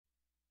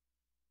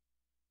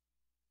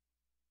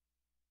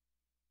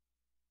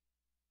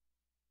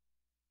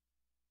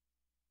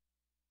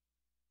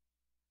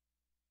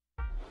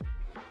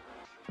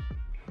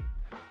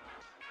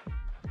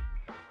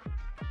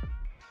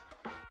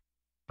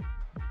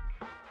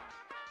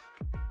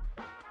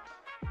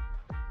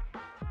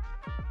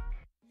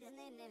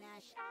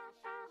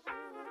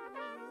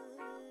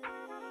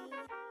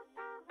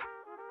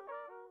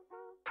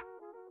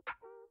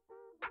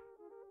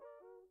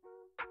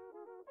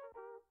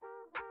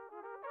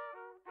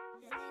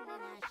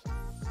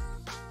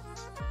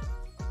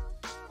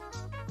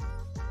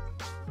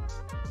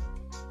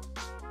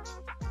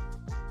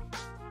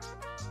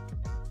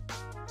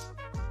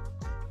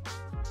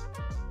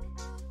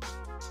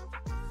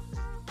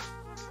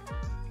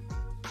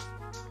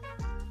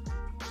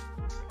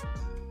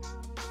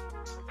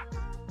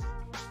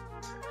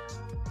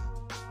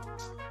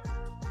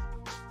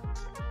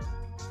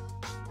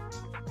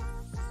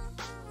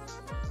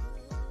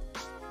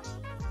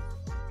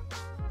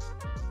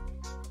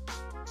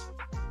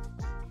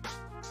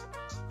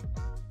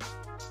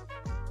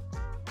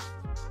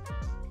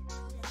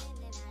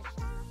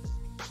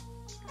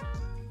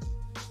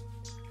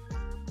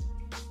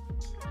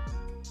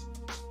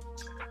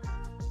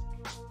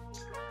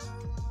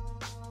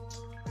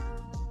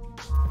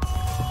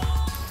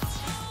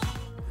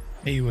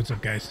Hey, what's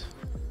up guys?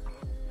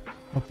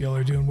 Hope y'all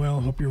are doing well.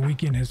 Hope your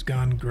weekend has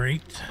gone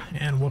great,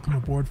 and welcome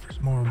aboard for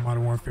some more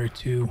Modern Warfare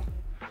 2.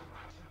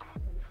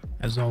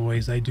 As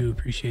always, I do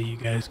appreciate you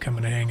guys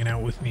coming and hanging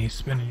out with me,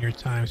 spending your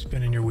time,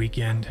 spending your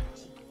weekend,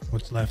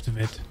 what's left of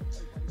it.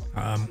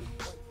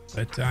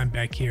 But I'm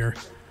back here.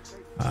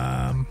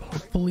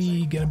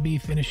 Hopefully gonna be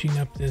finishing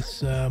up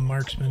this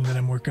marksman that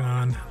I'm working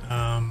on,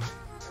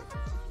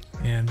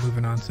 and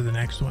moving on to the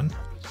next one.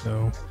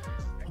 So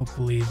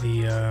hopefully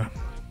the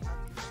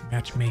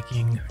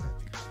matchmaking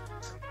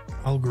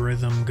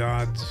algorithm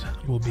gods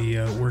will be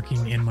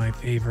working in my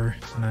favor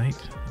tonight.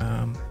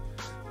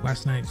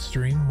 Last night's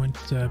stream went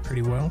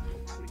pretty well.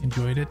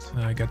 Enjoyed it.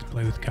 I got to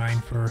play with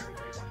Kind for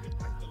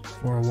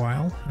a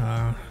while,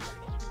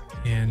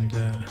 and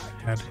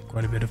had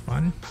quite a bit of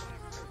fun.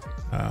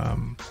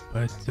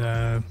 But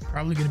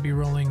probably going to be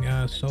rolling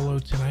solo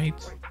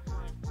tonight.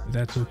 If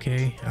that's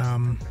okay.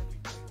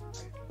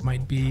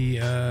 Might be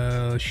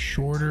a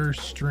shorter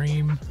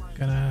stream.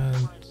 Gonna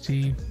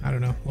see. I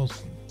don't know. We'll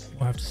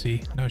have to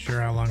see. Not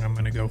sure how long I'm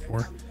gonna go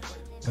for,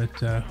 but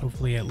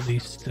hopefully at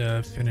least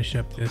finish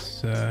up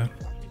this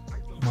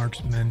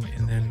marksman,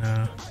 and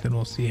then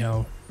we'll see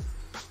how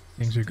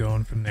things are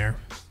going from there.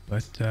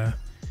 But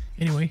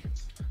anyway,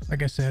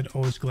 like I said,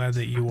 always glad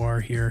that you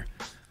are here,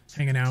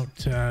 hanging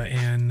out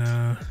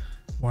and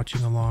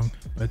watching along.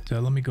 But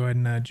let me go ahead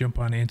and jump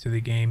on into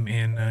the game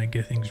and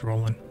get things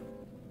rolling.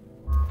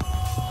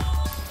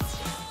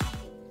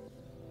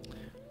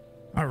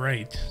 All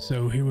right,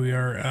 so here we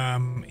are,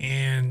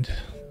 and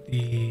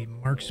the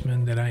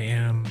marksman that I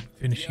am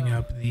finishing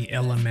up, the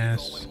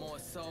LMS,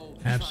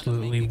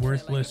 absolutely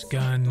worthless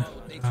gun.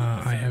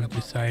 I have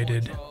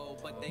decided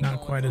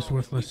not quite as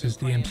worthless as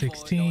the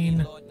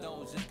M16,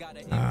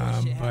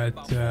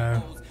 but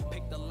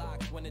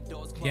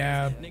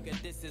yeah,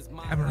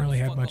 haven't really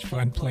had much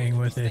fun playing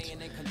with it,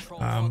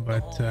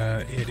 but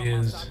it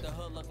is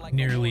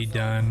nearly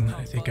done.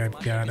 I think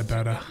I've got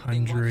about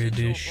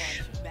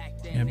 100-ish.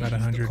 Yeah, about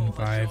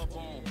 105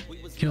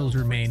 kills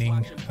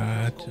remaining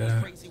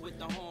to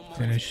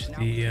finish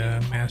the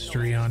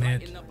mastery on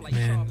it,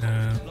 and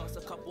then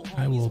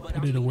I will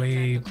put it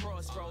away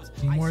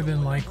more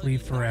than likely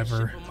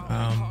forever.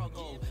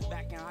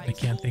 I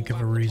can't think of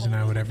a reason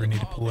I would ever need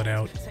to pull it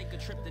out,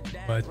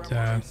 but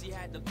yeah,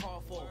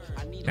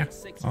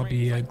 I'll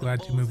be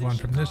glad to move on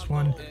from this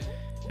one.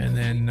 And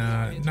then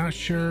not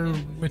sure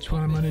which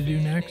one I'm going to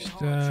do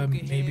next.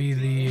 Maybe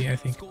the, I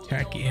think,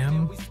 Tech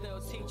M.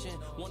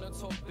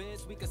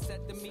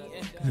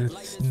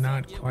 It's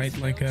not quite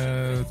like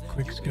a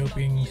quick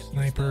scoping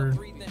sniper,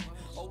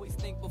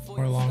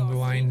 or along the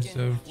lines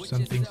of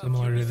something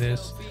similar to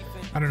this.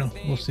 I don't know,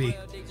 we'll see.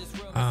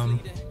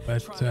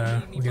 But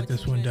we'll get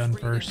this one done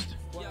first.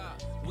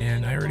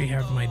 And I already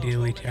have my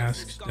daily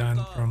tasks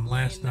done from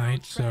last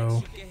night,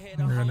 so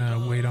we're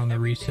gonna wait on the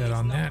reset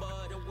on that.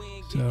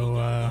 So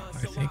I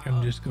think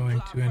I'm just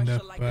going to end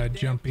up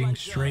jumping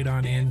straight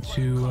on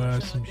into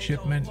some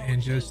shipment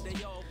and just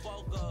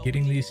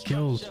getting these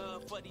kills.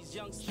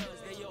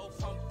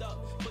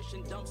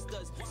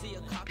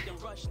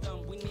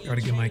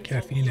 Gotta get my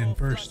caffeine in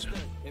first,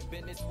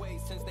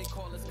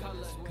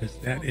 because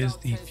that is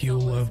the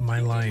fuel of my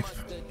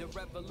life.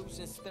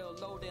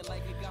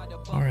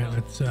 Alright,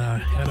 let's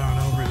head on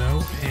over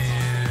though,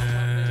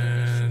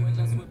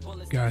 and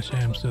gosh, I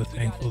am so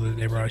thankful that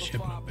they brought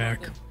shipment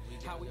back.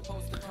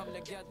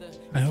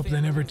 I hope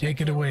they never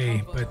take it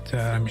away, but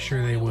I'm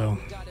sure they will.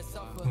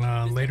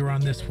 Later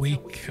on this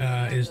week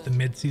is the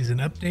mid-season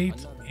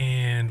update,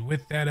 and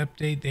with that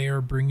update they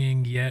are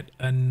bringing yet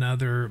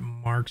another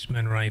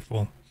marksman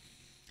rifle.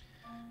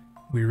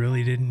 We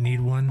really didn't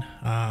need one.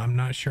 I'm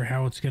not sure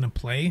how it's gonna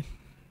play.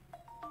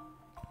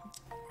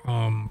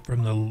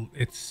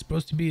 It's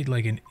supposed to be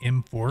like an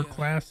M4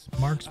 class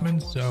marksman,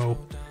 so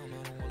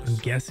I'm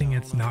guessing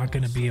it's not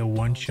going to be a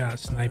one-shot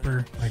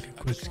sniper like a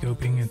quick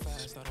scoping.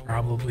 It's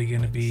probably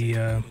going to be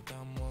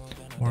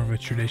more of a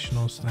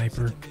traditional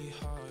sniper.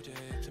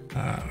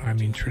 I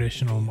mean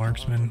traditional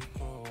marksman.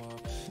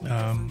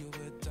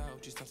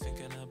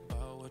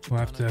 we'll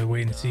have to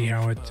wait and see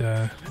how it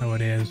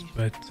is.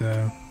 But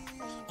they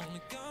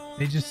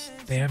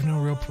have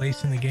no real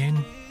place in the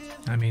game.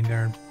 I mean,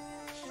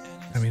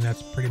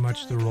 that's pretty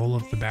much the role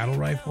of the battle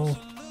rifle.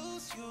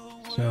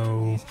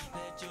 So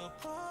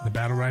the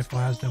battle rifle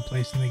has no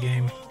place in the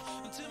game.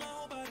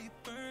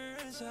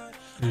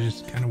 They're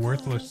just kind of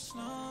worthless.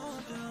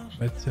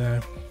 But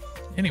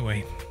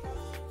anyway,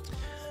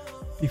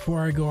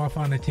 before I go off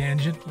on a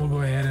tangent, we'll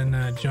go ahead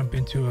and jump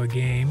into a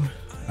game.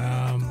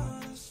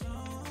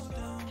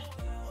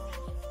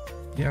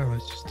 Yeah,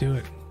 let's just do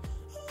it.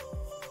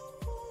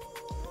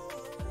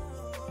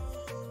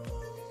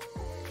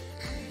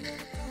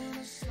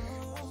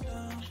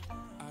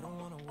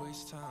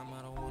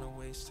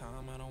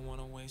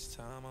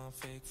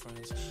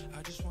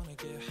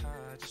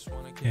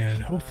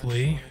 And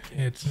hopefully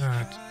it's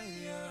not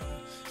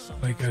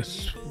like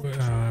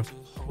of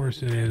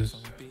course it is.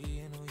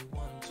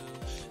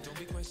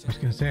 I was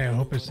gonna say, I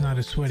hope it's not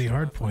a sweaty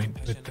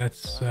hardpoint, but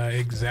that's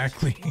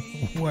exactly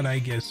what I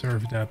get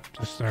served up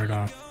to start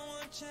off.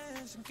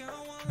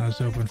 I was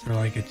hoping for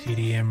like a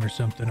TDM or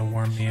something to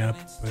warm me up,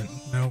 but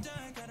nope,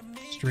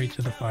 straight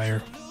to the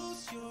fire.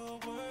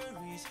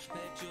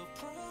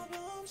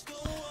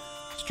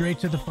 Straight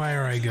to the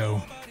fire I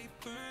go.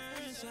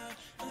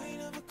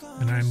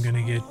 And I'm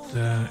gonna get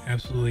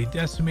absolutely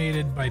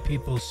decimated by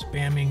people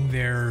spamming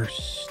their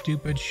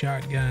stupid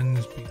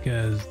shotguns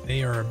because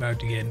they are about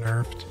to get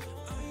nerfed.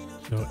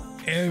 So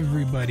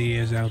everybody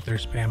is out there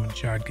spamming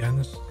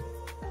shotguns.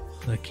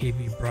 The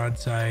KV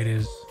broadside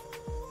is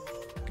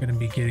gonna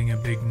be getting a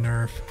big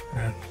nerf,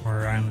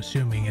 or I'm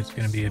assuming it's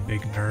gonna be a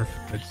big nerf,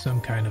 but some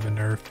kind of a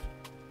nerf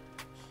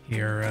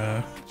here.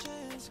 I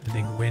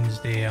think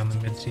Wednesday on the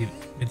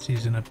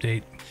mid-season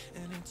update.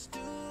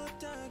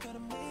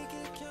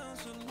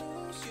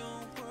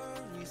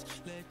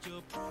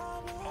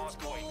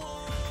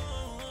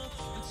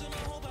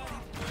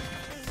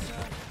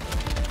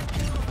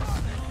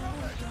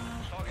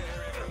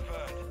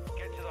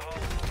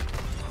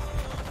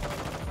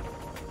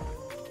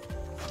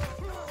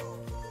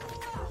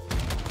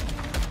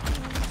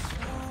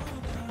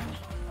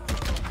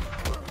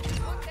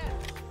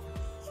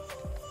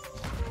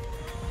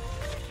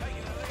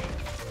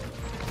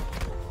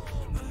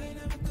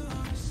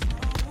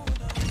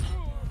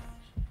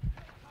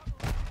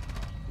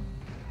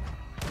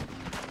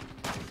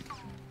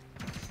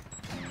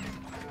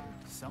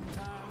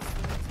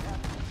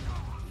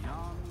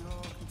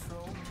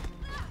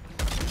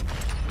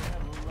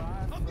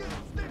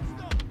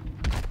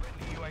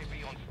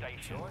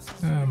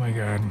 Oh my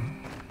god.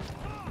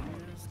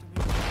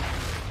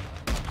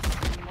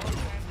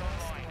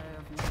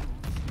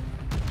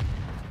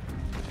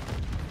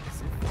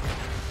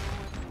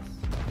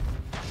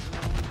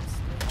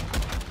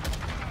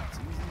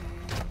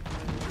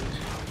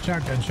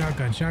 Shotgun,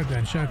 shotgun,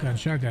 shotgun, shotgun,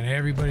 shotgun.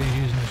 Everybody's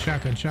using the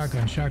shotgun,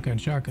 shotgun, shotgun,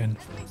 shotgun.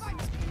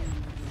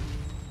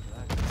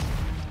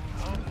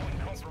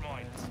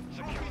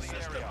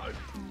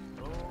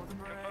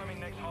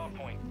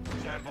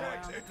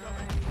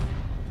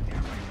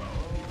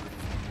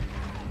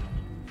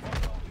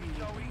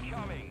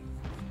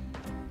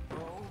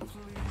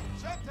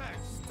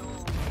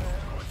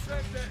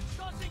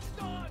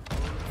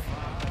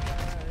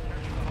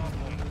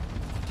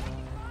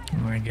 Oh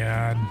my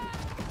god.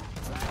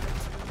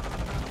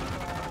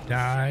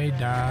 Die,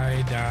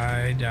 die,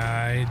 die,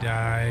 die,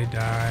 die,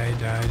 die,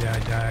 die, die,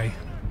 die.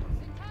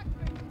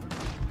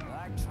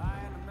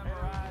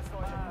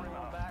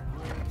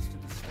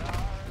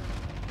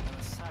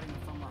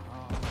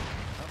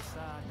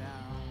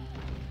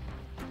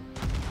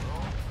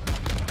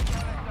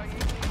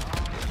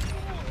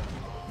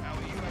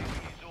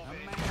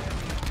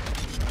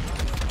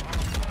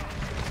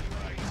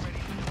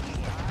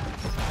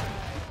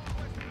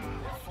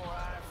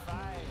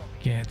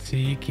 Can't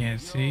see, can't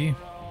see.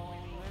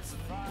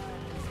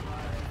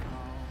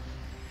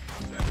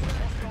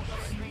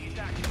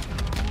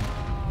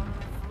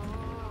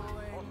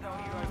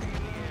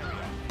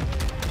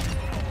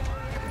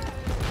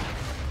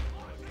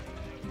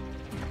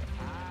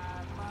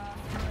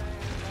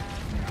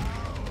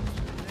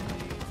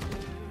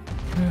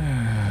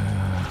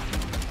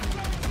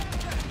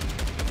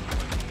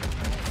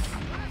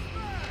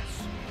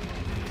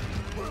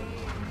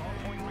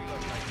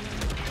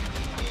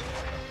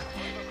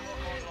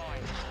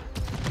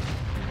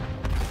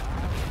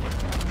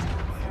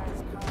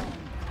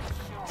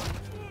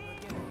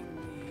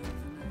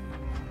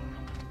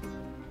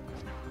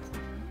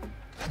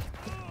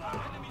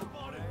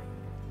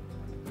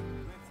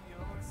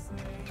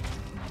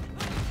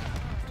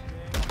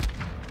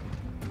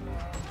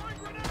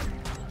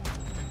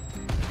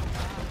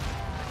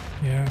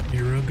 Yeah,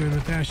 you're real good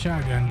with that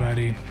shotgun,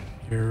 buddy.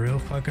 You're a real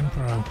fucking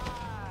pro.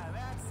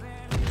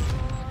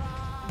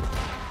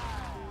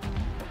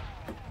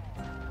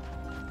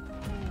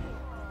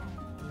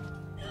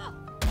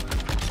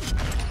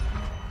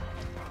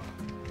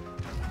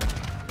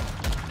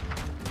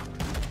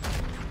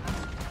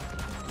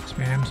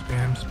 Spam,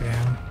 spam,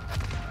 spam.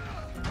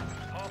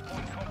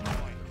 Hardpoint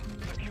compromised.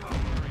 Secure the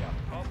area.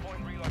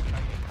 Hardpoint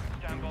relocated.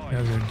 Stand by.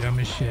 Those are dumb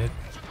as shit.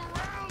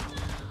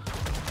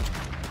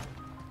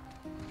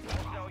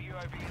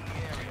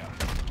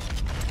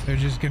 They're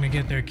just gonna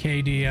get their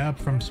KD up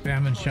from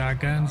spamming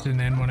shotguns, and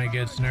then when it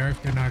gets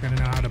nerfed, they're not gonna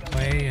know how to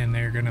play, and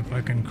they're gonna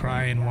fucking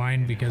cry and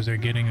whine because they're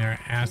getting their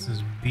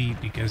asses beat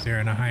because they're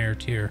in a higher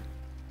tier.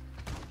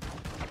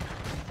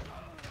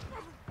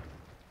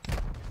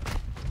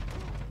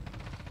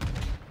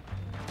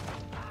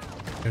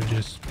 They're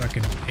just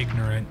fucking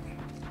ignorant.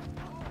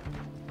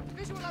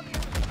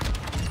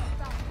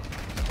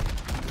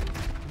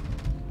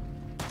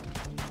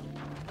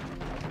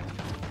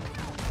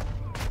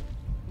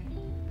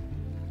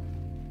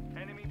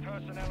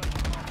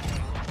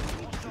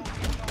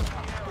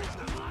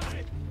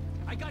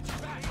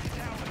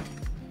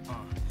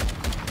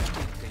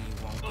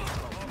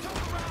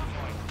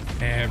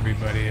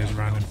 Everybody is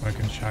running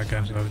fucking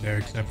shotguns over there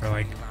except for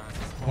like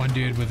one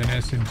dude with an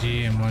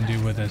SMG and one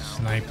dude with a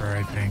sniper,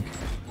 I think.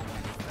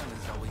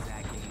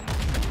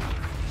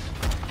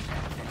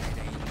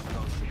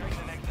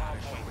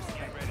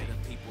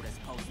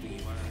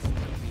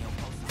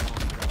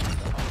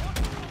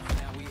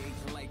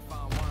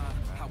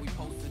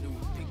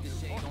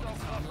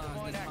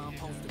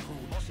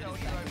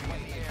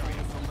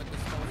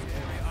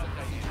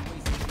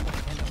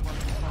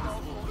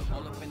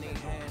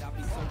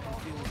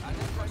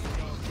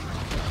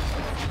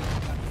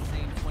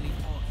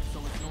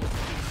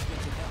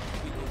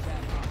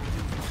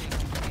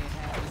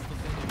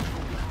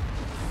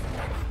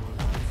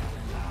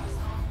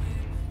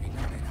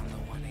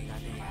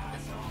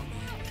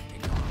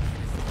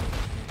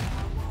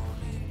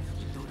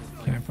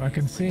 Can't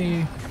fucking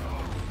see.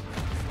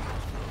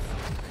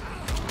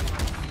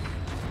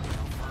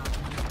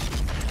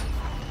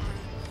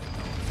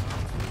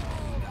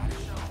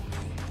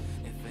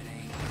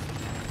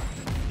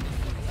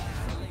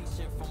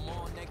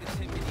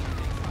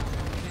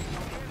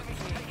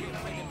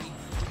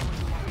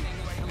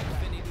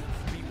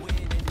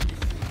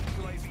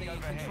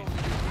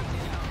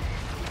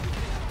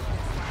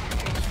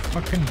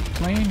 Fucking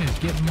plane is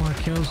getting more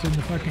kills than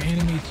the fucking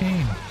enemy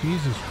team.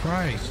 Jesus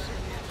Christ.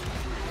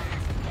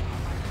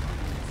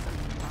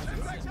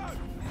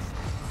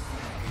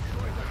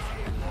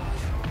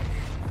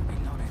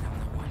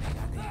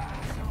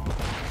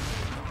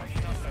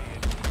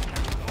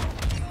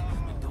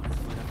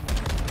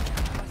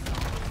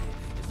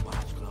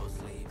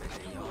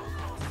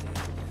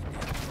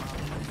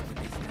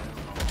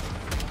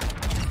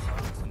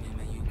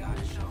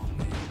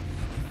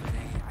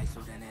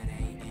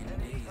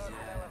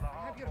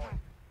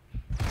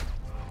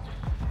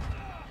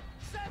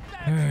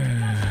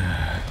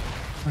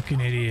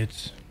 Fucking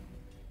idiots.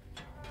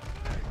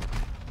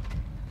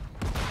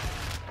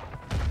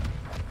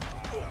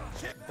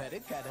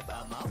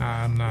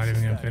 I'm not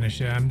even gonna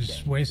finish it. I'm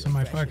just wasting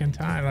my fucking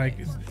time. Like,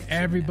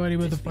 everybody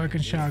with a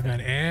fucking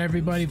shotgun.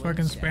 Everybody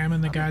fucking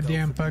spamming the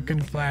goddamn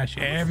fucking flash.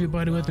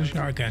 Everybody with a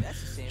shotgun.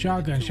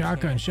 Shotgun,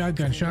 shotgun,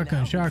 shotgun,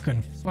 shotgun,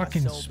 shotgun.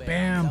 Fucking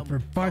spam for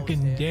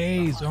fucking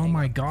days. Oh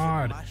my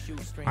god.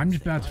 I'm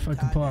just about to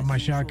fucking pull out my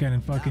shotgun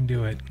and fucking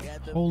do it.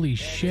 Holy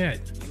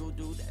shit.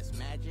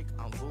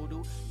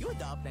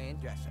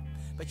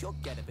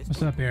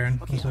 What's up, Aaron?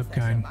 What's up,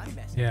 Kind?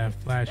 Yeah,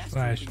 flash,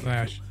 flash,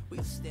 flash.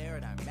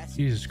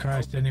 Jesus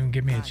Christ, didn't even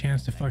give me a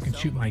chance to fucking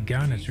shoot my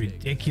gun. It's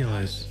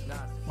ridiculous.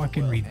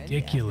 Fucking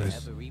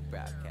ridiculous.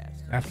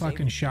 That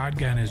fucking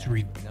shotgun is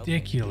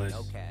ridiculous.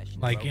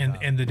 Like,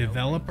 and the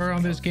developer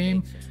on this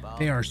game,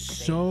 they are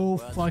so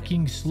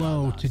fucking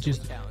slow to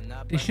just...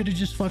 They should have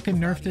just fucking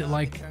nerfed it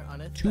like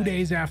 2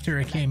 days after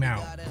it came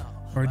out.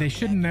 Or they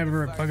should have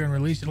never fucking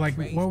released it. Like,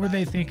 what were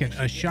they thinking?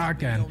 A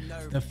shotgun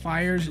that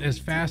fires as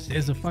fast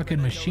as a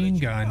fucking machine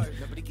gun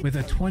with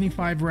a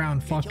 25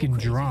 round fucking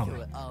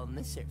drum.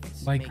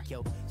 Like,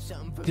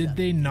 did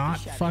they not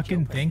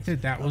fucking think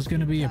that that was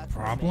going to be a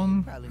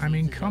problem? I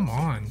mean, come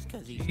on.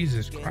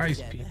 Jesus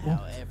Christ, people.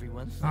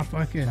 Not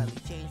fucking...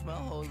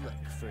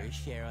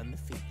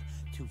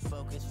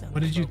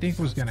 What did you think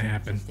was going to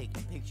happen?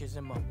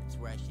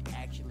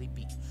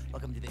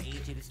 Welcome to the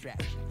age of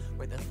distraction,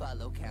 where the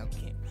follow count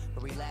king,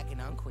 where we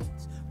lacking on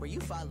queens, where you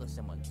follow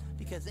someone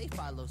because they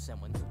follow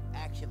someone who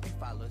actually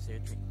follows their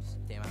dreams.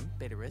 Damn, I'm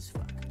bitter as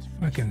fuck. It's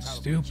fucking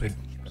stupid.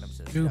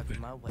 Stupid.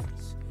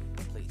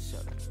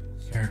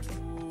 Here.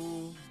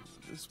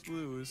 This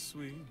blue is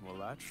sweet.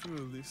 Well, I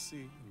truly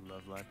see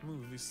love like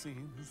movie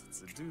scenes.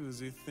 It's a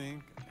doozy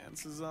thing.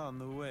 Answers on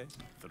the way.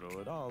 Throw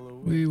it all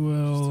away. We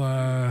will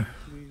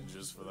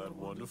just for that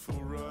wonderful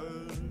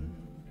ride.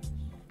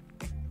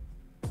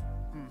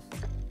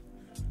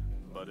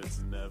 But it's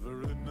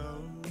never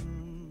enough.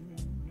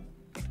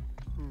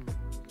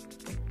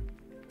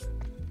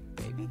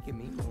 Baby, give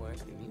me more,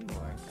 give me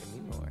more, give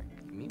me more,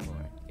 give me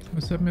more.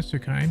 What's up, Mr.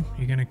 Kind?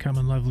 You gonna come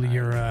and level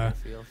your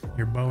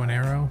bow and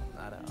arrow?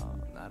 Not at all,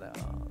 not at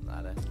all,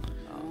 not at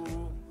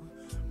all.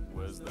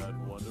 Where's that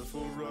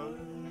wonderful ride?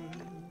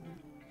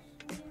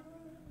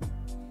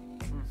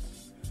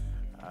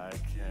 I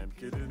can't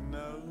get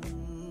enough.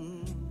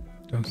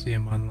 Don't see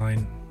him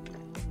online.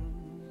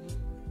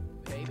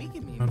 Baby,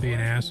 give me I'll be an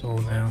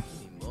asshole now.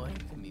 Give me more,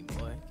 give me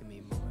more, give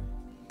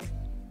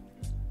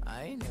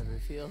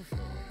feel full.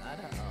 Not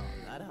at all,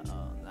 not at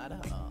all, not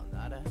at all,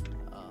 not at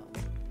all.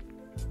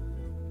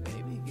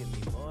 Baby, give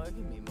me more, give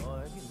me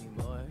more, give me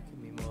more, give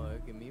me more,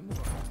 give me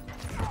more.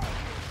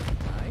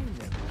 I ain't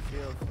never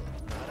feel full.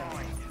 Not at all,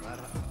 not at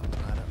all,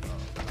 not at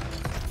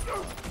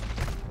all.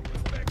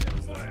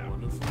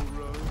 Wonderful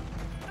road.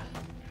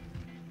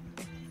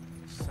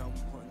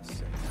 Someone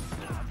said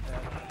I'm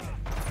better.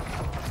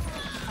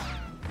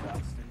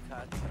 Lost in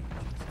cotton.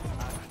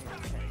 I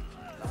can't change.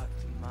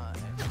 Locked in my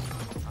head.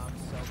 I'm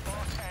so bad.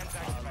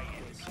 All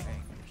of this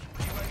anguish.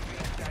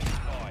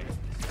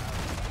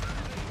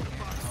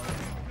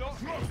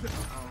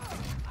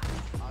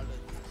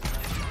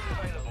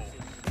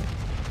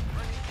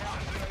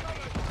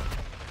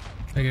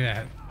 Look at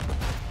that.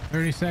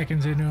 30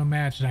 seconds into a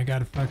match and I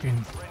got a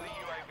fucking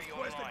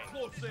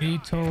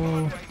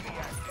VTOL.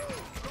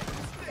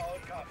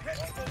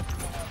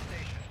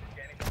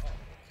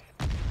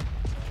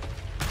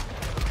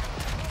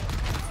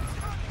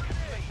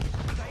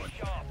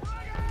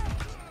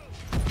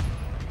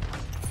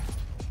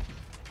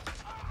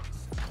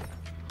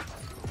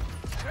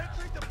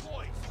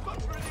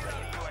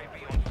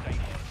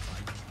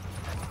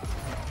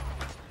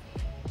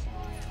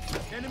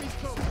 Enemies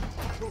coming.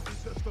 Trophy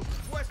system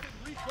requested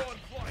recon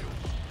flight.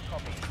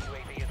 Copy.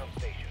 UAV is on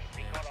station.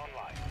 Recon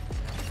online.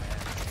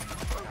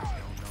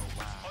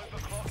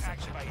 Overclock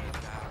activated.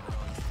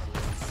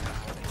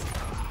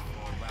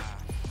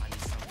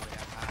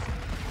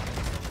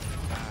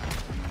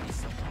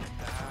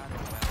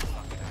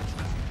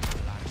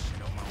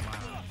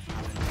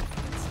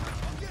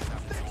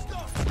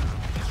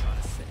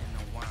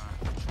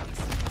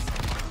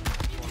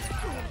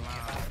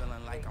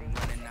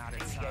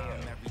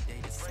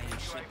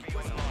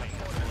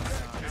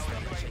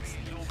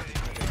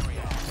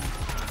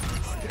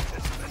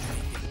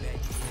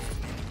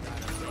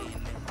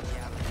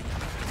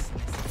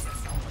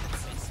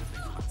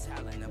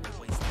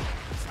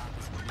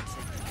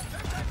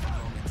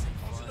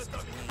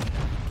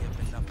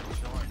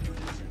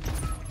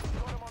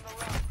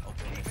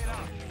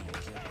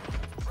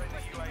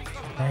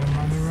 Got him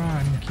on the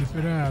run. Keep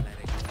it up.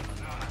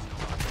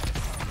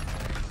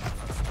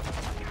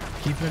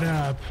 Keep it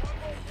up.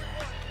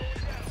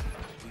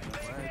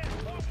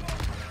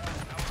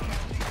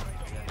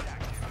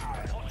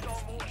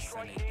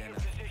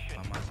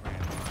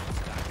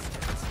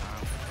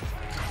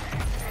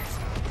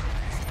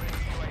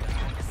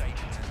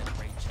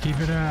 Keep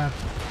it up.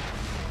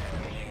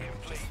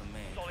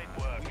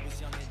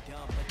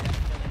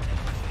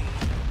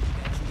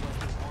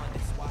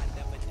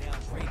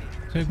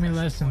 Took me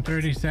less than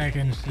 30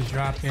 seconds to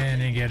drop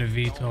in and get a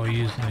VTOL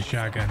using the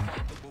shotgun.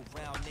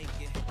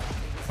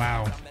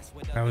 Wow,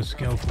 that was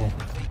skillful.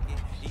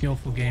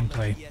 Skillful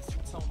gameplay.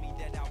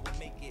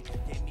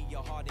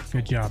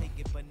 Good job.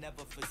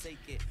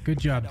 Good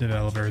job,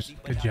 developers.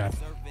 Good job.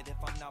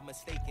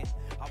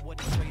 I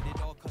wouldn't trade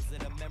it all cause of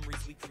the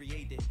memories we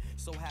created.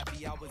 So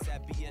happy I was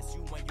at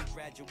BSU when you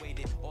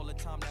graduated. All the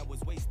time that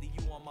was wasted,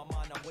 you on my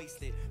mind, I'm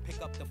wasted.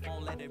 Pick up the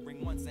phone, let it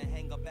ring once and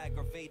hang up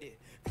aggravated.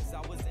 Cause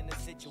I was in a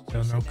situation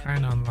Still no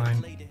kind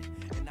online.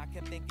 And I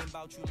kept thinking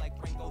about you like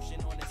Frank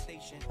Ocean on the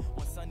station.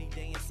 One sunny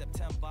day in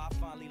September, I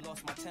finally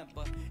lost my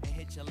temper and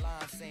hit your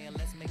line saying,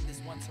 let's make this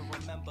one to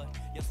remember.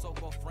 Your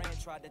so-called friend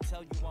tried to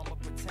tell you I'm a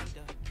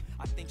pretender.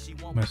 I think she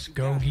won't.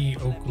 Muskogee,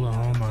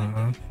 Oklahoma,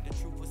 huh? The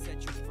truth will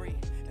set you free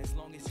as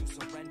long as you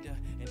surrender.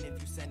 And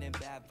if you send in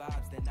bad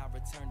vibes, then I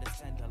return the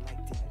sender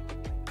like that.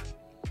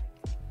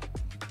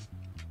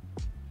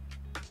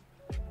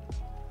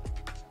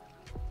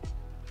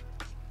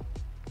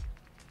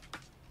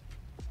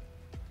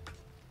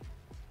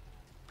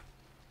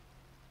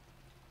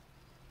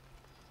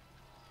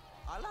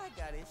 All I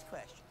got is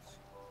questions.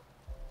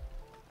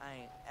 I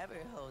ain't ever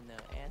hold no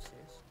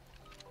answers.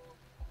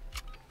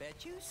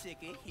 Bet you sick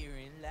of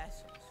hearing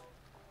lessons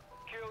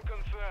Kill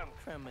confirmed.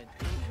 from a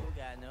dude who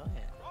got no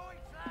handle. All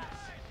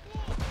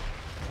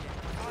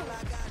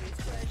I got is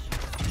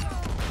questions.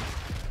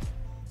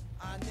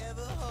 I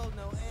never hold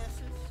no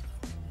answers.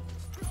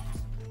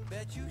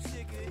 Bet you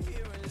sick of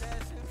hearing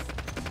lessons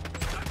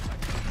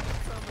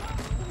from a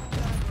dude who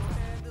got no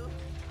handle.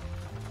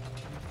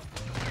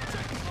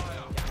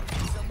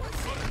 Someone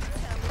said,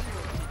 tell me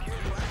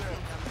what I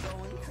think I'm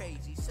going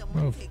crazy.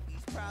 Someone Move. take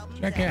these problems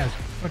Jackass, out.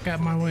 fuck out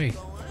my way.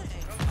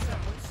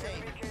 Someone say,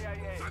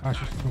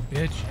 Cautious little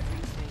bitch.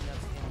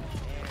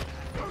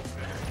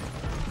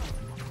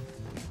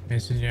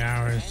 Missing your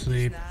hour of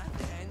sleep.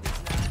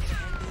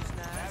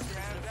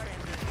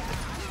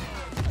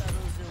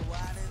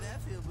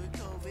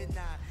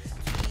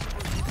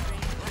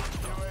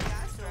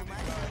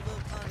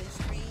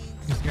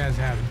 These guys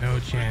have no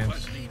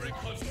chance.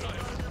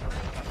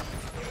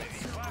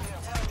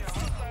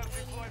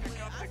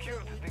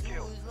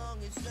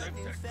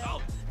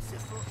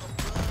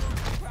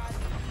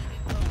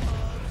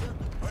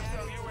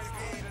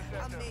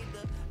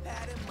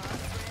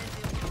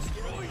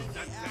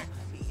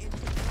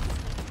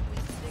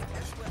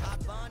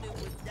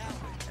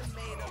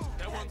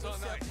 That one's on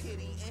night.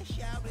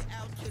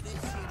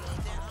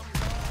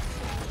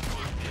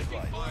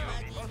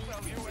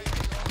 Hostile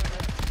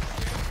UAV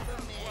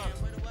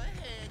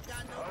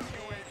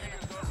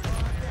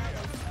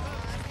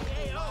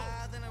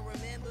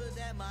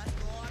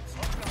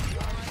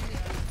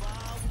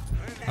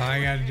All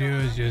I gotta do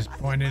is just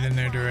point it in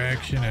their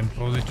direction and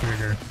pull the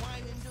trigger.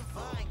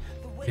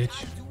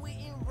 Bitch.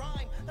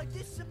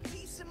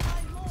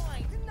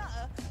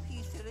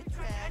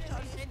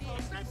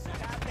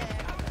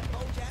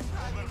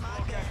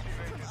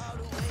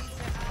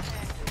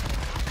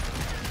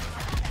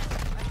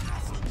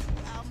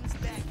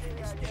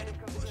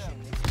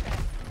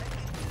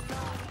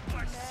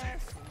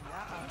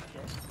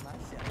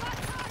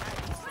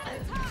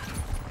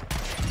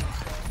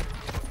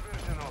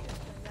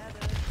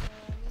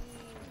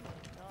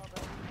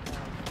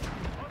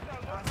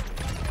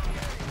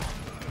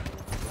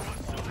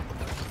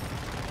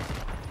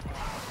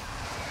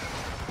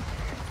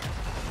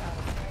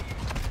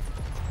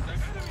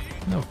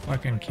 No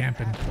fucking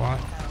camping twat.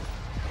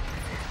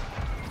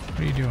 What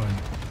are you doing?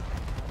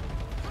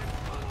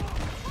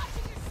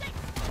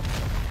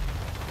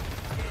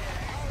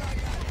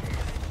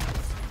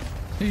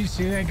 Did you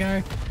see that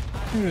guy?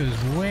 He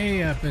was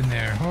way up in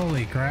there.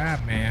 Holy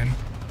crap, man.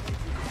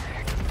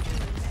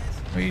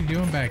 What are you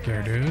doing back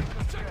there, dude?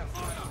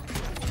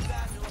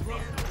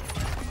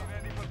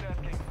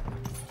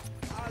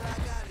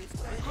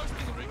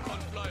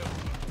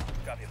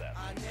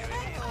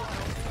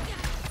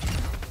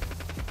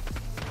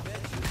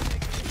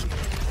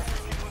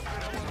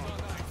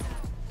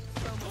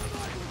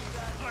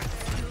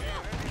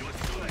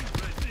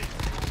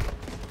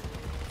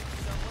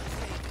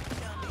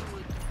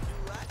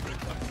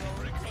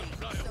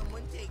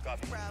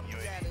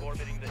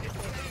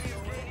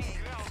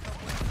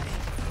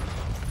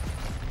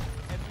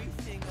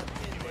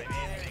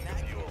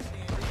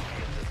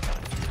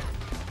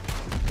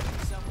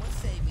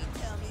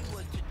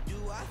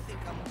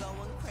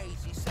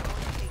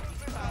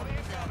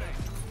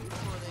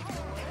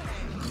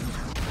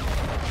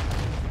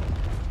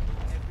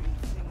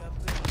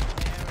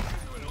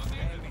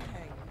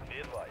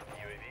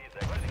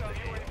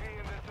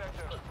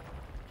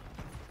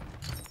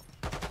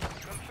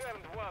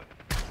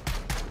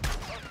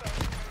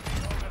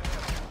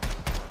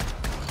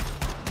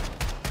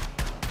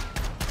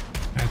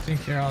 I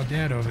think they're all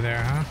dead over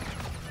there, huh?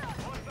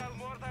 Hostile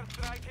mortar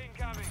strike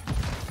incoming.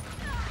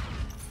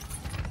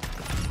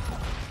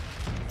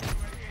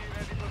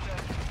 Ready for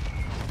that.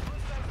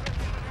 Hostile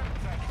precision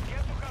airstrike.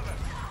 Get to cover.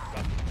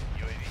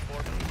 UAV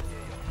orbiting.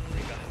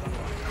 Recon is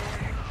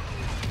online.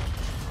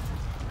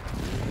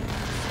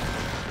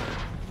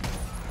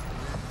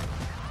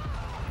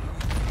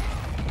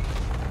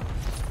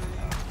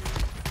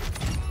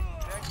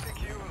 Deck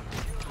secure.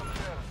 Kill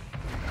confirmed.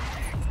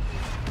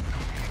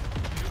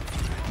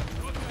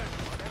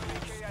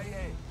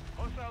 KIA.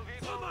 Hostile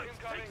vehicle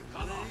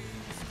incoming.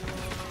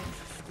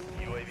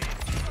 UAV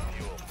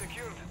fuel.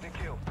 Secured the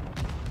kill.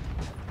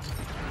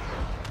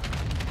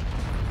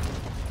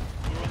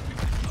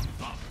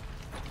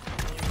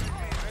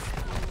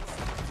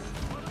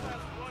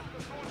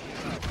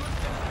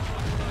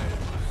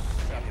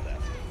 Copy that.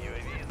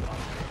 UAV is on.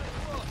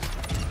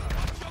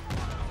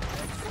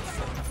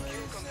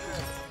 Kill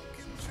confirmed.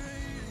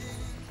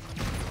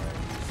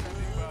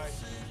 Standing by.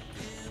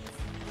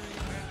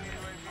 Friendly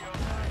UAV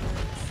online.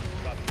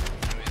 Copy.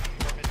 UAV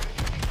orbiting.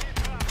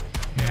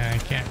 Yeah, I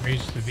can't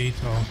reach the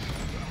VTOL.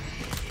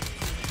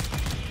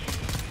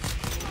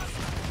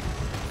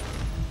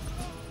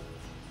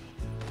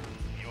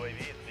 UAV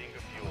is being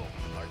refueled.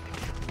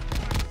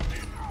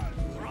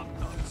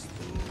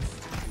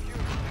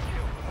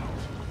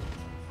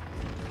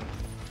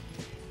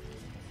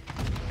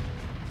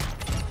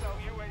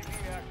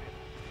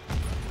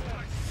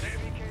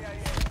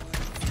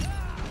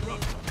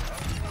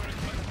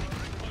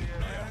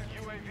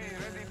 UAV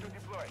ready to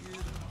deploy.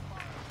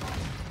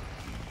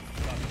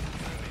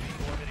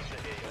 Orbiting the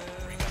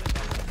AO. Recon is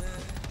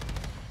online.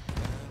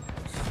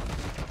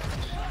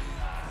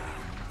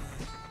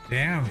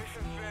 Damn.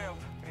 Mission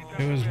failed.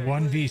 It was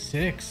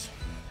 1v6.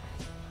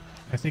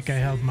 I think I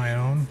held my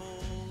own.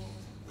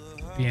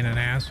 Being an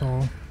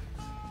asshole.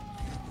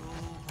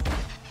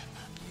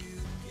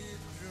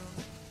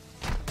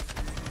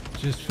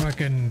 Just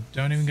fucking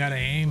don't even gotta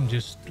aim.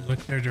 Just look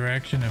their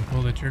direction and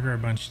pull the trigger a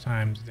bunch of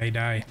times. They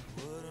die.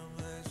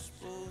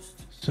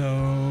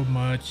 So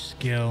much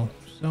skill.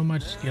 So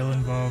much skill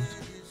involved.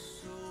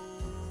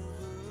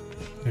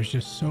 There's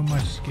just so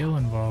much skill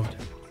involved.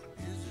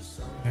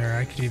 There,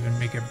 I could even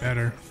make it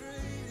better.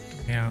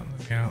 Let me out,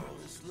 let me out.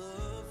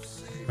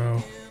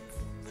 Go.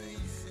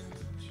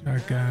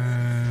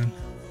 Shotgun.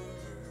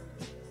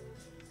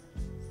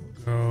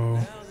 Go.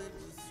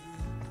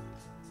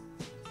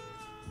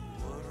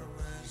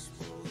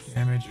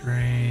 Damage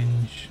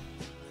range.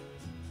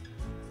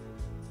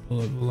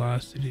 Bullet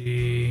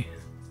velocity.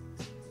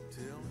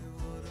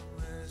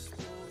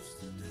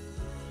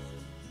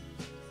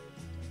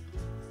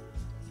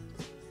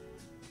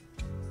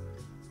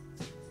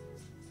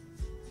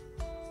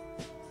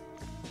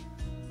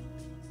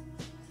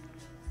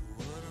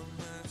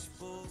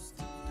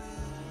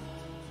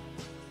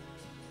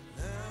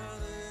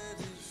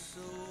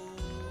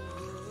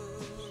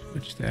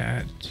 Switch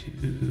that to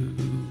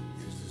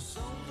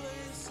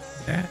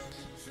that.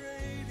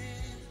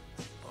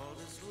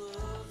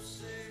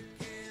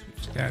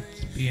 Switch Got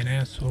to be an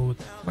asshole with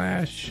the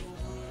flash.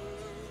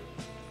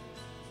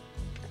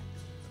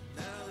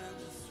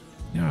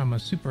 No, I'm a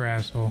super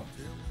asshole.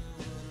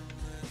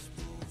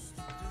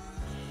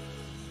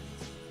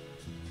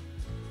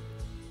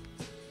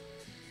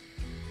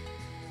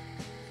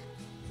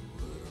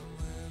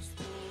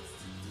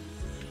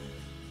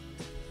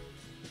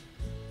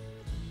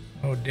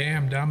 Oh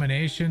damn,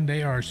 domination,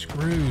 they are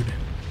screwed.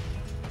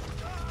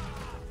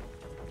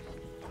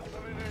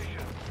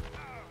 Domination.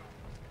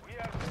 We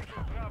are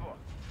taking Bravo.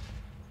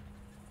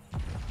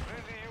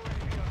 Friendly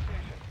UAV on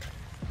station.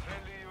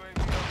 Friendly UAV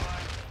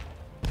online.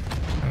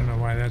 I don't know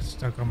why that's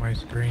stuck on my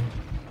screen.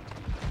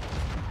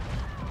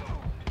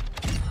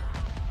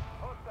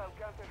 Hostile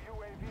counter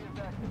UAV is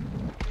active.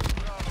 Taking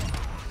Bravo.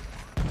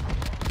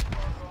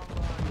 Cargo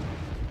online.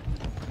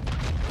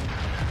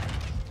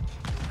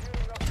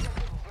 Securing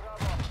objective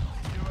Bravo.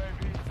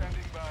 UAV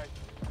standing by.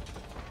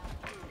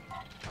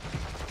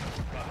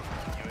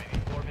 UAV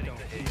orbiting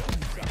the AO.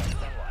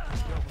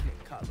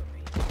 Color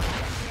me.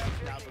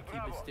 Now but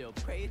keep it still.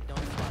 Pray it don't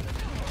follow me.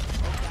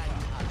 Oh God,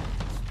 you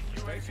objects.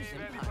 Versus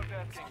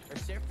imposters. Her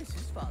surface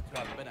is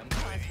faltering, but I'm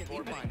constantly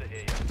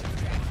wandering.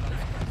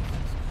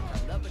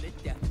 I love it to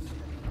death.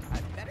 I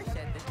better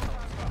set this tone.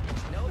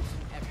 No, it's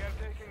an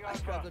effort. I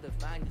struggle to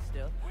find it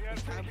still.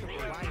 It's time to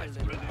rewind a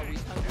little.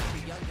 Always hungry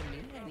for younger me.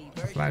 Any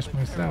version Flash of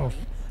myself.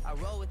 me. I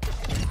roll with the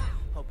flow.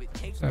 Hope it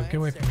takes So my get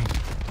away from me. But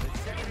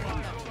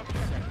certainly nothing for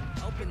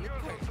certain. Open the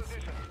curtains.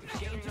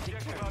 Exchange of the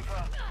curtains.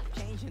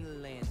 Changing the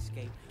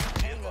landscape.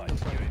 Hang on the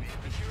road. I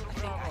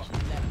think I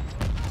should let it.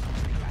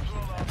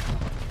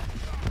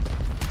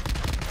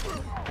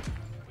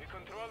 We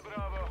control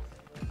Bravo.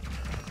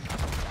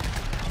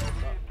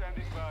 UAV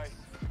standing by.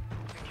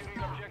 Securing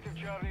objective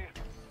Charlie.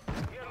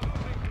 We are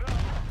losing Bravo.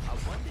 I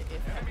wonder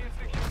if Enemy is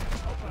secured.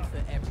 open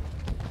for everyone.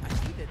 I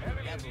see that the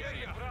devil,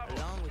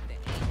 along with the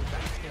angels,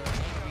 I'm still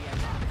angry. I'm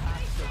not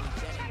hot, so we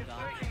dead and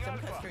gone. Some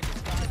cuts turn to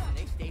stars and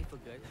they stay for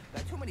good.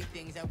 Got too many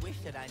things I wish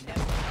that I never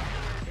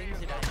heard. Things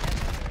that I never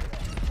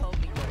heard. You told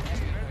me what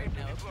every word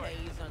now it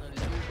plays on a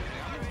loop, and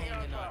I'm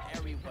hanging on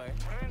every word.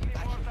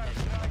 I should let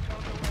it go.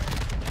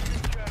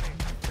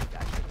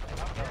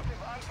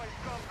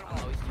 I'm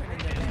always turning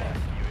the better.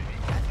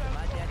 That's to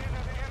my death.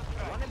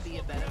 I wanna be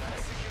a better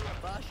person. I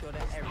fall short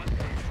of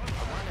everything.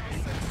 I wanna be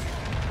better.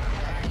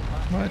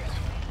 What?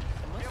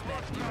 I must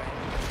bet me right.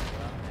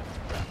 Well,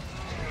 never.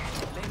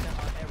 Blame it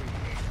on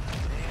everything.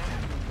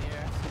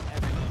 Here,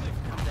 everything that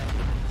comes out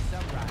with the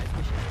sunrise.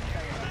 Wish I could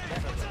tell you the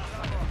better.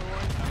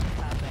 Thorns on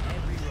top of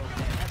every road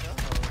that ever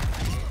holds.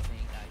 I just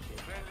think I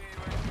should.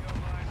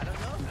 I don't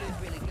know if it's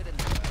really good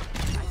enough.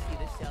 I see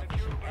the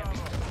selfish in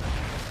everything.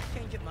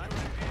 Change your mind.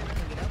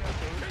 Hang it up with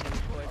the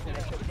loose chords. And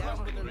I go down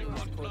with the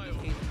loose chords. In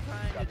case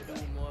I'm trying to do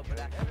more, but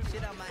I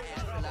sit on my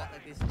ass a lot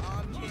like this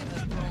armchair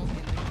that's thrown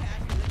in the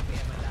cash with the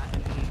camera lot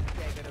and me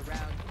drag it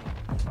around.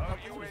 Hope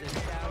this was a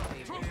sound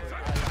table.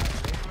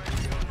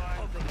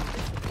 Hoping you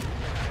listen to me.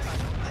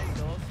 My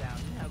soul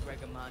sound. How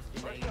Greg a monster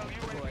named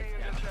chords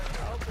down.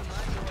 I open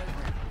my doors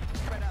and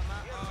spread out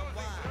my arm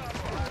wide.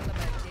 All of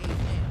my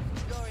days in.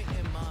 Glory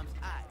in mom's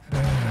eyes.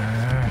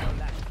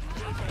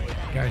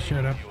 Guy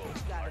showed up.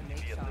 Gotta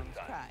make songs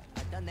cry.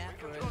 I've done that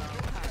for a long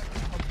time.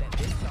 Hope that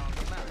this song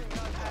come out.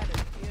 Tired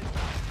of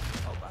teardrops.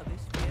 Hope all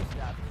this fear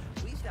stops.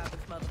 We stop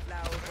and smell the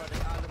flowers while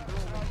they all in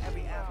bloom.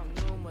 Every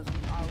afternoon was we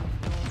always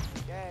doing.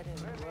 Dead in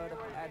the world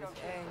at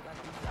its end. Got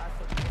these shots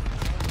of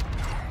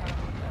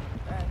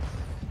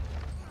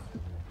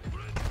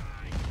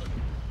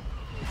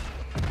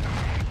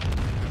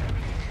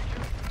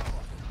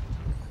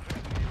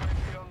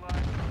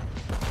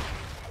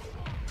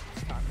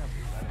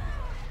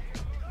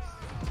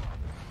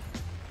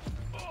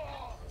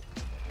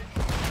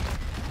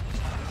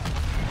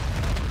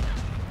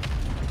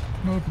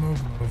Move,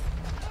 move, move.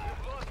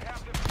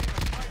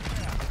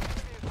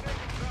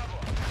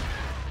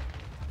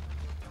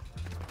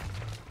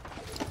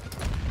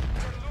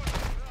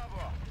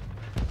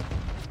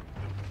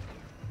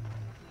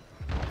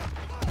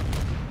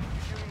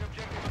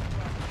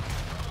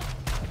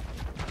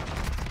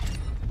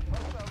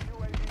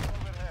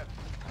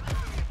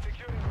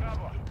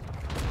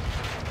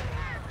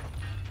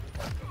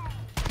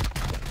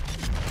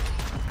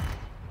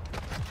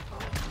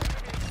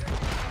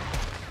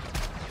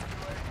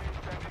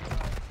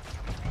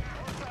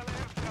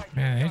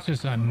 Man, it's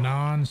just a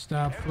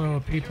non-stop flow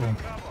of people.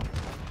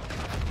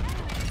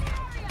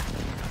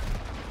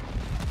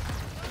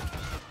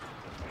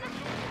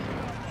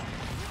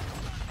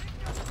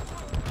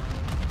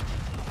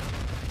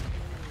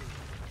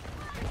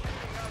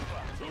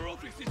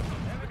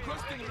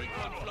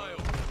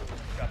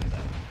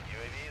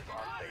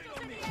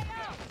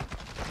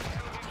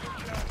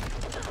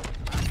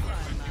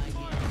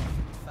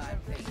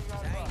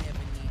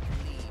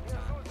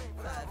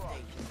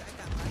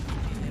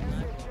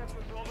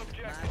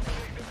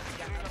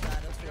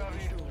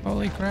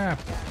 Holy crap.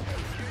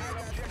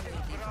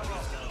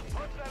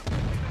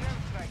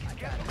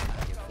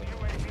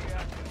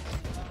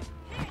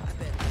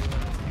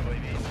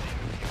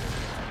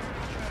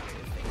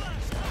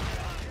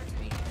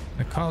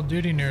 The Call of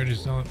Duty nerd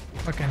is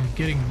fucking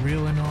getting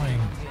real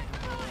annoying.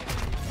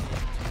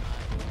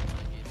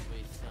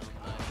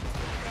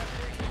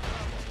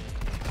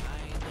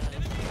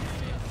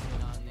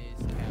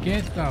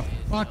 Get the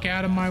fuck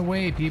out of my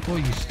way, people,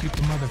 you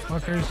stupid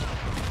motherfuckers.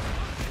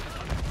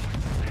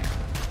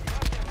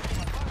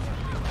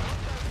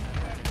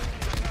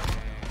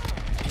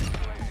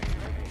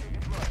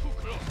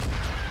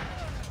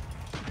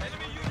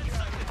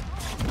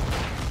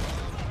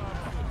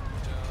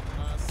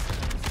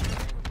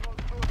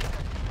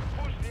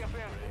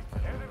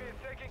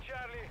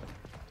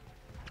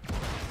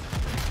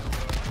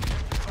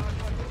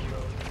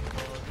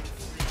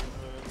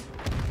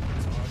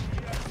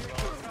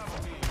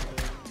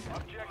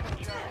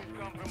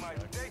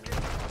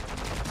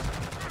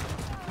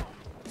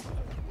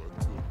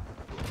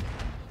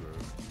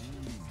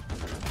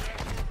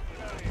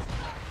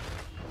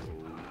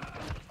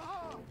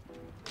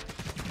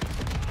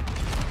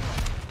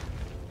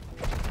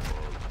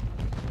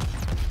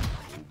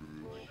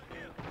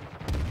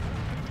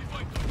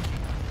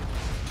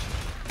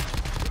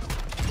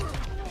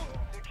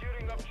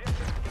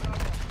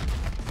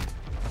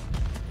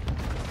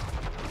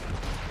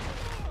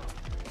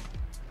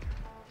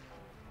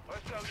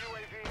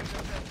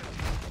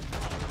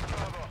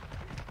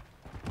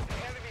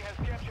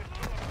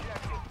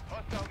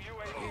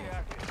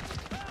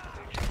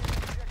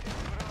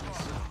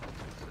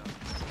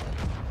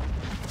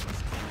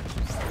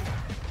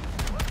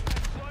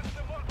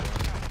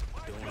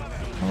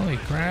 Holy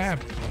crap.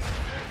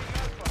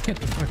 Get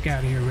the fuck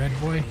out of here, red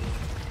boy.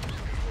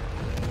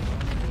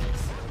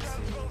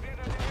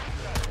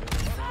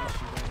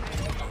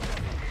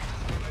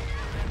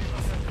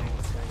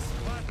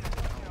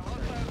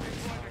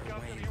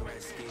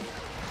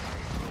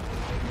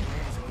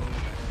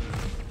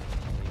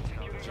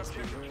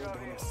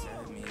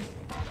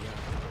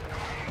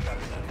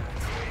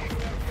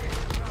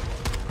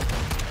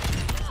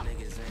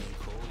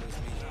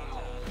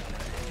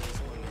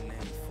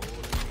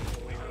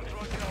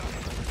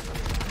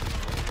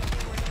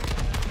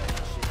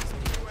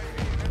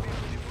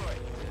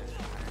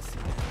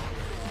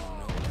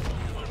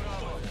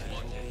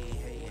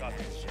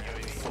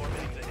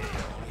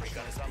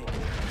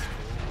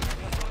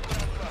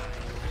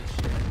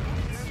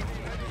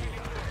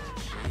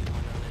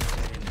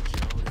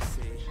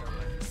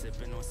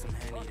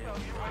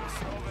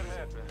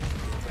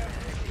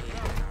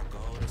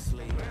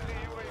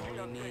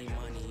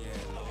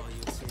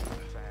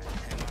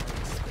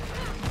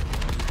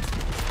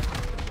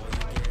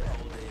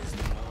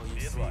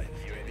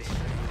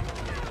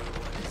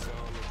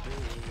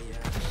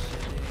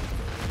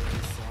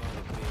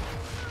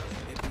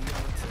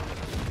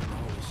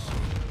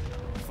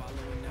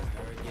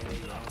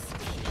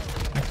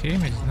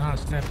 Team is not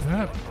stepping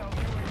up.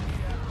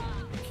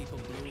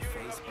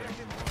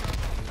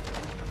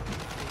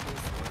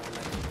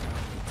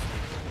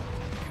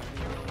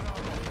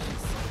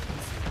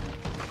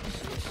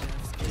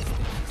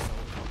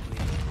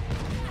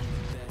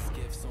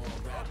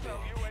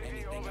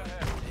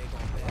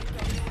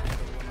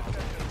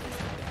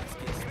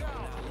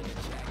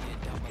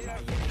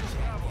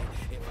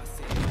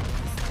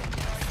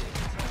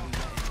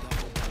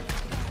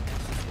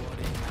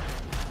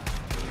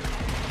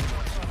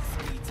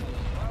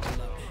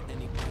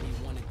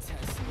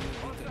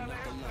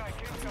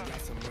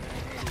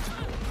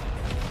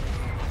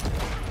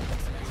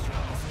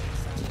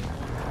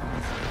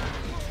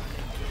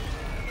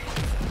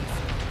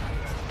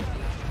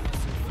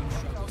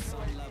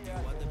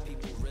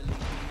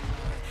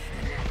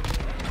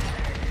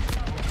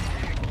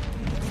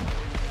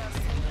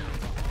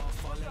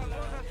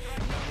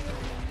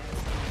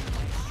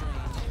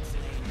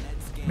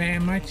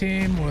 Man, my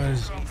team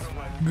was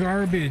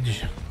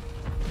garbage.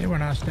 They were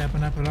not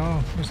stepping up at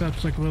all. What's up,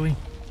 Slick Willie?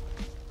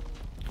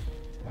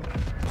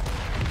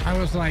 I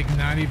was like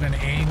not even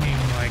aiming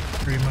like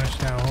pretty much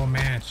that whole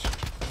match.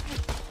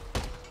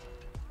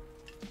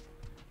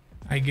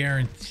 I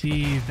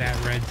guarantee that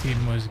red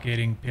team was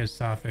getting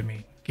pissed off at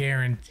me.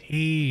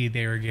 Guarantee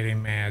they were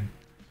getting mad.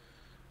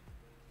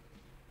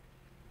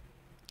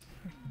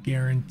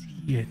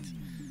 Guarantee it.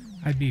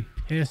 I'd be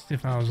pissed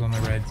if I was on the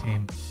red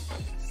team.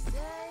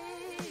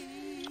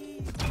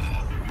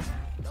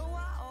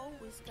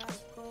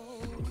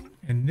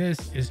 And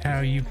this is how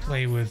you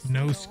play with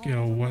no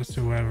skill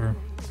whatsoever.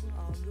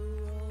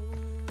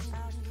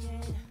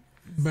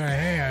 But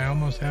hey, I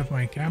almost have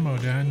my camo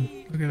done.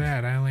 Look at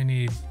that. I only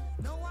need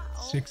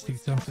 60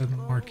 something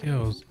more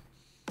kills.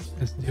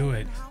 Let's do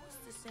it.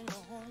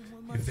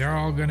 If they're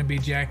all gonna be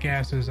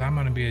jackasses, I'm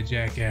gonna be a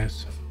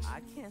jackass. I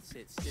can't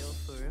sit still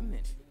for a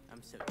minute.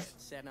 I'm so dead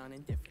set on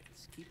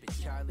indifference. Keep it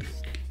Charlie,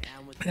 stay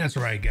down with That's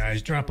right,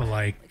 guys. Drop a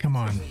like. Come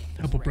on.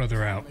 Help a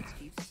brother out.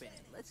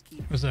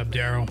 What's up,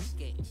 Daryl?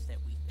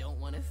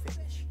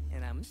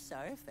 And I'm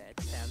sorry if that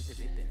sounds a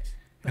bit bitter.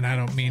 And I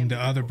don't mean the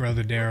other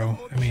brother Daryl.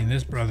 I mean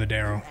this brother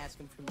Daryl.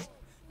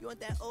 You want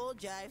that old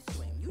jive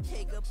swing? You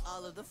take up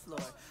all of the floor.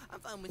 I'm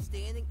fine with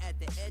standing at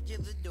the edge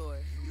of the door.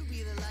 You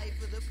be the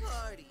life of the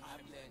party. I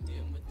blend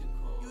in with the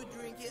cold. You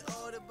drink it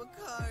all the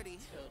Bacardi.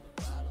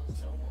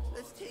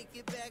 Let's take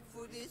it back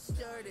for this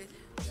started.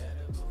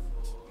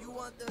 You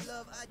want the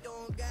love, I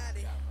don't got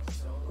it.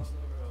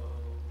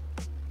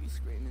 You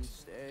screaming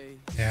stay.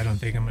 Yeah, I don't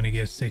think I'm gonna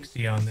get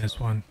 60 on this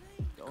one.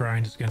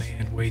 Grind is gonna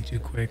end way too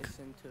quick.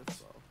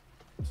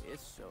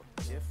 It's so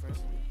different.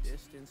 The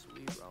distance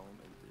we roam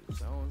into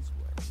zones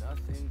where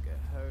nothing can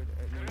hurt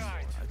anymore.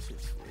 I just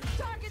wish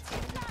targets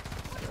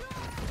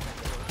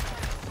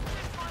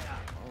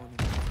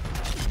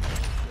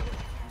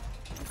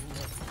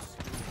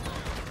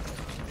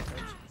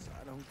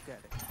I don't get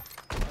it.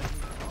 Why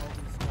you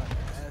always gotta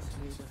ask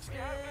me to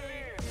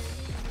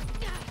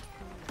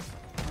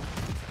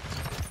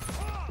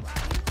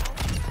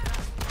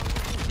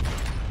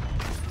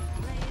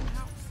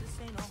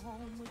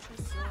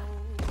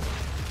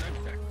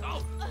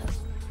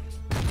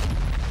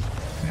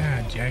Ah,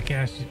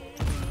 jackass.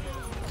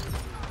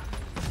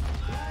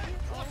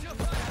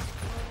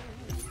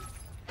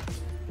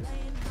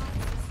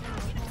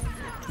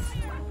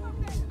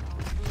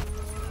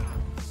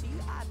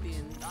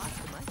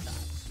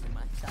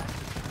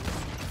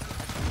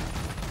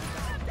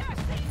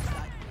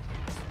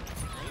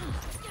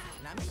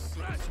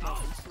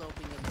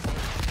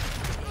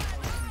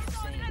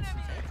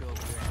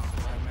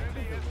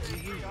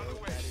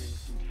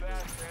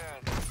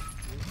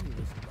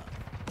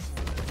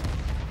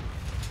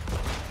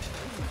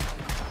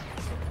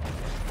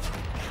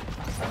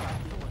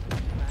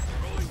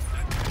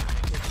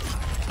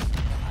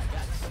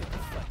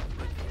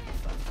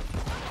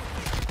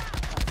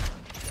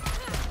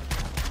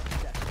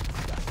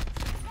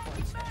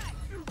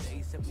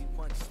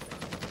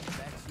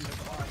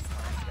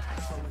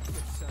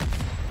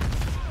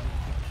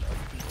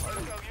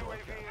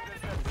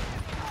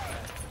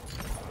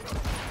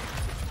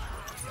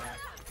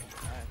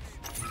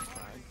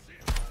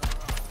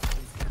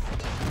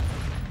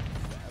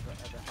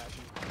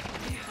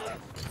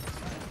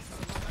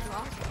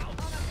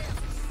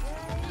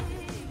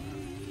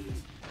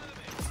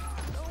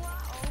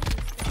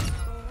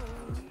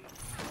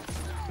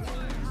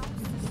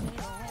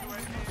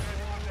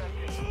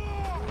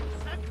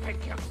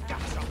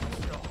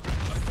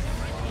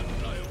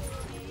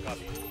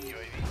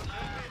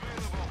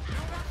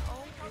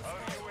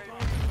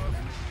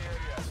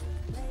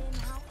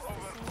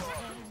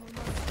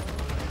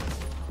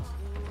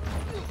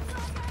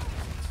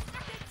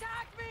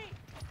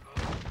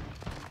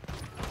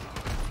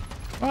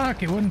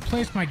 Fuck, it wouldn't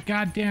place my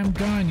goddamn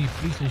gun, you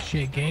piece of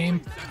shit game.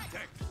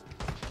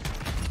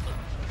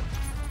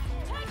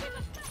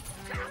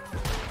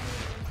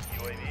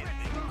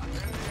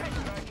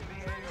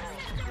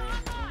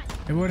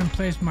 It wouldn't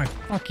place my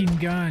fucking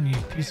gun, you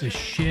piece of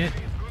shit.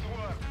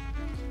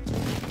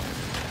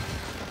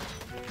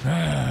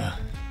 Ugh.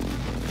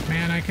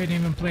 Man, I couldn't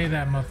even play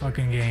that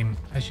motherfucking game.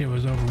 That shit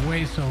was over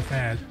way so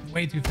fast.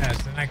 Way too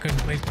fast, and I couldn't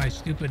place my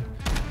stupid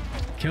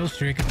kill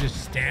streak of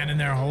just standing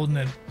there holding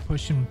it,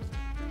 pushing,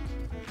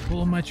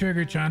 pulling my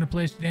trigger, trying to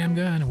place the damn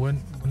gun. It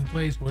wouldn't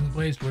place.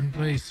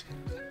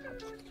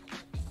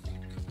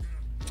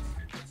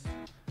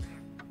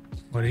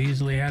 Would have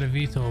easily had a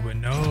VTOL, but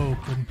no,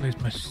 couldn't place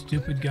my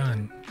stupid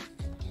gun.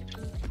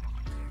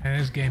 And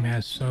this game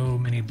has so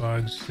many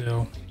bugs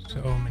still.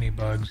 So many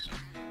bugs.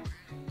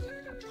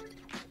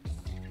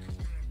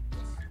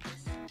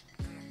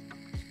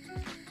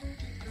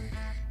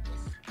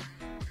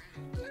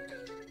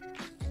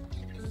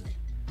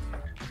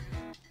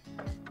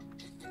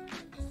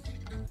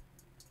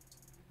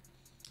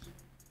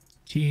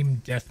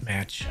 Team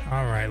deathmatch.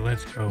 All right,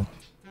 let's go.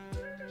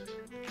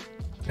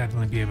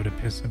 Definitely be able to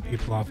piss some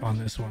people off on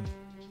this one.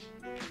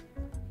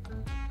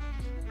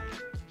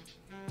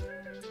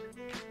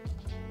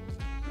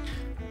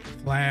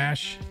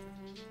 Flash,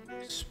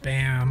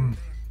 spam,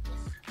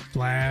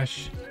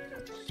 flash,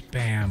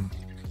 spam.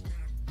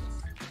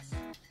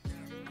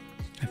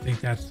 I think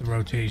that's the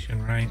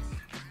rotation, right?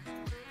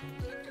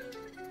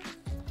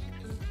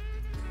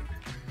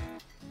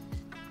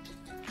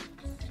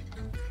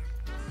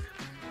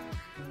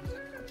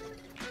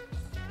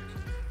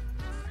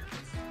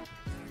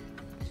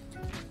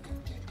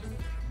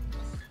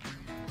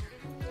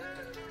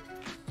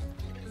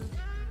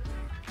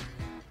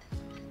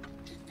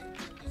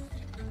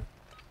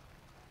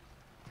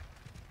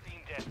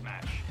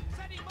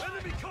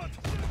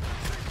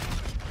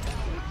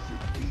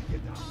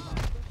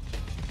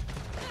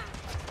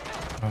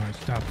 Oh,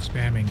 stop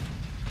spamming.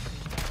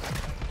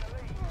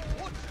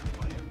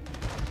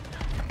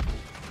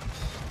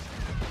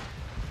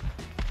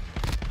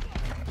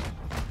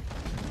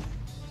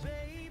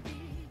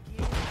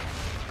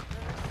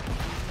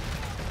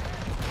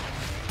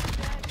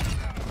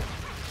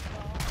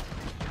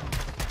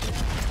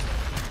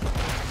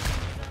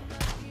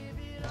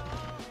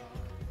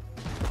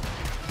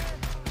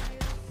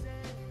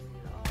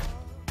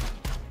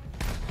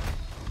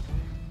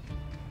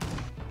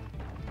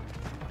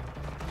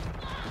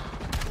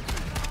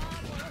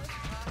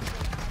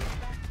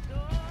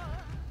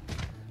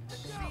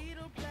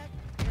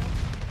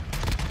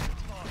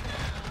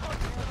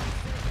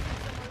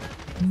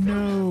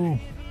 No.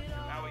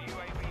 Our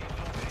UAV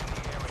is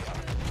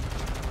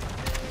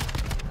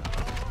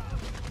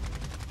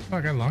Oh,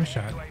 I got a long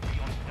shot. UAV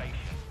on station.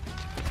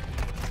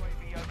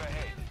 UAV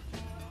overhead.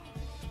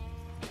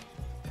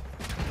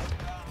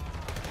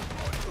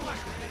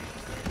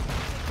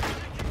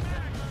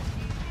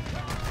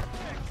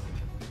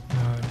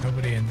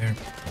 Nobody in there.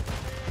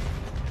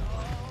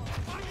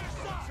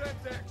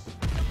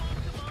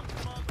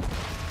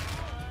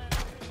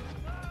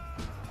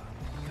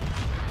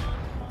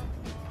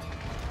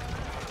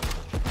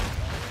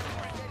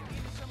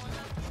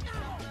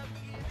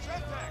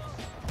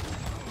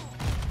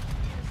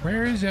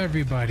 Where is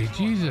everybody?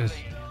 Jesus.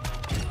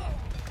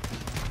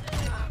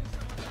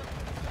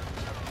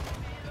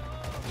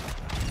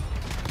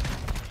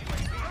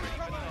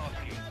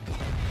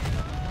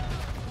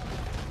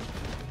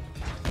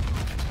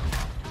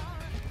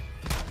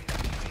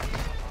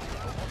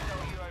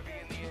 UAV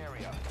in the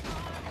area.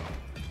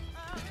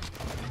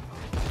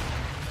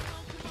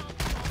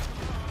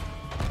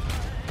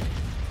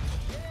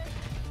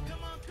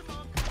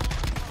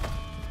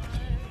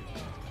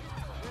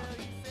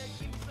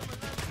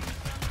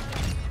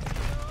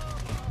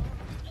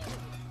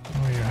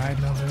 Oh, you're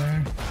hiding over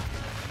there.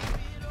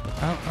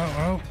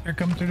 Oh, they're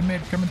coming through the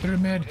mid, coming through the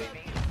mid.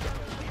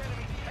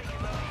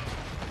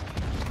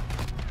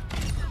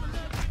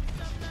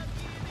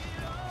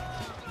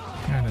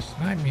 Trying to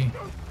snipe me.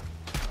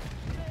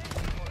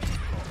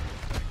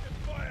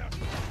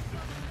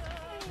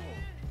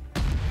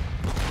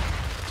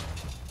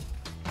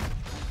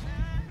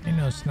 Ain't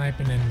no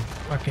sniping in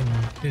fucking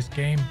this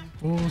game,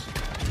 fools.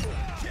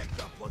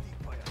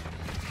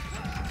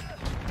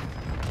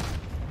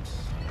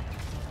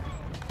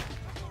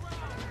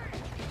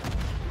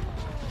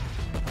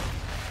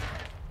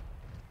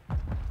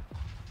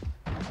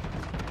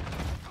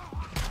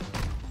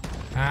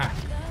 Ah.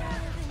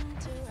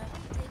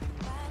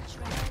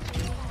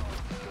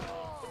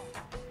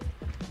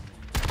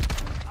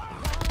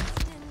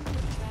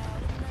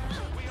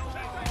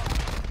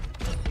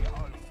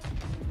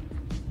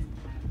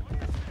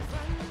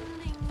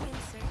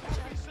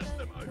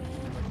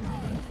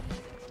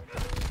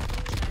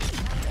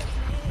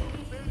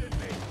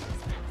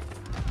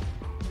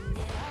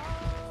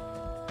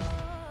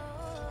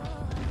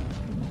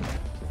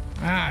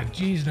 Ah,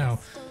 geez, no.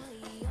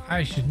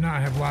 I should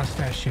not have lost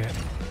that shit.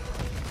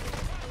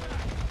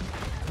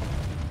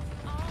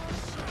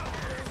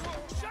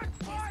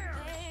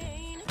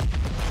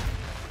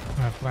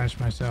 I flashed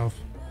myself.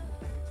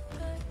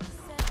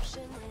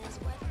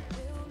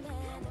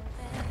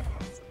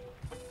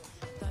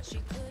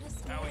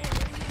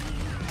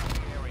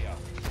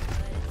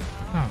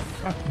 Oh,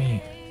 fuck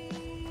me.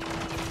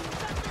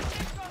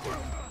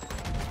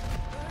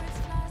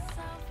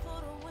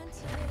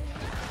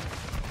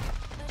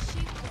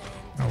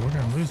 Oh, we're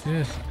gonna lose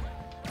this.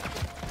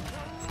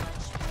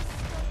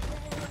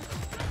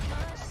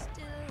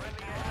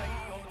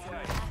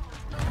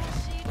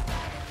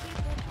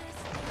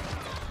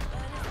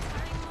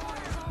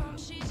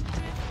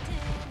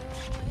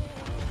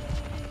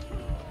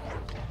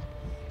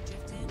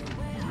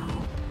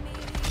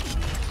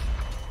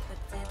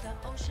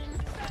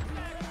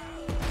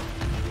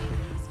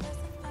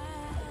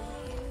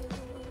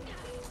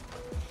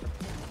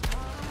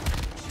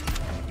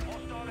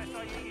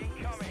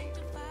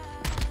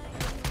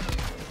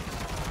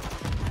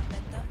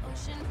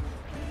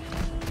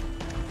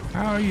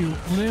 How are you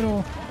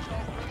little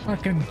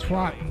fucking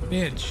twat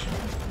bitch?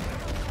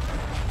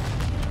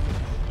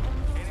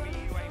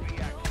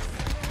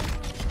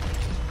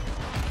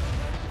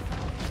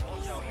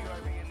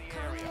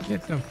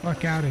 Get the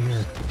fuck out of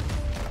here.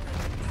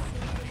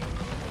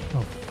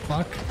 Oh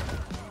fuck.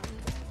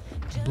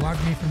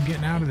 Blocked me from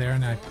getting out of there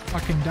and I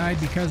fucking died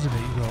because of it,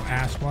 you little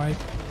asswipe.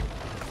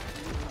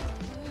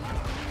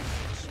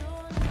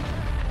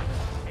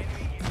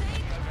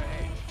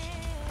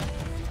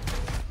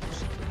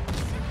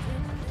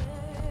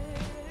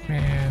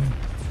 Man,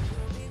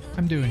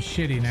 I'm doing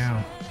shitty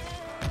now.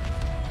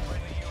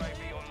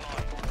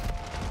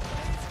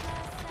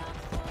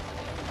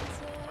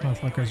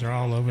 Motherfuckers are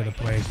all over the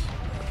place.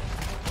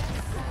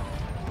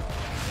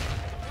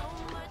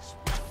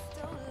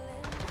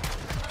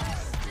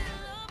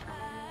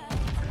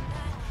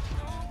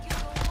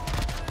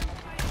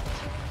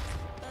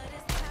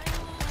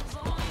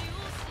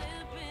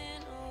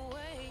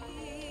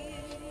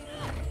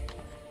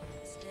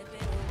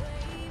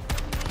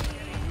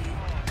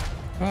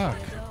 Fuck.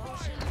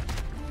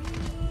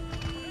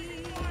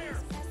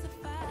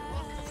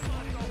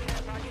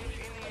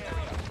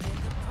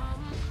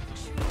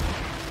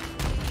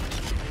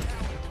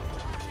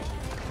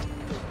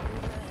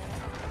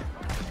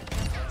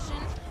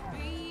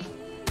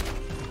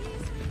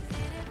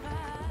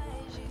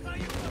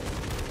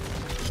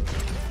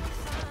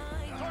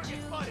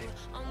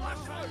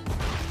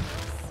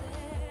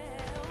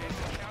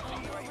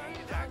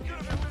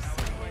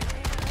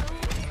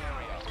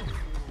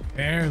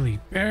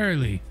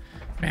 Barely.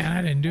 Man,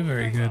 I didn't do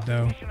very good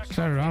though.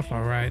 Started off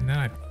all right, and then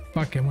I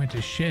fucking went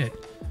to shit.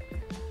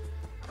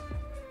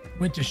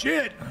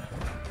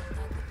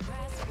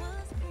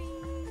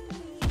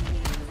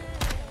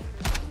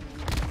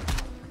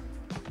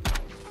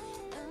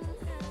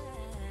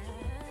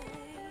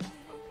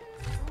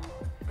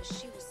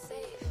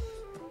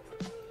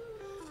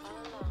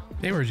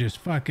 They were just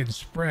fucking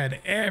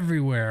spread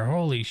everywhere.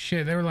 Holy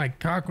shit. They were like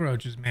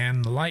cockroaches,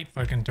 man. The light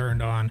fucking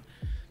turned on.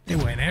 They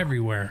went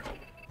everywhere.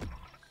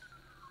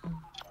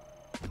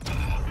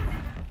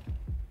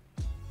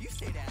 You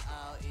say that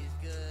all is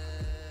good.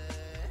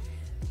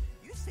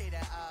 You say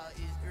that all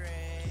is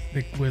great.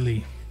 Big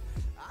Willie.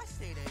 I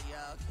say that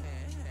y'all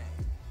can't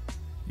hang.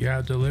 You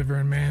out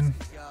delivering, man.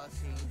 Y'all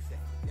seem fake.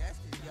 That's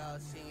 'cause y'all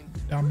seem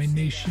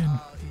Domination.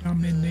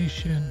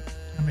 Domination.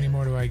 How many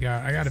more do I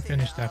got? I gotta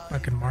finish that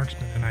fucking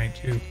marksman tonight,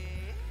 too.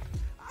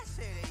 I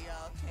say that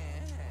y'all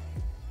can't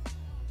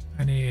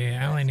hang.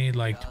 I only need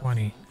like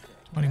 20.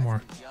 20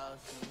 more. Y'all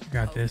seem I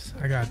got this.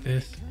 I got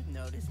this.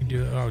 notice. You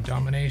do it. Oh,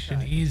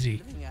 domination.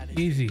 Easy.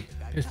 Easy.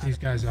 Piss these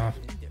guys off.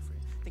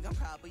 Think I'm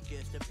probably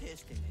just a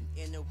piston and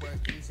inner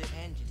workings and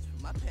engines.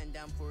 Put my pen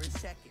down for a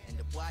second, end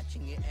up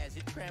watching it as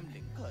it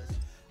trembling. Cause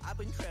I've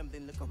been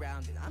trembling, look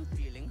around and I'm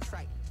feeling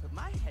frightened. Put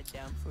my head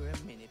down for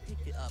a minute, pick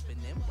it up and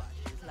then watch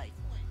this life.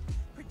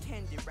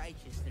 Pretended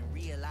righteous and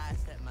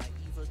realize that my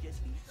evil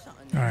just be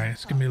something. Alright,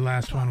 it's gonna be the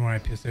last one where I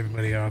piss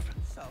everybody off.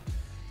 So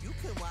you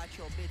can watch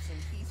your bits and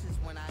pieces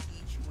when I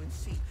eat you and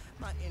see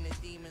my inner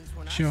demons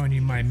when Showing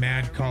you my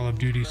mad Call of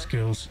Duty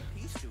skills.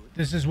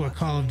 This is what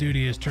Call of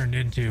Duty has turned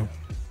into.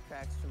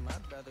 Tracks to my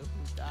brother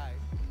who died,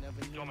 who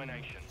never knew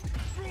Domination.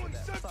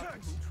 that fucker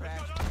who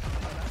trashed me.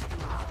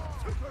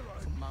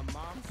 For my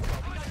mom's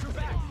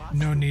trouble.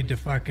 No need to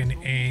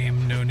fucking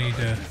aim. No need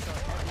to.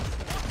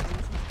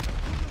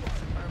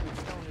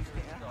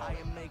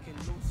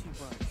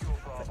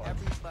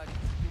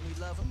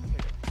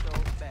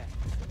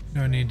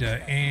 No need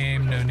to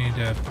aim. No need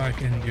to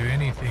fucking do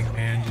anything,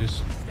 man.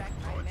 Just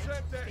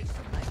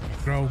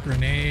throw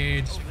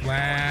grenades,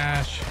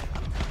 flash.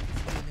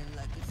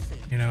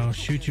 You know,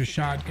 shoot your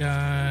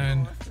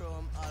shotgun.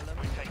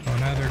 Throw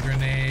another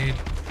grenade.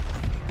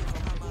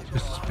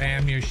 Just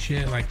spam your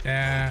shit like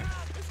that.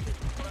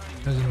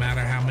 Doesn't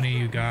matter how many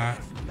you got.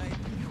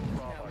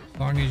 As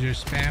long as you're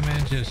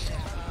spamming, just,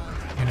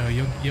 you know,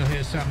 you'll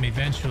hit something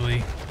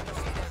eventually.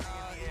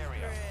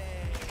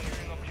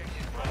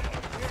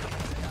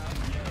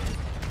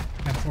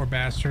 That poor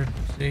bastard.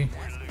 See?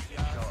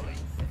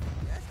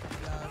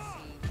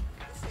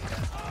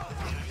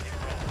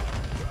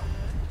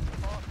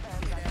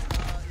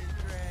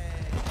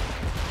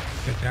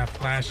 Get that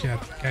flash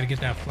out. Gotta get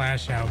that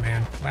flash out,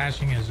 man.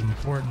 Flashing is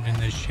important in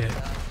this shit.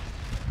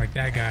 Like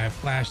that guy, I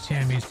flashed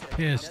him, he's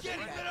pissed.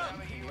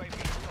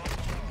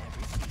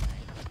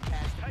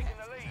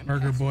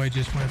 Burger Boy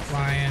just went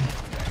flying.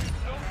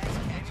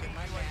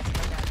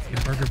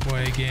 Get Burger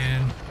Boy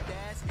again.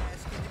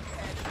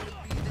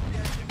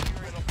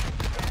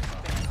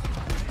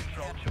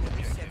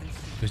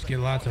 Just get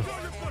lots of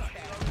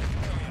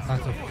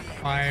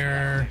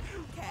fire.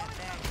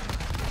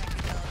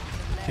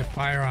 Get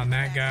fire on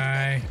that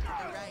guy.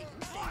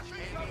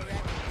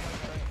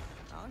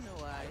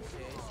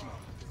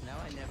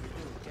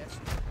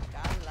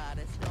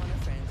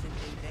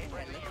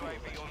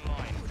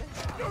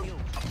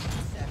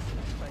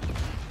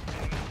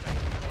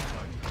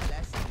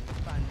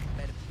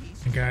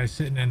 The guy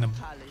sitting in the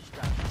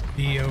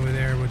B over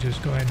there. We'll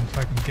just go ahead and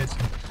fucking get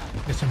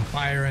some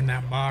fire in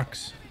that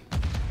box.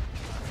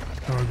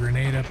 Throw a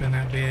grenade up in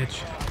that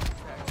bitch.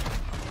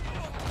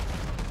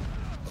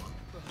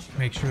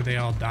 Make sure they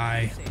all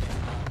die.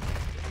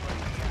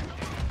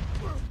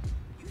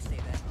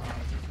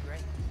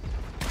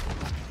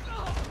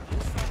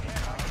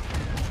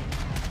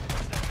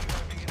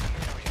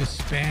 Just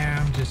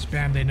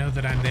spam. They know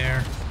that I'm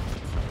there.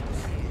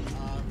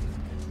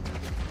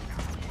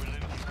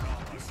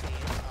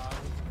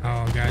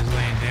 Oh, guy's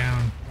laying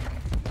down.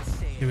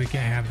 See, we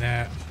can't have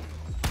that.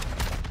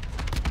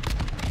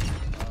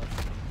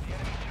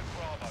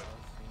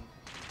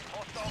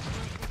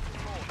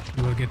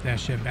 We'll get that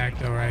shit back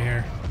though right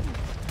here.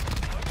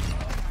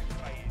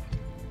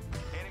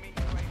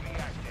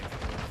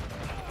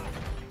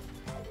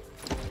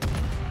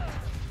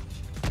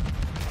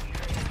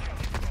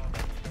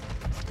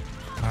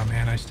 Oh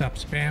man, I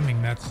stopped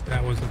spamming.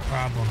 That was the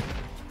problem.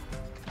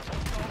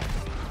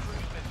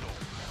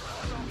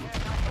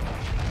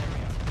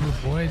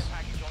 Move, boys.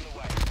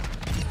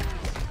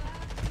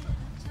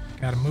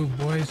 Gotta move,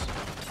 boys.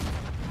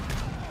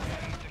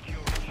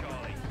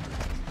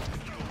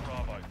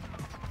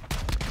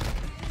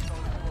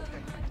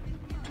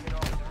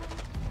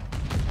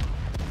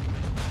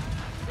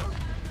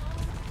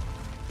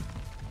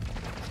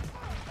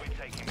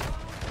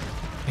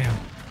 Damn.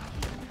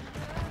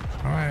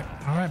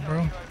 All right,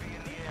 bro.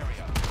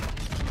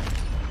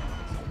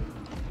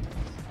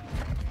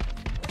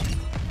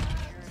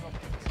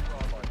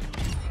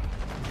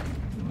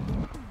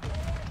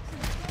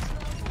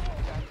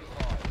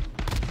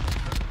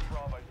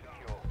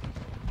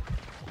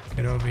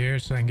 Get over here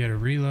so I can get a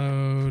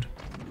reload.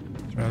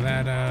 Throw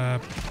that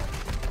up.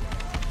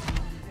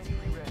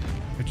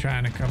 We're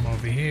trying to come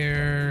over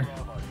here.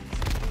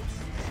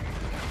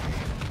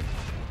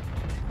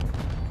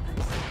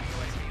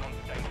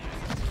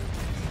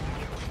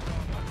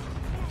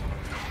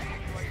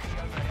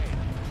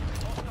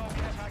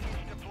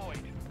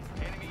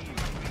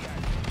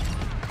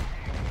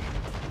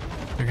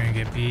 They're gonna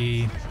get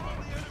B.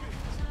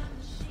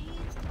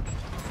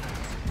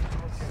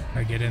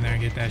 I get in there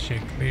and get that shit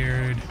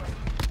cleared.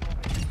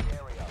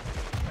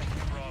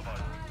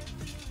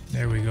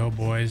 There we go,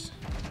 boys.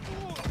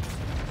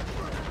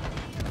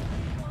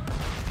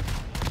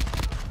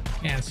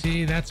 Can't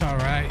see, that's all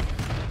right.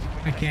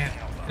 I can't,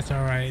 it's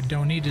all right.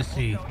 Don't need to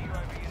see.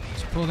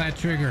 Just pull that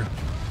trigger.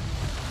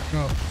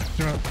 Throw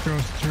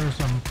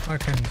some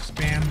fucking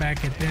spam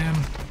back at them.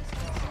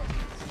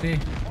 See?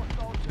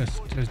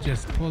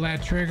 Just pull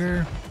that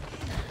trigger.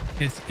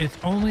 It's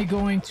only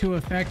going to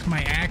affect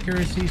my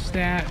accuracy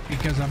stat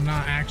because I'm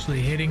not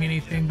actually hitting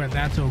anything, but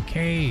that's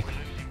okay.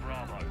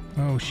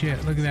 Oh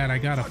shit, look at that. I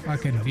got a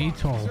fucking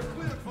VTOL.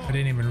 I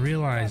didn't even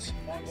realize.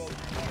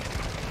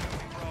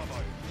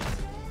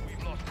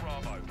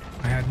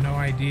 I had no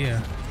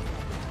idea.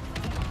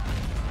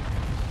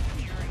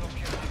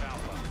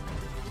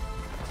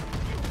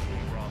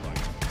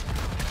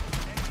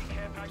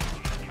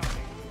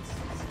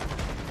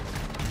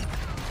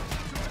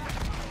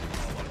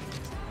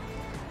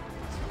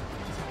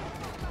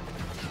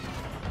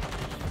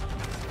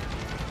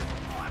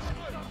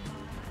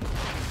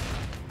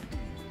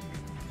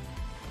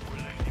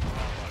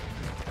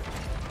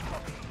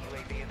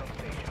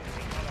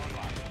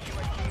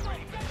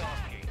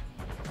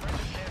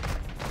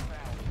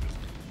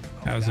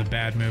 That was a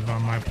bad move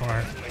on my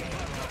part.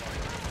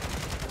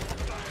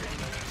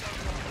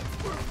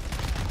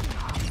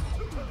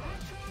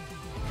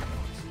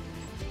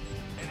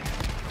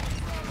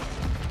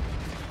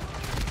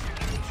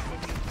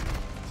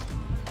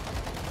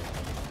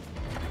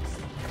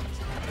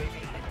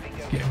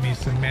 Get me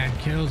some mad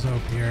kills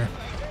up here.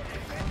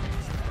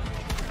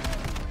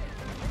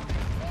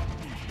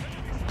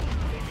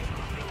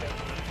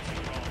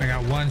 I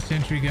got one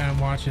sentry gun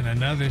watching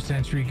another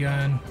sentry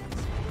gun.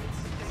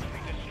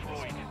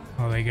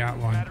 Oh, they got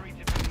one.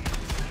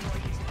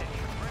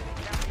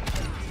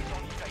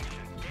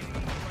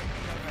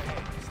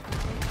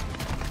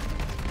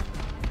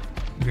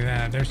 Look at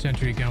that. Their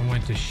sentry gun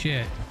went to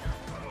shit.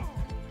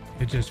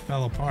 It just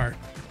fell apart.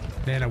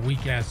 They had a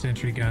weak ass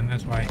sentry gun.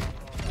 That's why.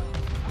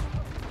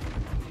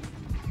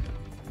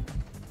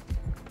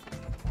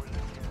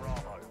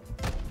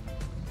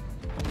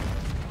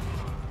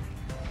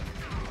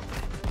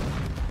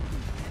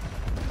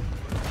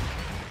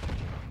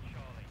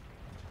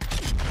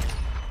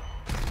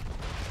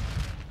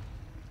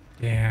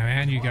 Damn,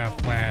 and you got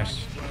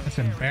flashed. That's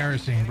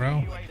embarrassing,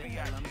 bro.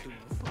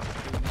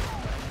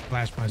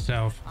 Flashed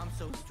myself.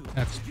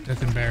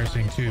 That's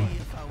embarrassing too,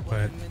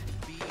 but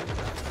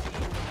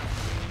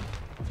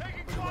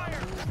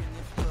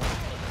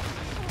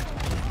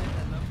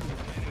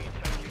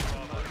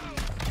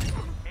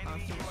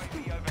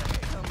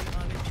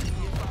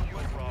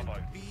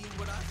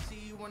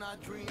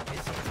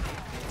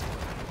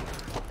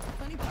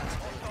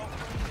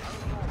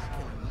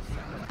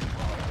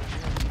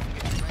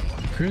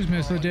cruise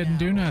missile didn't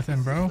do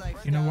nothing, bro.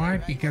 You know why?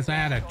 Because I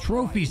had a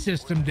trophy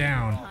system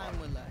down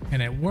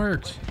and it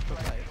worked.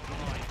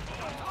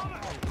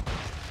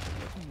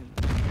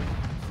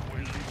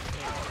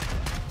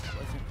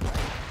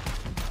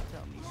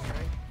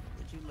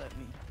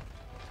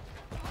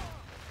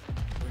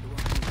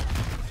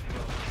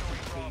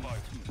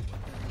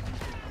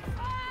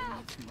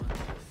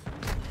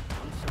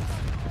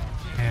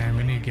 And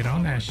we need to get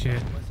on that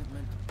shit.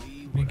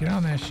 We need to get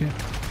on that shit.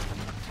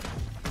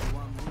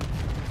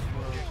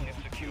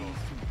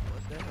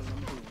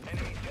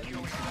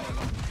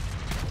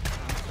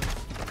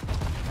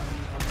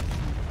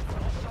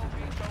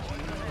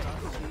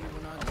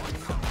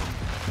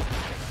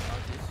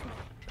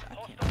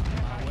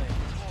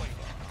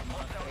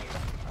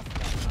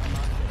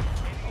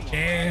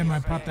 Damn, I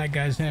popped that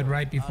guy's head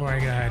right before I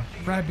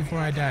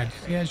died.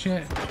 See that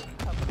shit?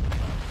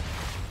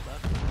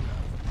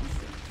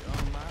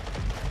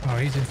 Oh,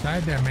 he's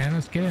inside there, man.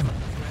 Let's get him.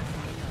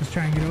 Let's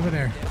try and get over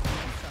there.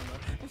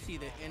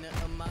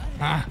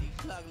 Ah,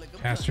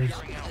 bastards.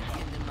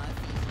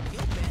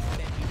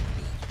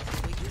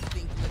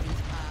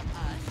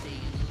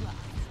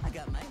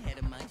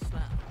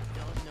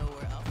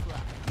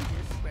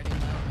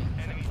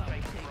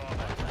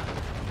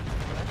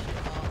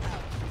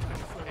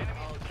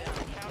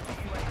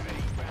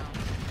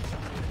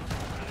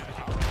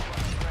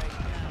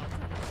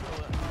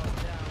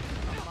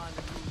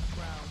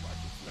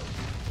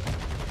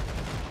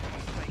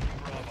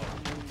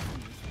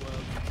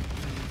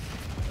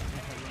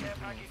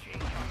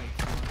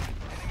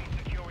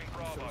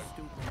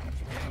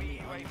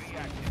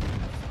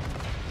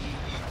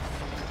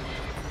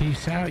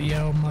 Peace out,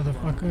 yo,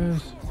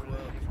 motherfuckers.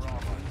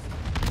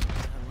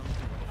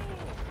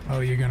 Oh,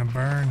 you're gonna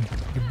burn.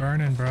 You're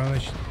burning, bro.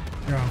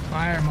 You're on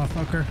fire,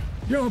 motherfucker.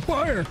 You're on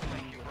fire!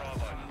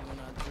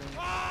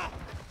 Ah!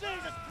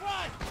 Jesus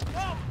Christ!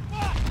 Oh,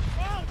 fuck!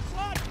 Oh,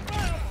 fuck!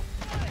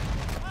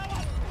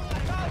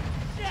 Oh,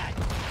 shit!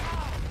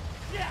 Oh,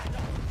 shit!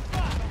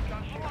 Fuck!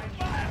 I'm on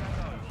fire!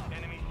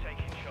 Enemies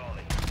taking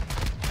Charlie.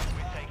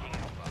 We're taking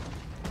Alpha.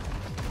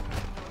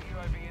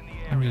 UAV in the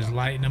air. I'm just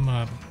lighting them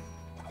up.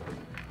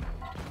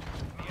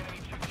 The enemy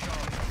took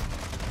Charlie.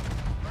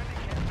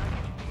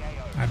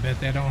 bet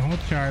they don't hold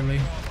Charlie.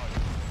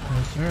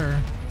 No,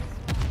 sir.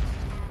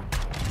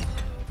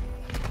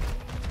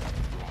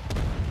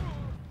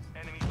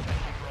 Enemy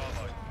taking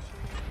Bravo.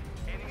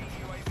 Enemy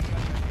UAV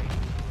active.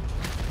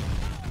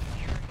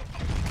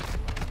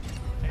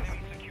 Enemy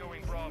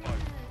securing Bravo.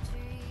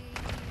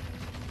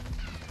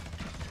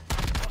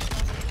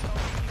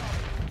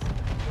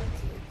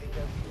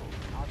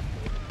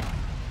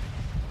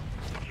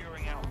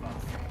 Securing Alpha.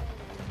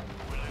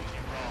 We're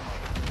losing Bravo.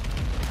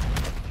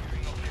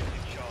 Not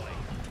losing Charlie.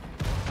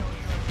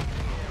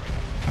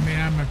 I mean,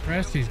 I'm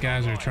impressed these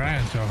guys are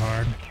trying so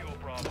hard. Secure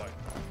Bravo.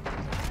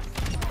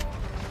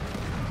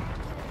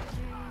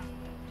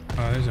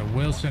 Oh, there's a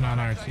Wilson on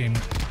our team.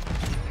 UAV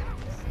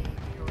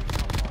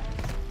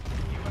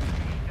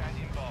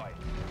standing by.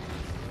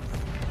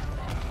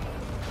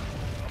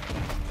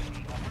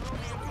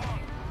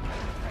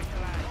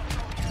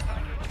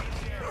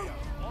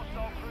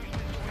 Hostile cruise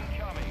missile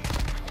incoming.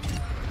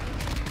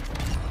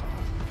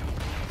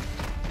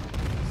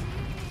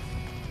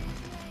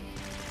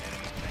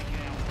 Enemy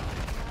taken out.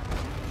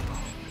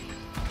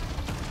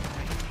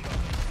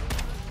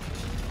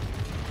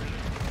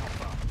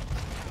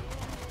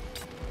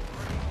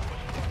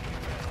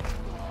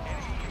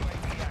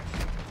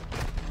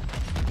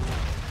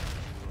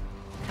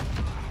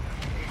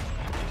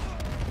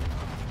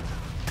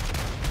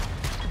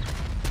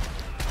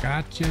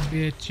 Gotcha,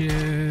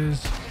 bitches.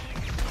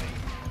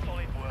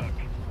 Solid work.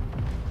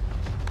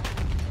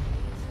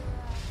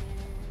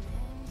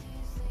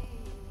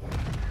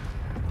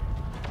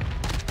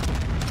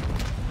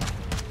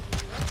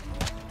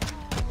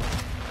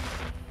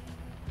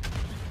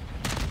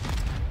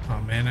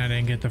 Oh man, I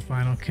didn't get the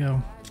final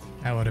kill.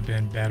 That would have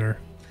been better.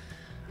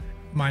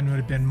 Mine would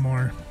have been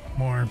more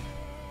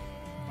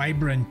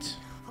vibrant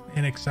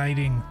and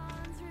exciting.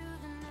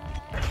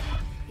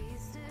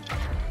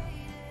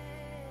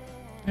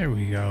 There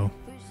we go.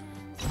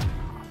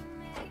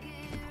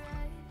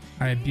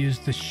 I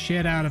abused the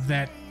shit out of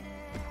that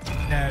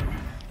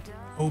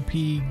OP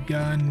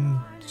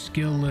gun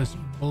skillless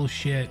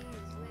bullshit.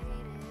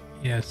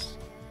 Yes.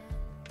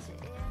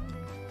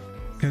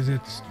 Because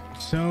it's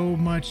so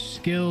much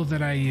skill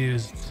that I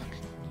used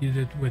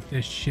with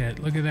this shit.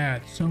 Look at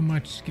that. So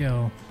much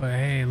skill. But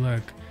hey,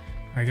 look.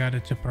 I got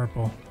it to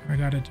purple. I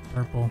got it to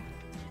purple.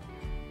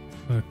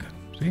 Look.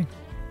 See?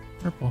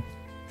 Purple.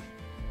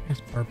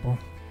 It's purple.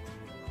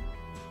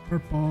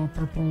 Purple,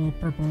 purple,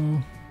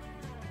 purple.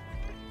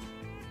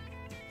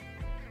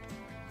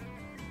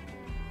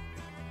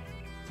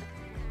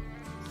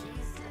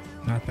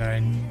 Not that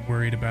I'm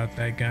worried about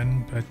that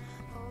gun, but...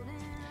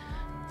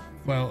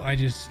 Well, I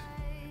just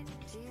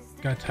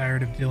got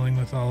tired of dealing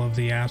with all of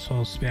the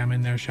assholes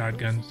spamming their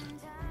shotguns.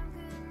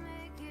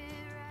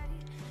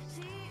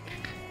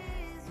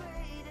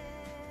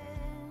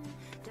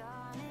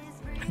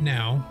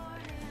 Now,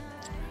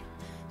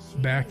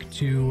 back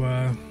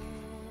to,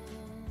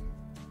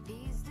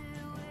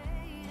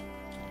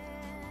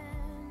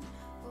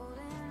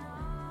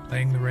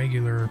 playing the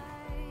regular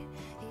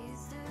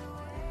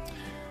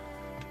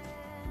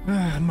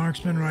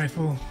marksman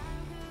rifle.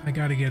 I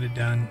gotta get it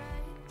done.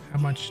 How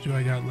much do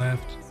I got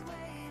left?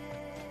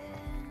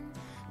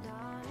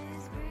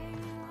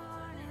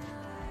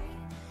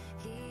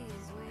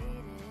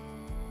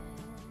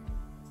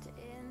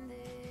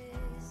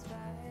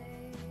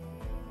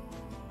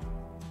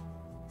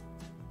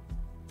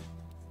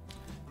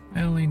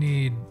 I only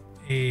need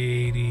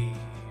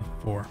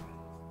 84.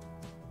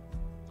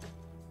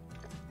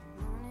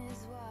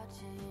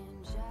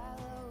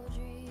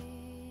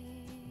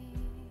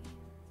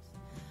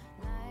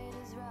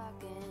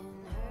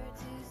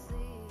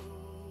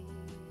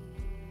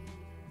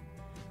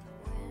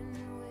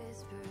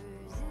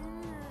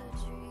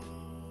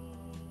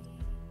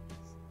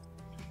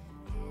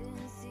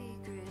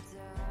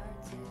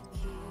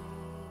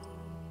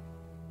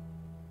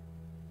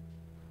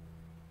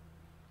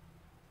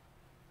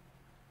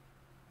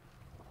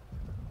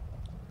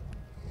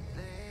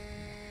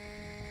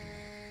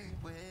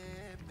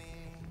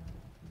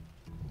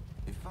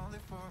 Only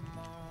for a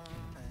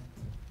moment,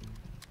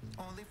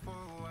 only for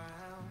a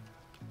while.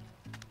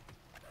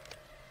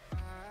 I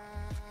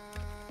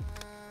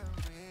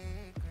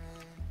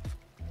regret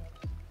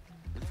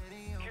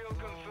letting you Kill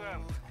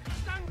confirmed.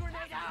 Stun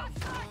grenade out!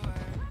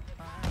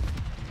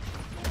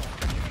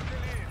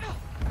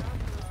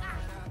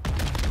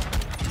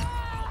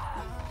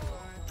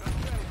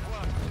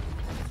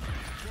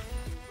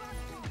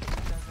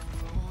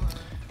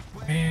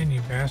 Man,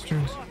 you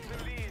bastards.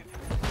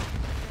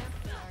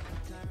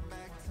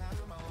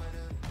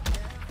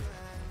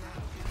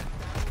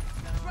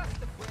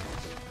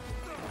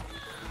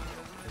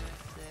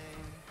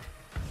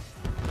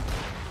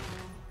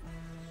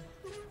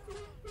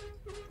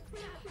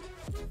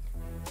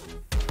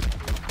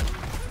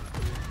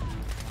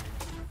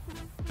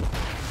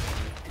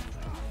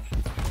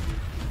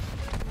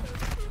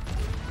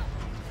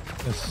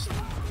 The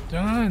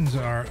stuns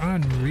are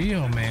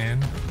unreal,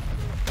 man.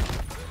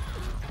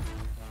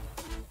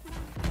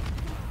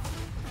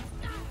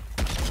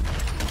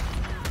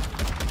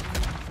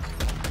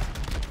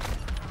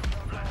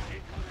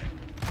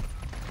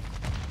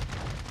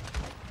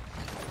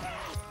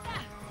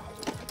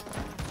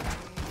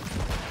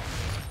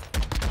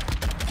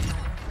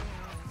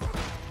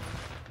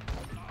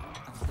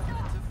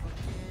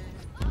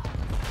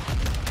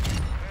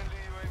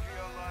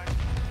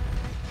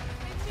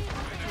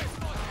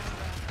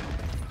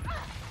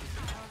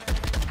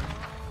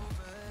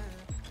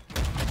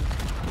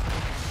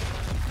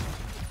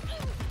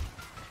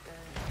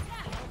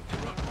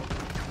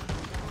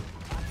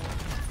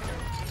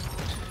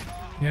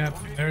 Yep,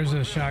 there's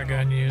a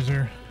shotgun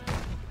user.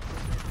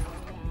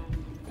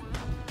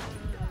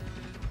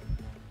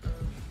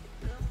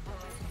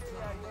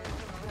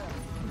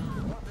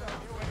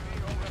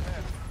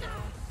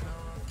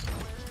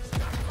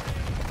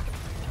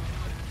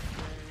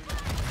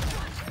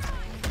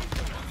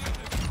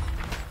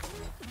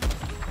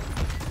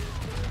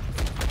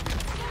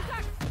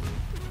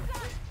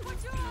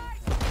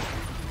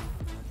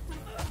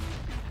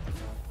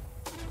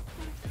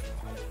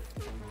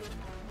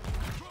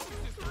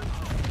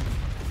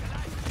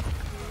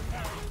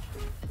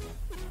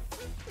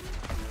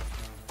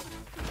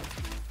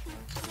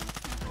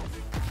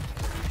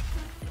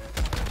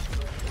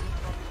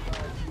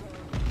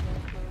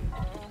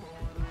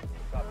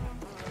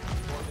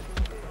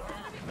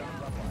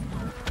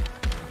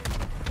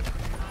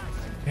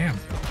 Damn.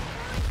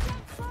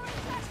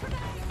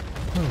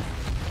 Oh.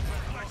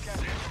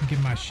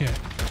 Give my shit.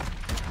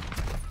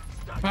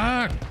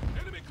 Fuck!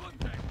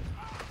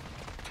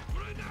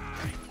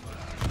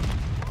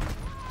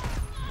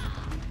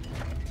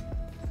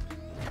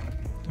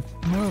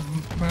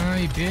 Move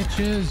my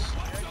bitches.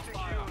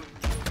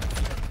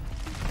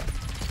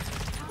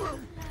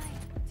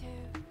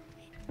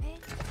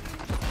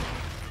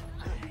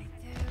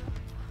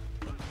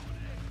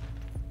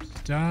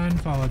 Stun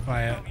followed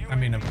by a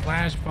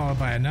flash followed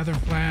by another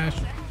flash.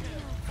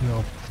 You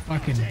little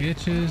fucking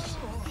bitches.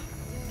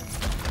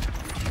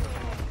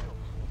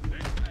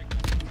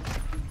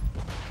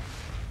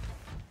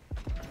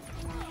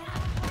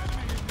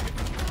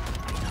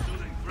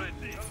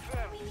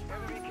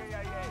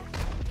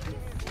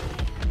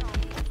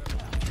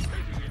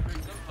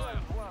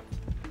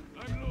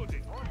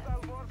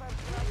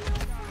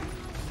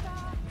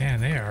 Man,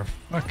 they are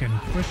fucking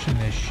pushing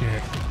this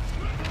shit.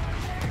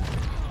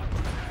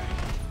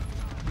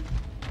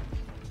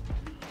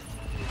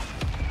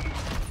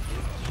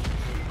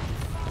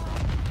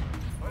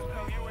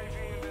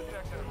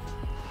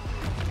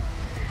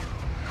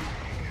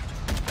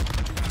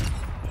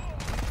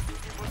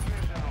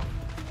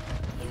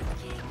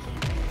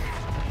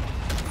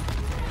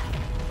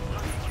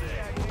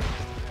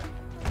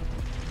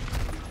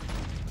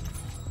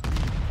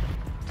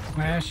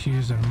 Flash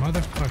using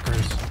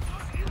motherfuckers.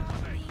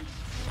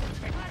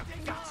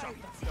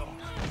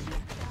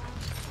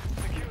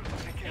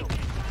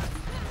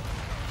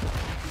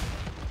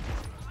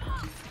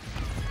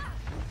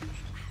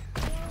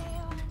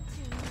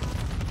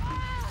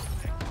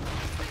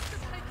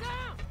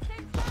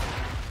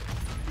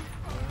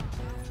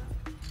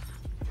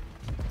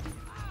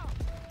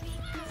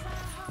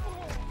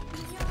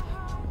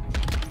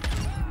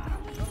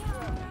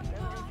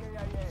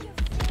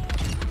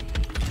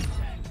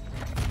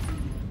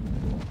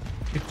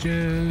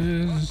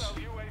 Bitches.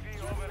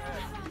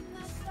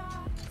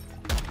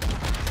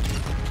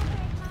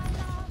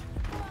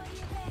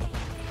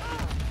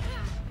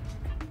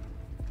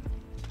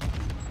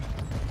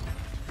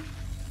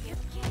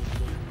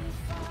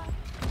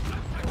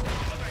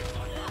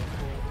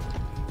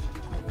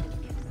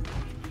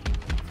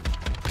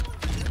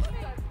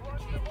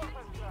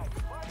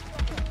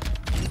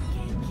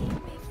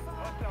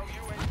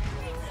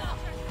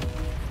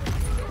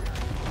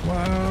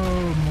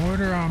 Whoa,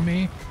 mortar on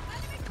me.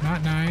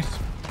 Not nice.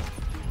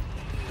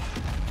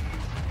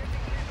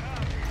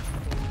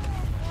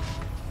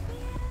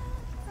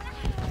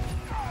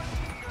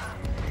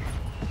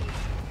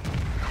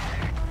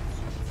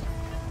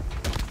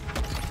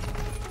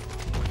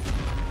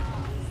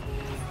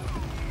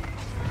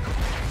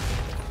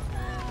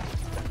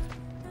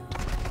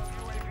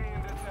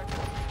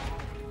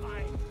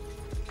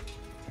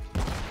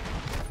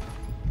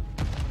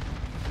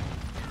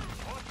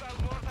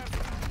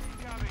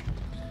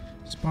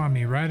 Spawn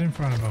me right in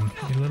front of him,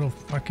 you little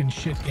fucking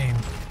shit game.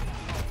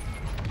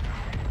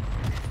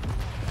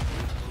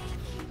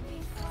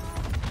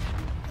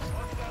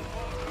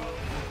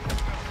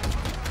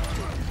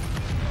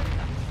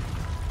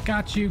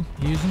 Got you,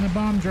 using the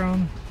bomb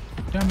drone,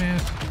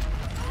 dumbass.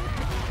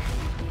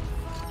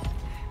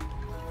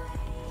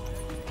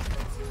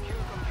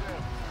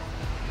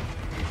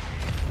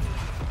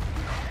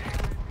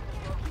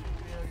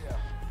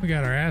 We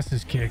got our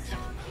asses kicked.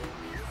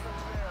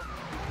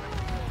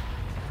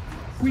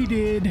 We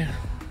did.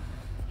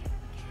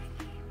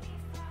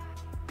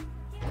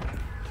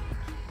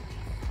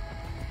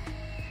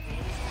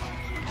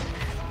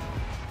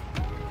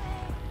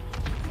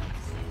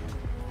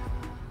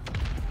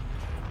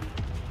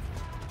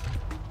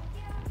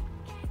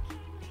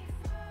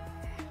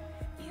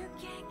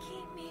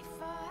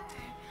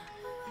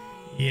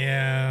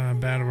 Yeah,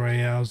 battle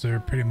royales are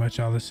pretty much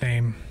all the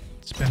same.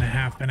 Spend a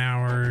half an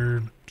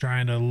hour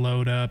trying to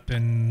load up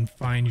and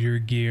find your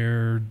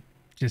gear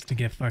just to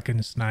get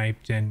fucking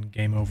sniped and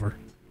game over.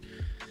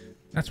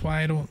 That's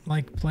why I don't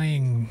like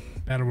playing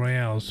battle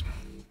royales.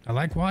 I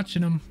like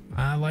watching them.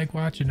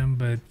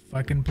 But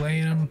fucking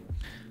playing them,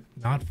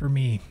 not for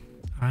me.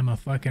 I'm a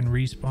fucking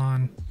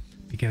respawn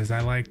because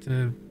I like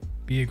to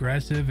be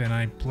aggressive and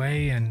I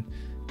play, and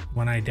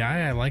when I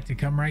die, I like to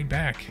come right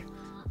back.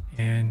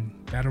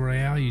 And battle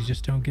royale, you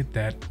just don't get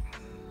that.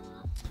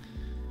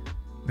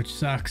 which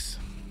sucks.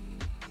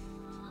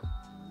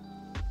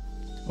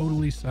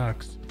 Totally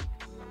sucks.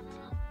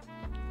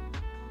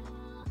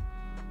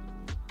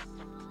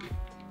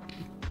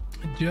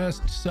 It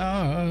just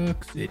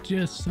sucks. It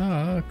just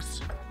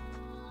sucks.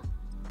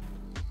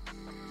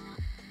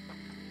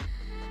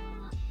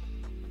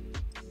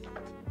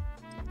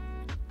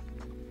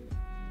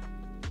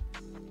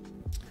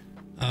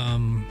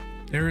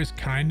 There is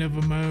kind of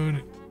a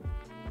mode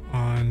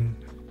on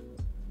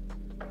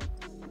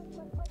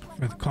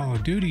for the Call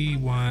of Duty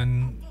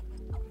one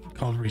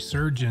called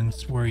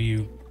Resurgence where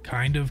you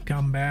kind of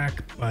come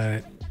back,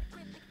 but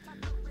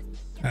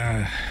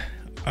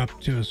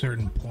up to a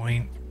certain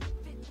point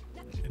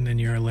and then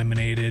you're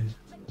eliminated,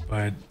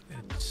 but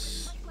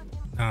it's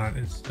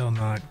still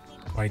not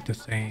quite the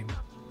same.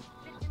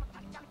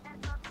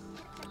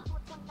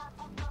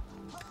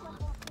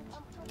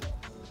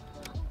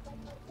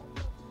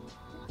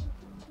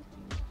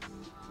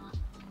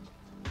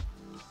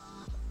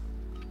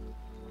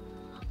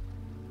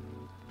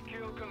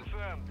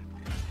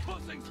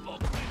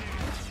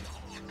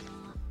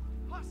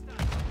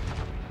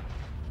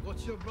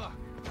 What's your rock?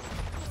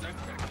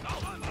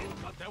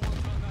 That was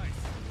so nice.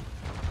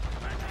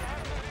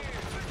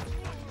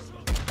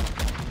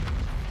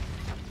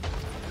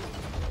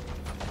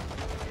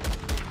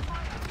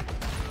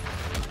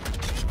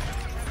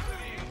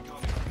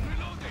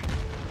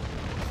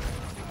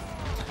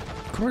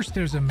 Of course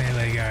there's a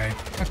melee guy.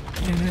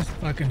 Fucking this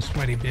fucking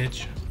sweaty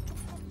bitch.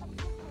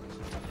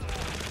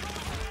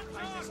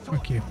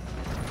 Fuck you.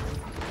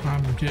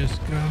 I'm just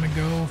gonna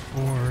go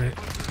for it.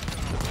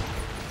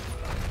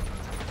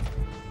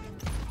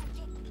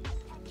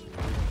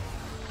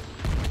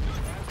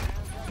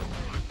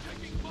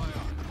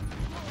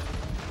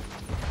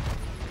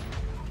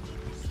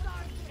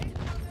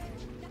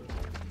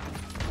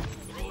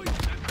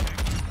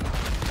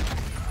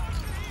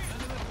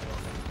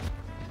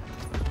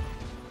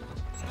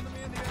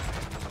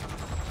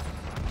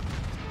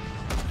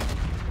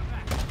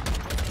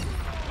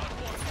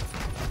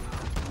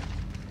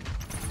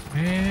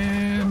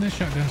 And the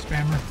shotgun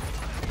spammer.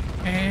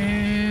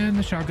 And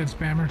the shotgun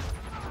spammer.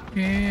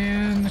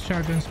 And the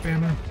shotgun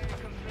spammer.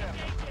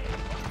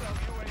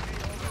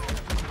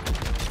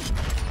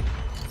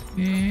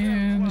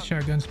 And the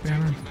shotgun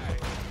spammer.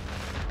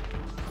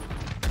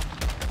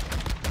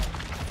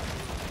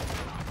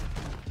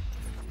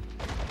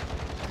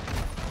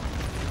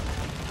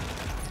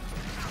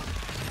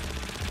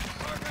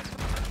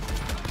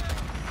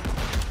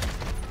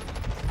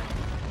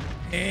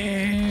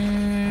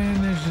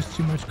 And there's just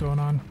too much going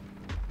on.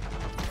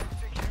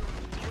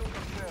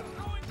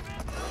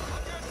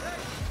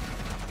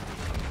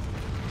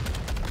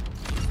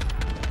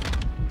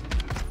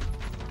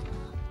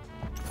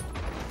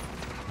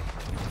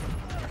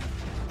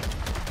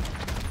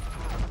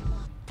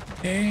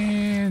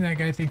 And that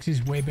guy thinks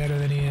he's way better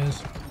than he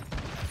is.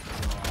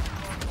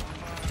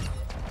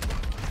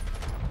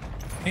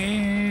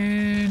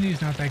 And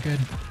he's not that good.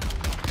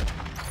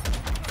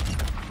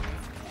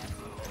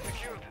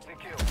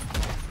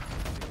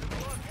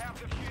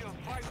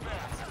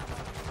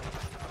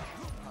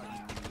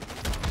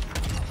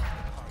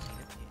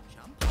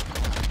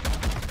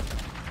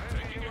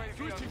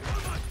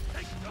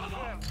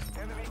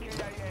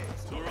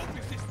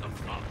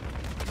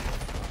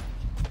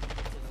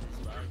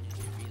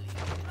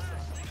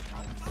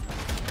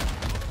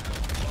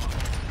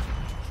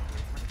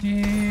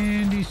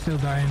 And he's still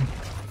dying.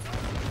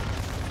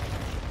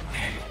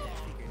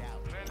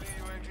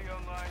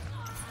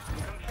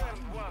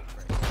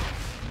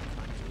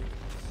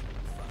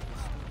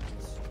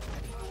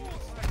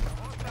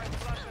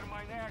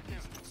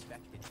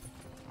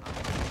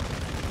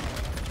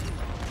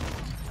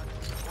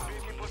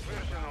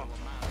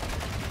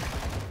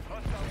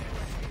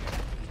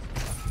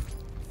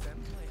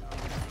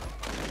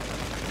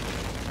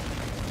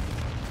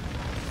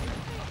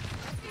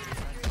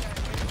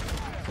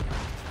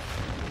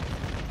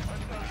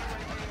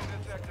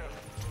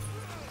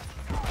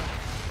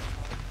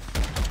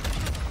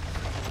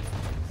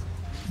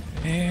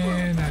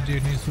 And that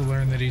dude needs to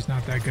learn that he's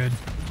not that good.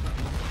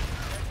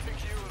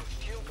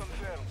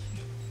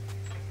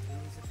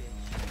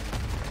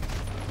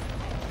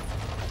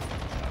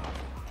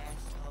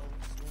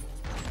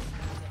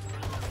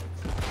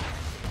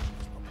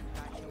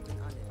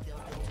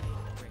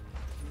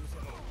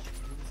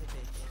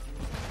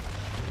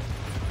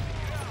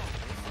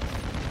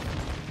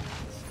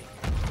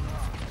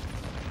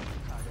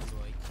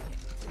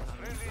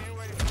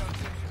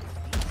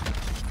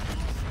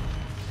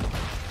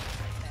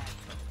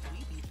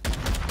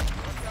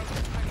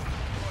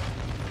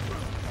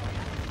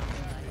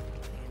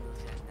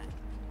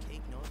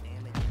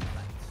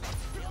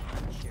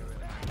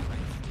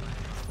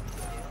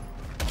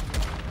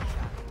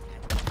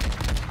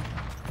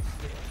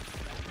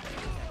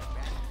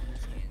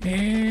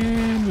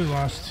 And we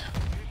lost.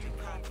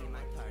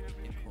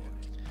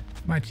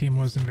 My team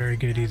wasn't very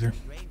good either.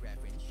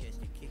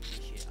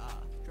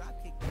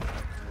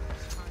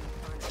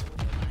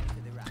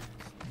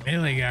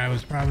 Melee guy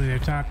was probably their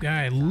top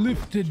guy.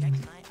 Lifted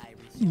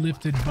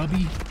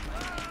Bubby.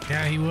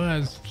 Yeah, he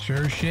was.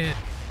 Sure as shit.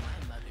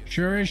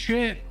 Sure as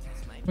shit.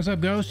 What's up,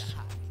 Ghost?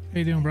 How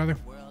you doing, brother?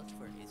 World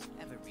for his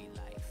every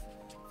life.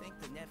 Thank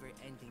the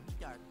never-ending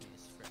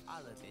darkness for all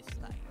of this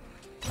light.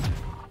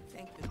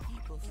 Thank the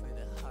people for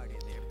the heart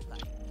of their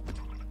plight.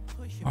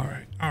 Push All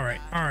right, all right,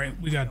 all right.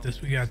 We got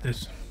this. We got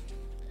this.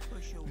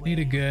 push away I need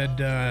a good, all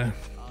that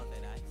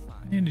I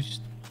find. I need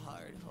just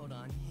Hard, hold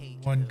on, hate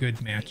one till good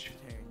it match. turn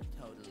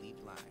totally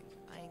blind.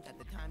 I ain't got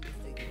the time to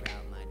figure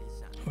out my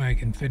design. so I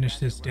can finish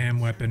this damn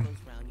weapon. Goes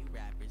round you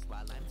rappers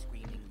while I'm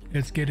screaming,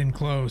 It's getting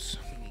close.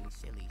 singing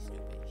silly,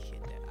 stupid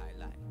shit that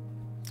I like.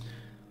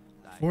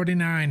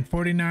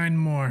 49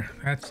 more.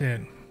 That's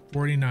it.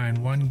 49.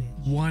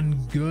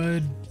 One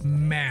good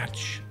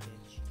match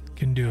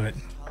can do it.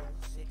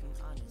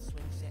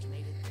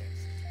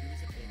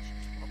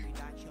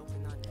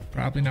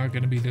 Probably not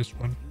going to be this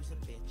one.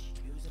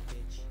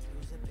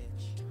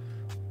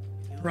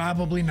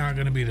 Probably not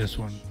going to be this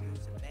one.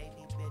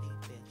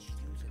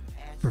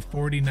 For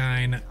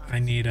 49, I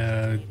need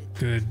a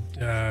good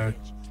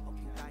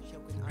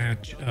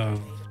match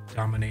of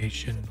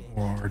domination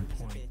or hard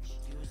point.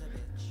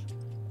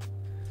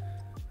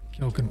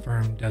 Kill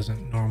confirmed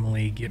doesn't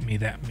normally get me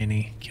that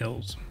many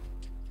kills.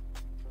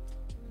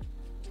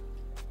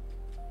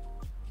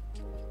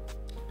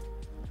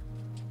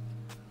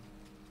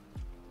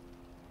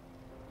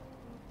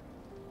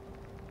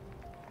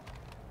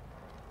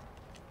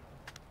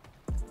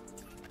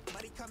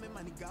 Money coming,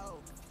 money go.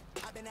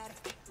 I've been at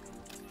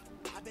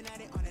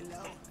it on the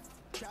low.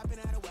 Trapping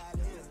out of where I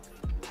live.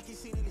 I can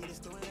see the leaders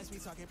doing, let's be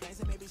talking plans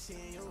and maybe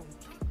seeing you.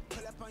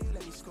 Pull up on you,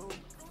 let me scoop.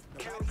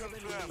 Nobody ever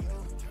really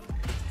you.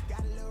 Got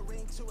a little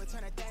ring to it,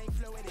 turn a thing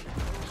fluid in the blue.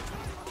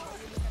 Oh,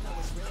 you look, I know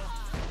it's real.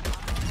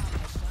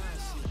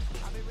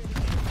 I've been really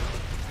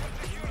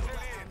I'm here,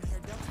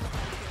 don't feel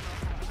like you know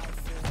how I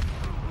feel.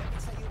 Let me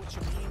tell you what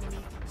you mean to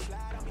me.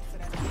 Slide on me for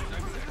that.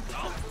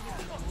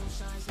 Moon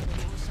shines, and the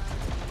moon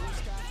shines, and the blue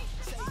sky.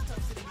 Say stuff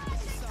to the day,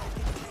 so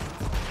get the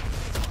name.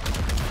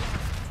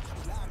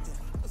 Locked in,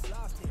 was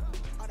lost here.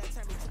 All that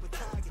turned me to a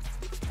target.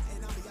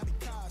 And on me, I'll be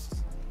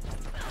cautious.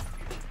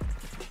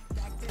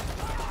 Back then,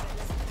 I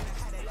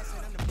had a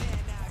lesson, I'm the man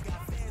now. I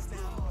got fans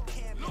now, more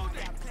cam now. I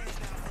got plans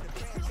now for the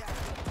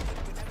franchise.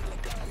 But never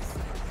let go of this.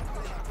 All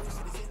of that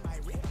bullshit is in my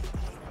rip.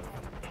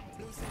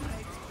 Losing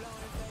papers,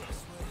 blowing vapors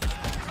with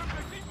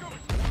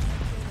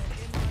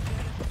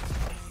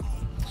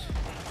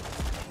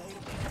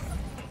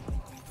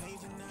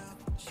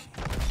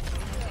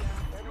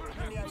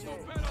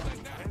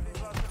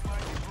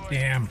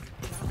Damn.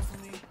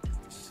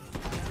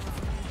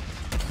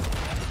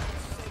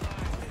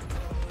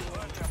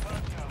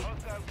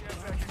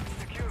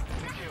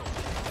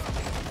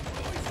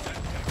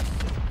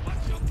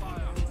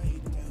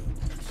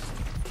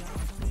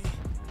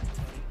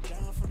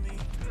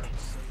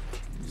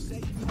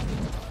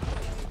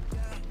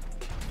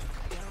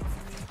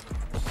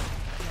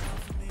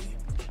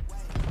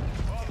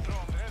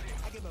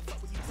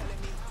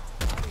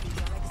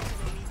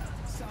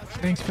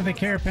 Thanks for the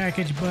care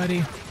package, buddy.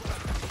 I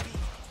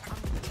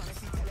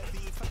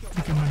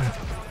think I'm gonna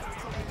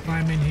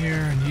climb in here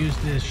and use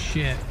this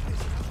shit.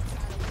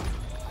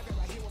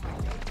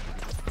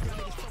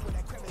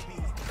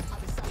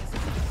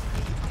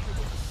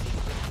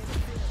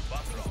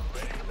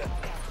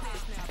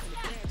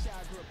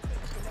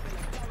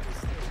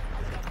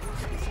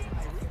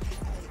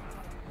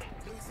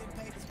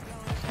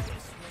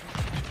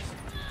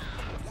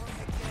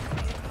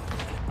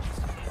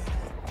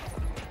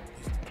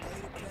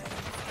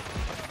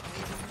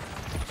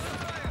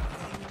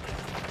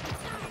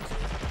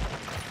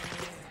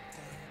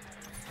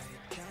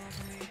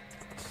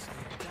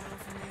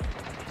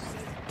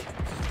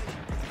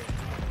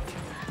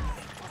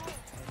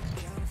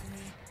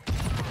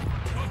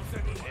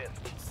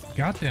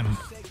 Got them.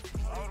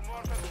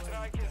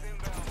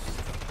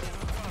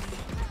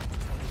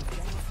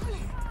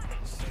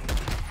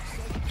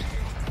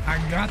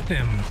 I got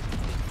them.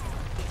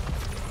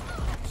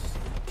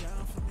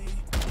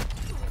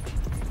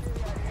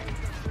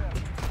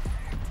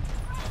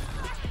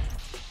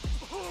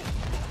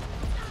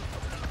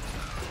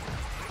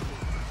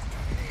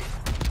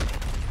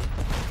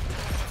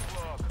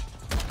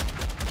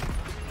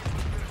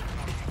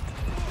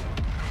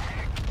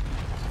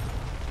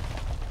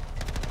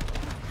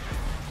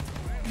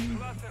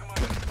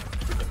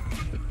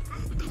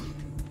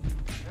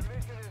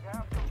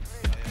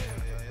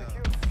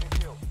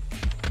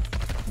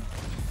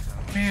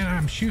 Man,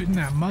 I'm shooting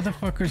that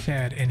motherfucker's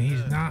head and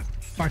he's not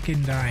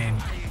fucking dying.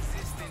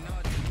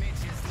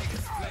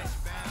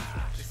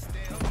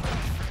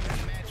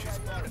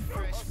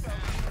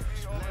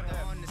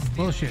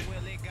 Bullshit.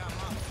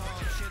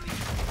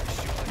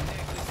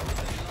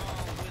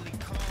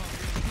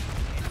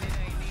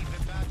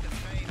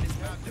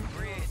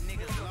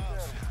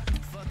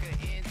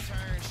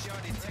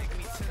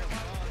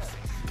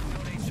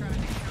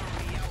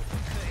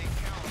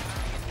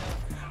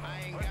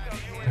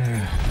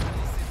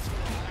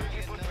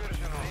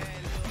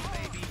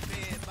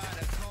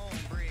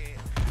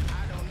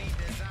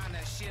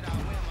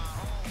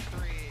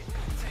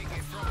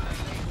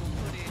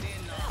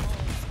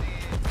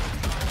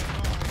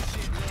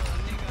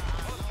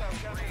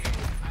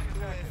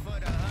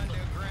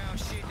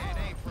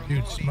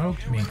 Dude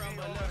smoked me.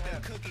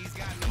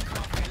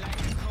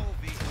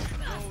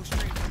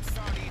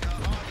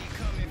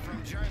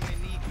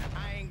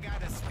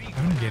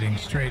 I'm getting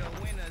straight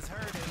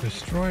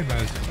destroyed by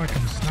this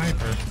fucking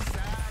sniper.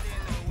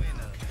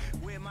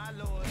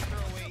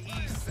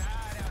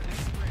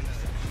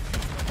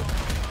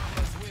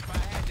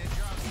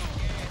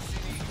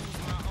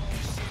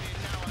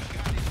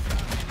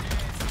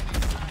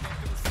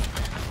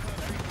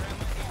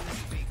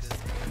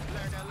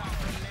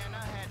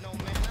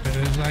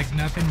 There's like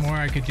nothing more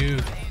I could do.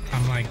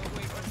 I'm like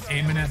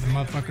aiming at the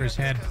motherfucker's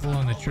head,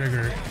 pulling the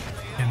trigger,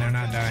 and they're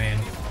not dying.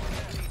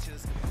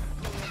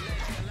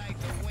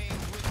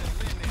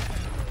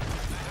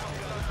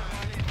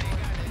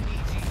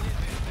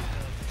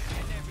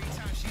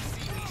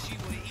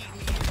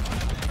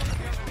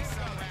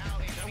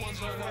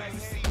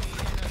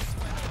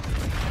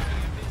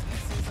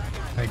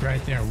 Like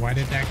right there. Why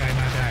did that guy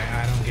not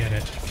die? I don't get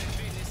it.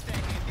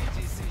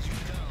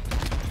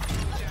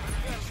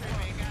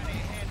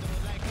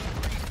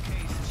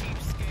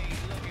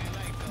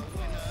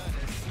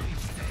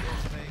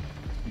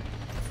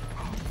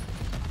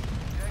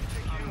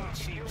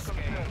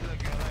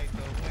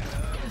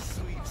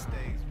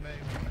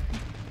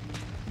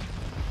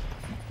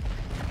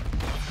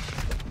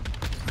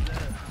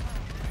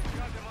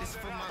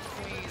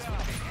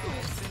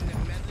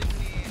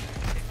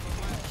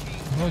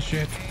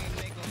 Bullshit.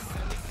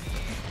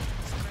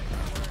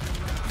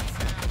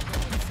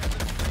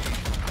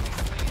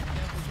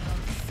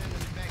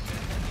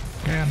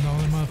 Okay, I'm the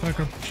only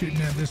motherfucker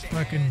shooting at this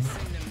fucking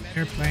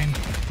airplane.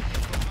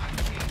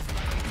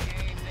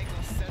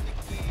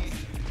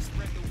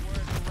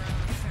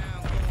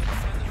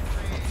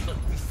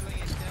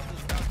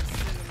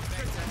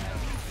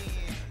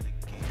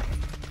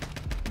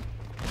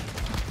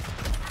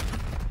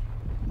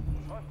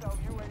 Hostile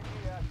UAV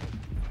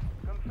active.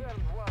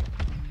 Confirmed one.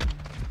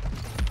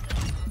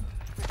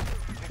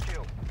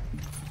 Secure.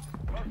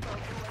 Hostile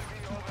UAV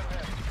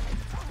overhead.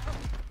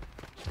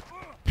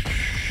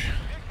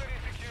 Victory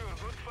secure.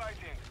 Good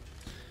fighting.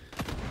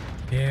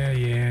 Yeah.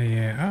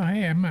 Oh,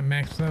 hey, I'm at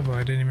max level.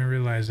 I didn't even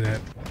realize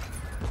that.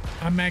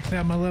 I maxed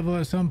out my level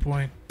at some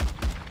point.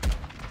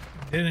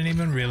 Didn't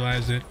even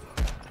realize it.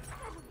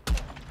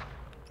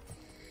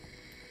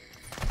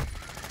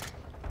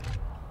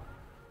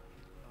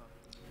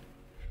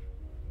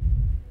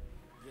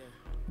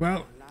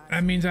 Well,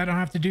 that means I don't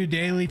have to do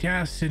daily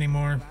tasks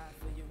anymore.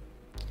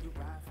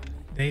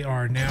 They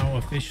are now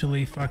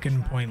officially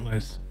fucking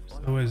pointless.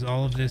 So is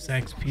all of this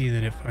XP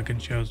that it fucking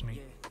shows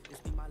me.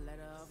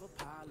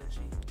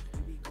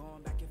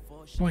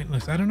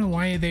 Pointless. I don't know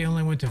why they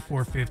only went to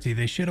 450.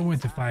 They should have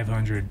went to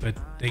 500, but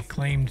they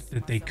claimed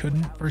that they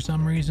couldn't for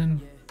some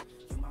reason.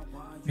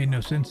 Made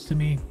no sense to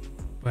me,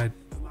 but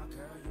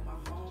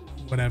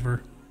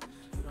whatever.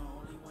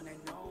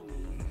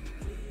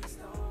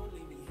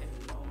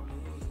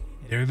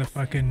 They're the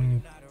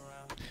fucking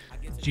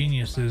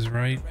geniuses,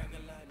 right?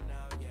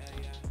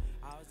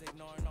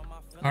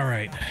 All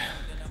right.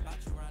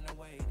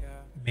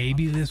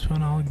 Maybe this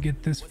one I'll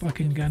get this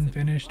fucking gun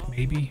finished.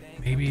 Maybe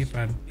if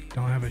I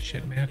don't have a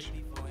shit match.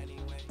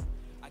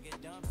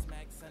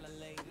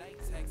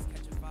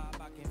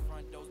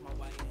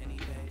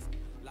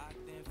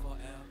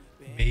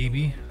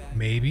 Maybe.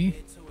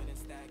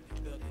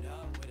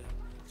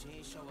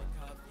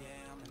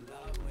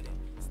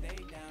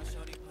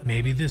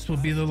 Maybe this will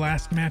be the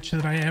last match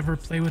that I ever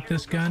play with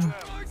this gun,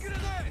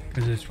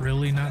 because it's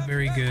really not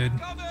very good.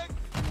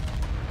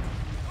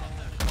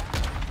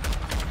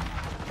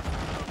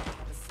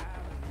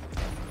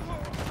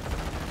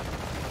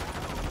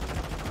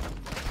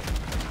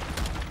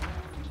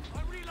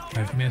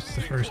 I've missed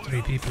the first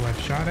 3 people I've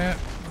shot at.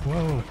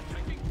 Whoa.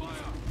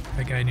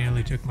 That guy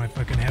nearly took my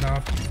fucking head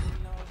off.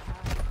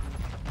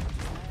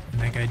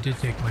 And that guy did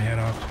take my head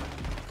off.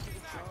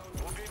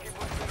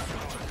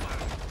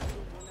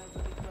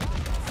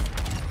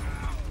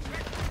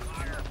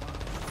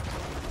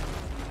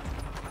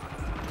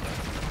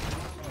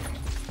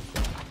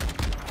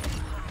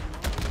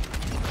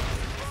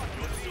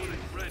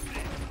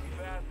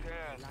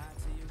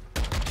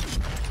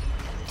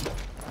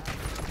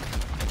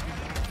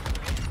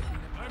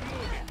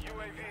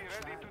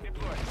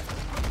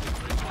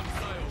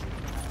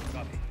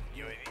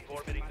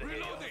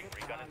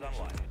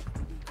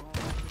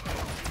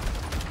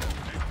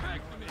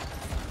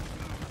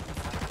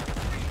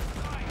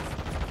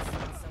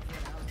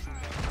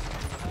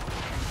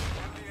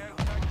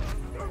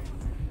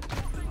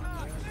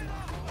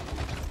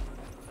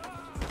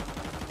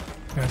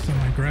 Got some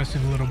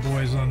aggressive little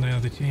boys on the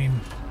other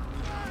team.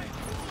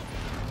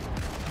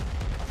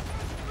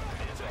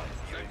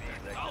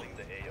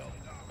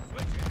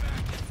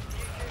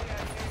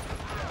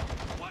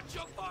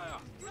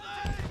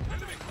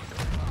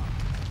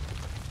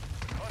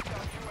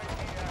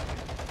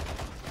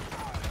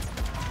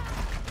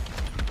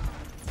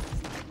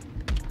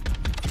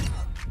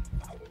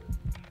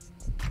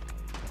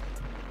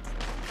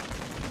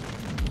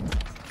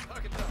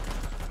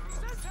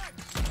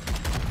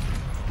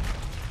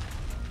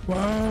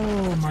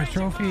 Whoa, my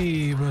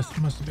trophy must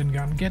have been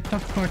gone. Get the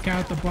fuck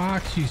out the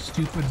box, you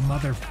stupid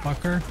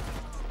motherfucker.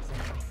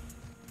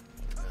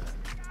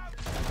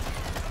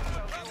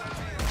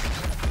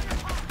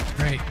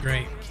 Great,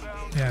 great.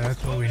 Yeah,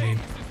 that's what we need.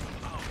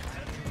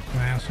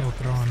 My asshole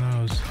throwing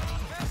those.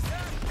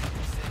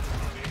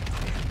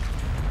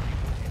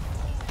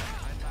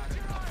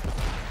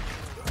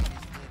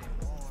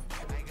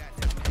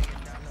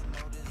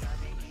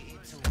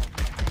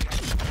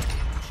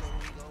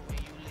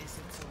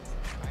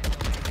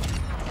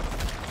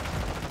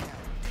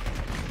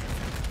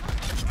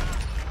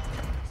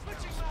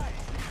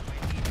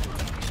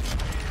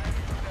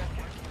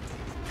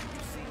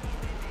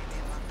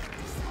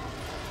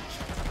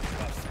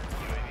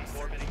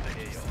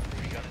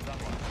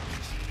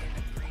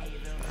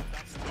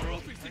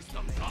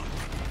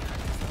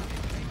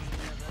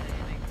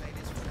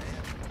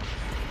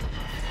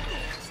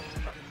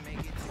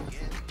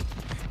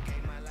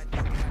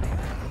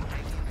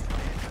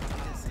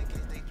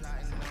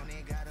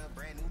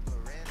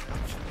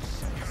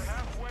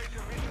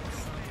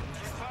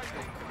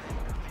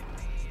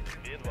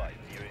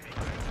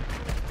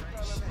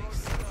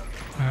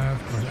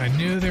 Of course, I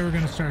knew they were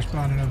going to start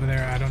spawning over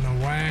there. I don't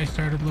know why I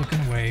started looking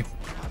away.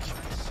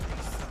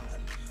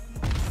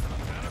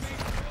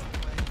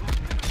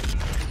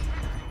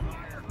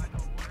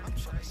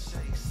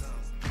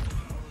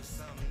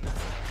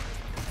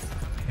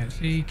 Can't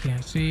see,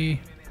 can't see.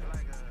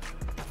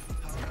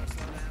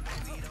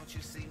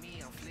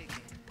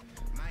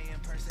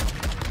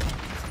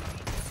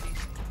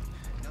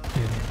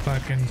 Getting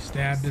fucking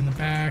stabbed in the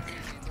back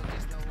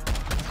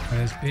by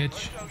this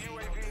bitch.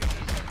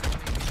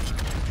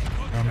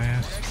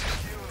 Dumbass.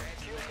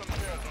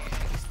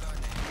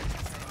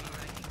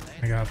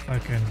 I got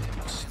fucking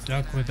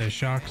stuck with a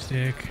shock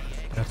stick.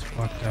 That's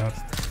fucked up.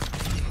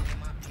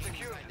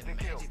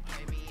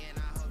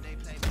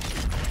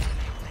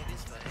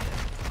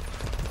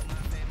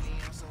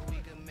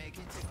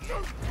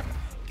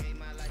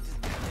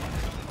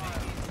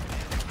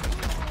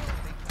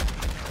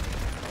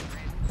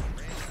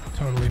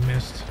 Totally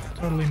missed.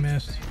 Totally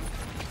missed.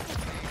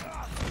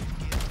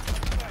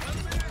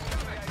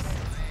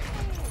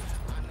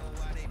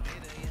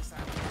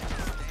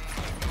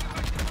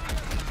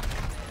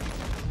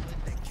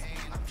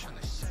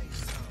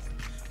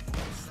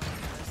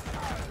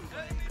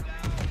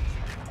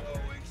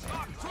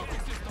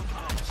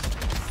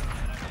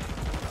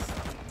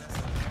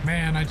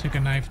 Man, I took a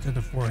knife to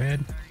the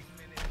forehead.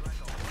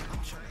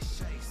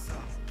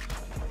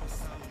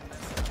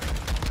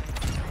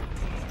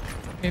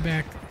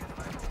 Payback.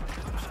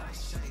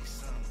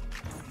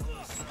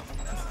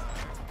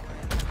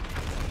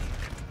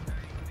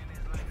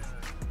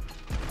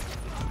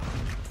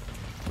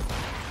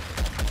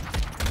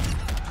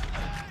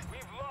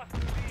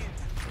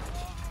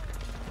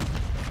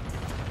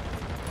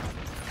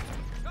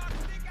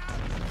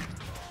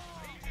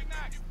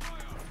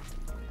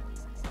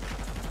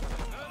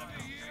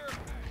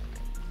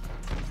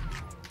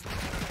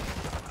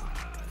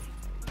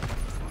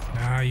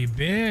 Ah, you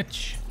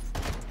bitch.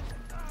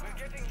 We're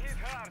getting hit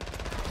hard.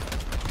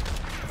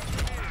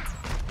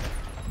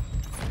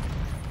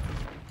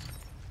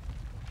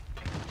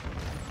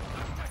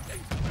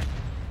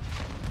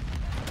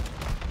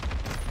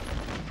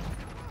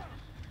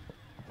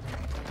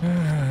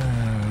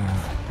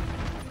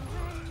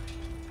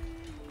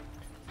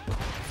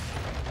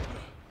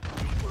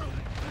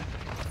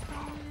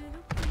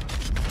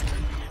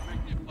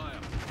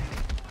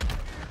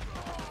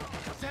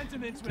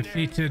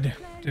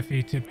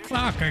 Defeated.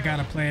 Fuck, I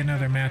gotta play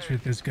another match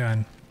with this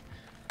gun.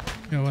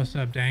 Yo, what's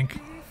up,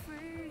 Dank?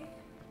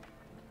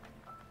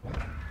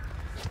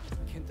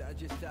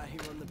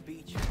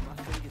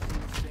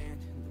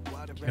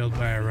 Killed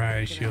by a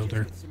riot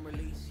shielder.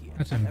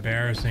 That's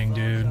embarrassing,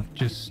 dude.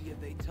 Just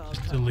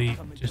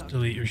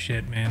delete your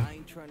shit, man.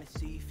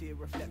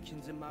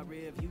 Reflections in my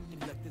rear view,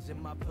 reflectors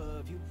in my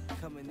purview,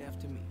 coming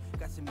after me.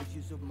 Got some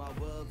issues with my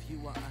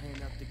worldview. I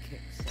iron up the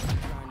kinks. I'm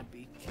trying to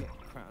be king.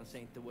 Crowns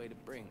ain't the way to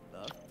bring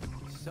love.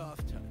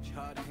 Soft touch,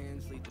 hard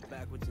hands lead to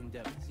backwards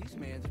endeavors. These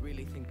mans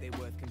really think they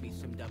worth can be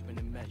summed up in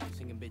a measure.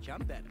 Singing, bitch, I'm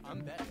better.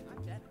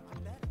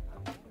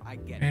 I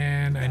get it.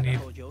 And I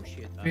need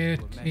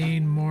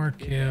 15 more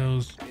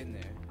kills.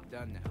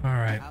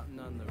 Alright.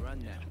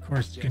 Of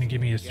course, it's gonna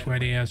give me a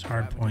sweaty ass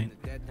hard point.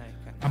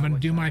 I'm gonna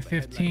do my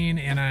 15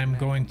 and I'm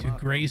going to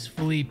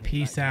gracefully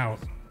peace out.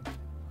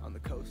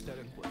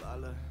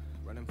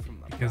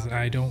 Because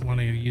I don't want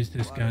to use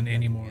this gun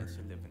anymore.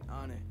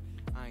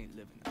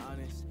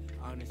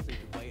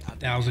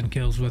 1,000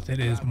 kills with it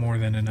is more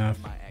than enough.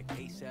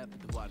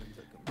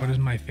 What is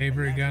my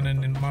favorite gun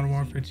in Modern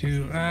Warfare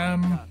 2? I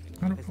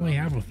don't really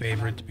have a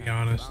favorite, to be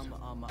honest.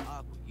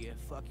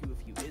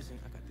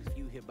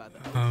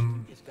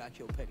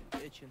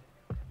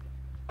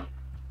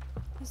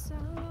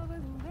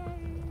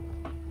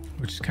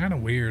 Which is kind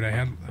of weird. I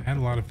had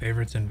a lot of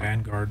favorites in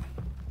Vanguard.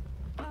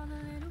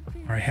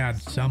 Or I had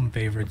some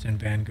favorites in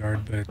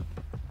Vanguard, but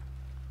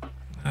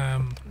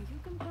I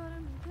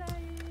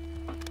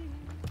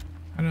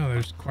I know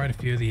there's quite a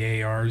few of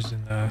the ARs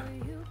and the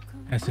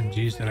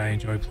SMGs that I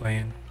enjoy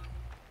playing,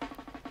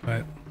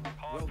 but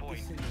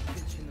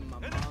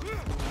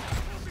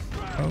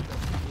oh,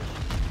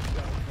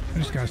 I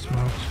just got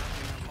smoked.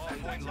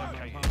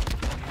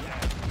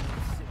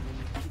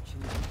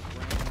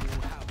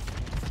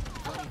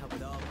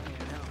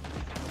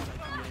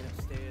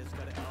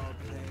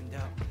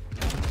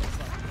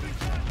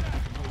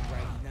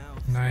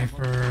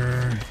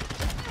 Sniper.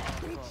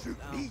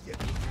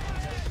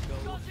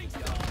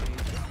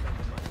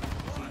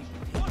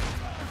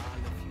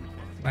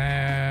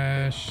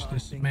 Flash.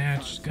 This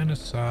match is gonna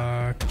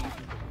suck.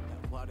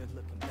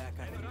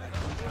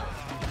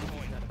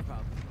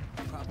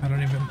 I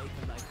don't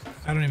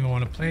even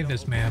want to play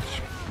this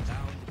match.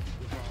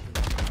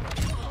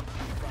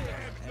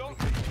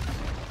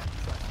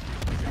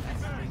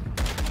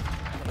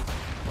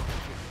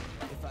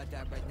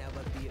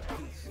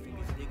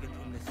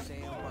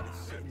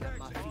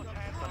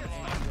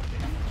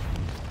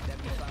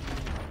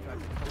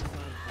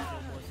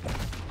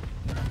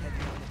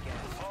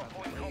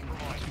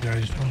 You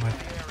guys just want my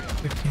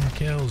 15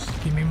 kills.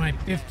 Give me my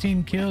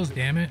 15 kills,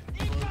 damn it.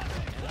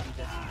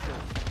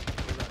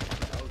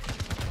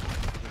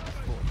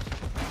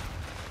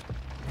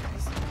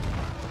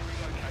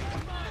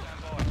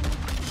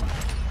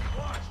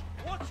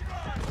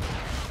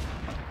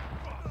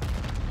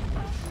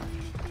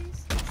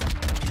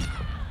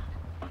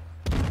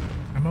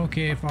 I'm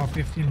okay if all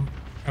 15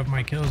 of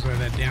my kills are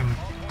that damn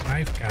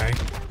knife guy.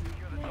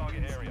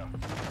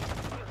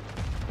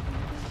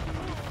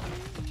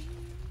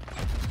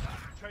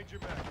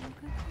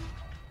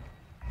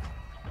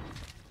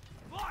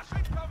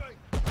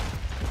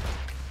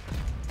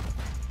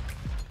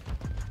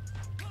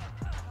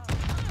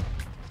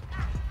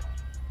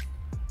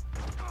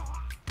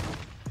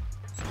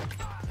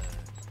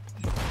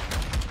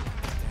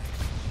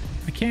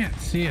 I can't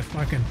see a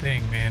fucking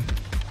thing, man.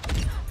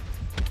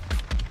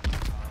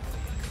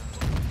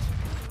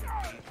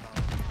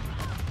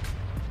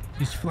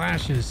 These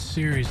flashes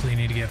seriously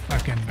need to get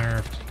fucking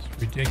nerfed.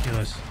 It's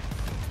ridiculous.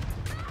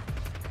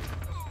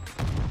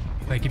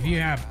 Like, if you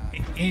have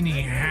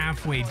any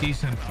halfway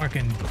decent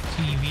fucking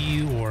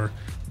TV or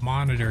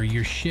monitor,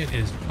 your shit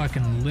is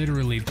fucking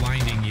literally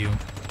blinding you.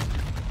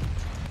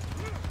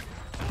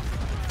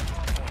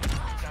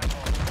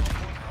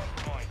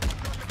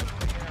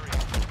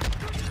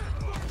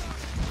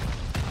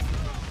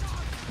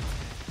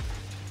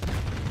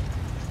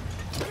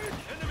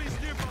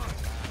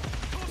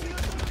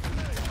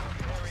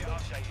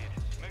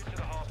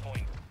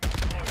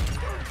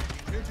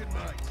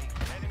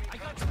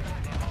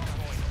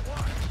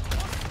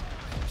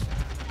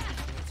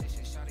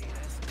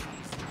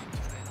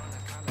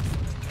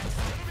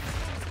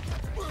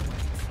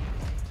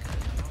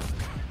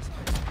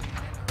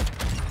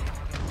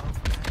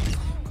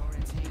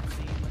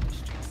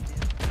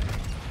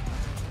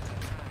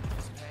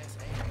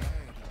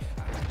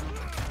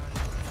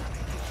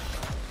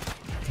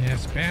 Yeah,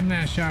 spam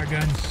that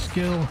shotgun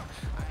skill.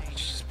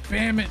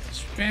 Spam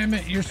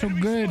it, you're so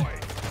good.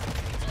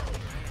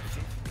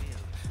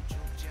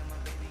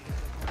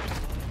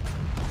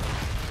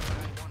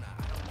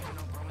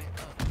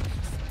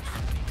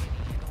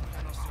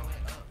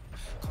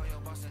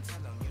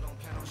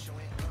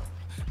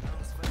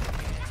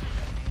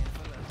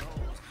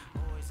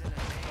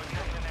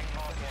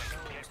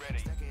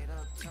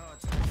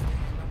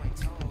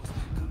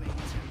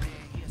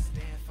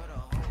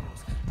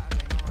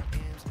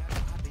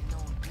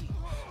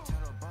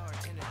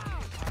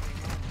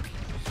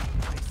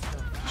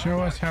 Show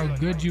us how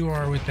good you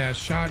are with that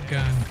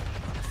shotgun.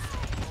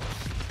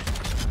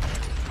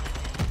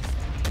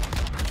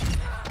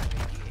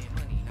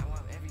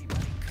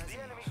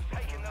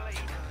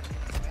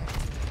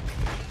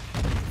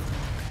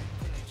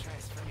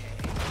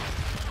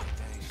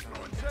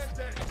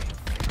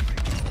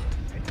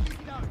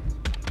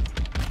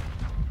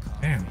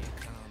 Damn.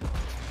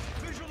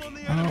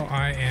 Oh,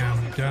 I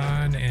am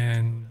done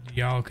and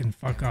y'all can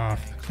fuck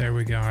off. There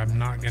we go. I'm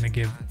not gonna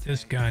give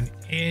this gun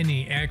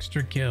any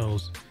extra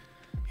kills.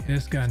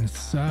 This gun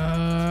sucks.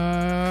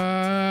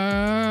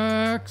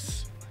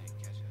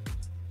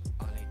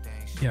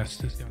 Yes,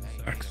 this gun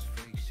sucks.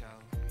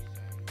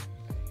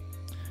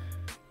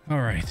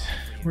 All right,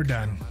 we're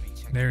done.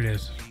 There it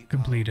is,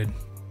 completed.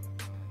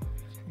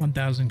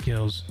 1,000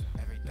 kills.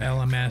 The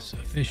LMS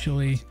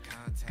officially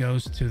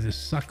goes to the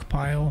suck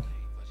pile.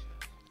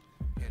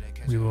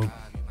 We will get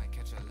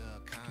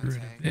rid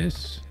of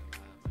this.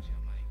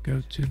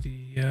 Go to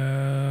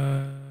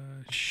the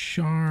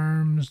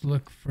Charms,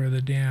 look for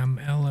the damn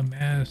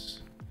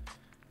LMS.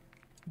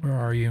 Where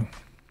are you?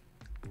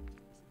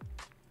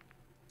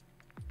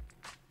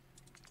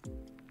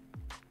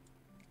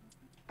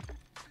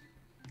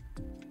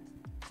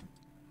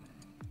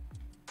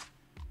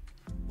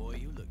 Boy,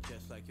 you look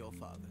just like your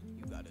father.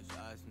 You got his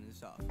eyes in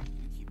his office.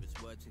 You keep his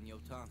words in your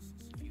tonsils.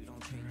 If you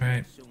don't change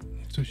right.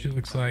 So she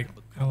looks like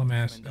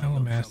LMS,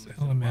 LMS,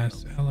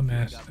 LMS,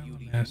 LMS,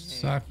 LMS,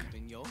 suck.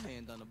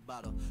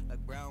 Like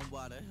brown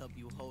water, help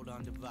you hold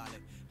on to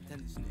violet.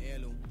 pretend it's an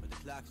heirloom, but the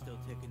clock's still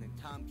ticking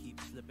and time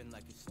keeps slipping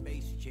like a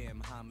Space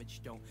Jam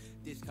homage. Don't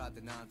discard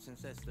the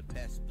nonsense, that's the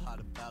best part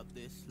about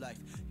this life.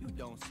 You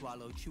don't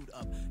swallow, chewed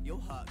up, your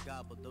heart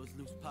gobbled. Those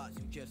loose parts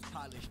you just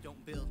polish,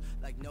 don't build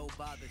like no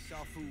bother.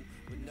 Saw food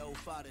with no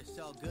father, it's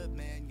all good,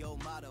 man. Your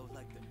motto,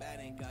 like the bat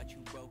ain't got you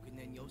broken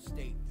and your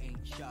state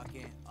ain't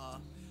shocking.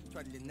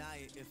 Try to deny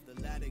it if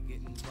the latter get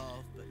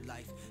involved, but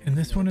life. And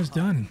this one is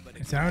done.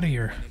 It's out of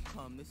here.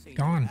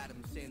 Gone.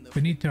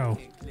 Finito.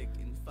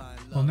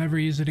 We'll never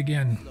use it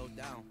again.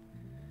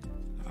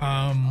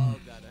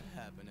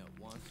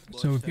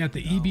 So we've got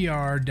the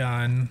EBR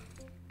done.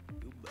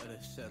 You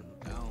better settle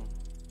down.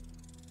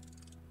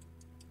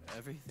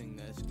 Everything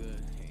that's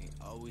good ain't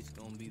always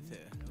gonna be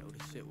there.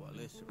 Notice it while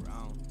it's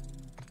around.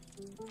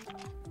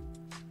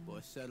 Boy,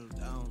 settle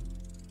down.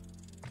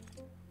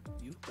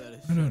 You better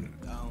settle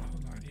down.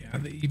 Hold on, yeah,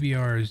 the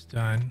EBR is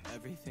done.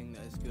 Everything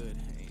that's good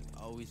ain't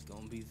always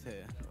gonna be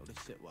there.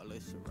 Notice it while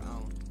it's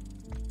around.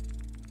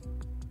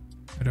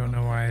 I don't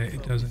know why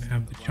it doesn't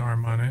have the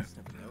charm on it.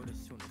 Never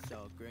noticed when it's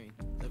all green.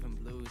 Living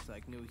blues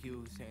like new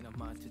hues ain't a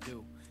mind to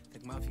do.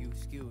 Think my view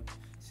skewed.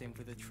 Same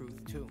for the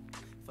truth too.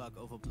 Fuck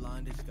over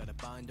blinders, got a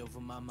bind over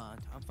my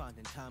mind. I'm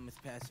finding time is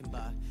passing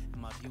by,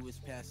 and my view is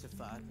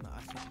pacified. My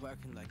eyes are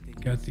working like they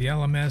Got the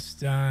LMS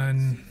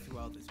done. through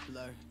all this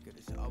blur. Good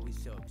is always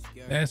so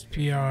obscure. The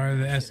SPR,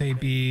 the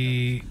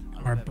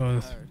SAB are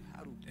both,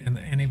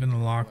 and even the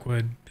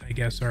Lockwood, I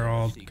guess, are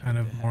all kind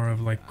of more of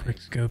like quick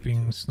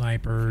scoping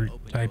sniper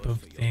type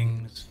of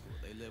things.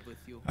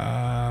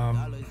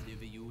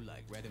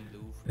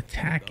 The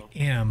TAC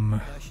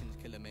M.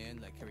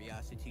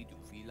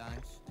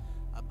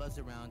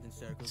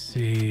 Let's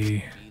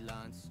see.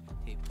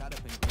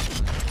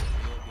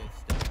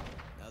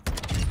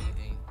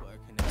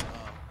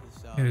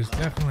 It is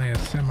definitely a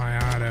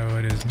semi-auto.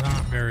 It is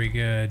not very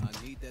good.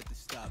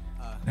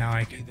 Now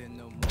I can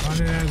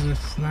run it as a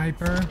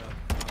sniper,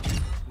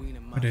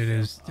 but it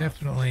is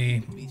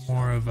definitely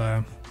more of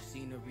a.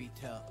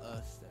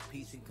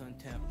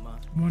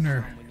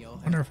 Wonder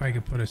if I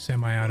could put a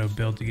semi-auto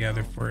build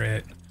together for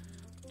it,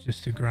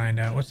 just to grind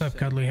out. What's up,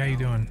 Cuddly? How you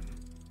doing?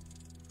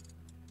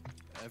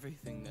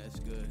 Everything that's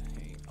good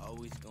ain't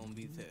always gonna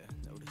be there.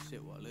 Notice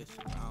it while it's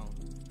around.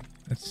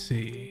 Let's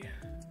see.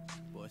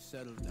 Boy,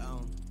 settle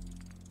down.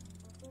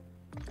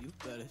 You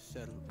better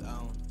settle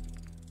down.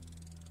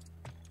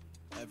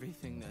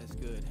 Everything that's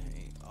good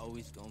ain't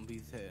always gonna be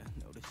there.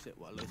 Notice it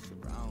while it's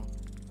around.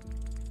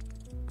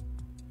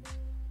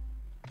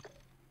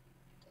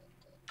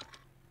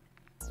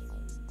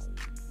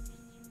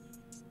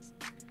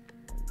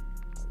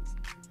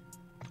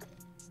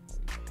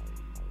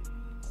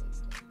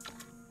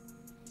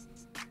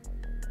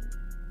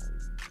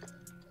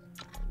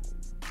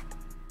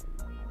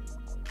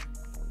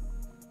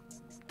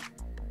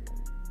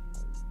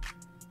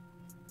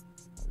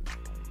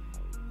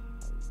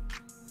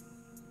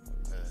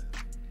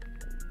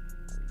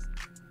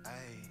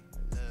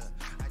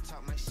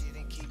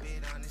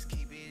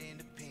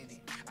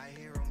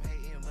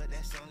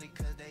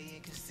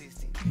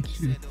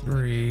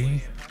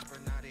 Three.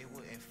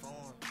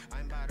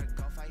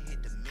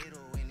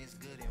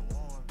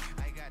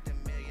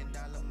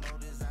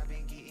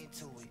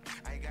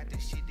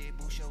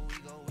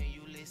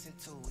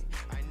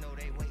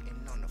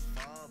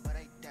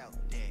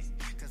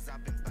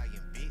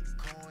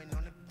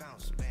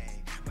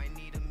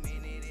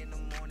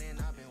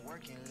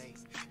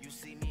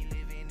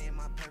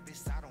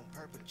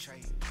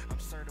 I'm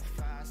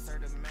certified,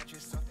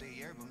 mattress off the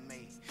yerba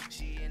mate.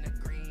 She in a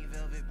green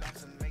velvet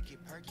box and make it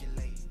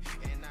percolate.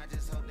 And I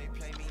just hope they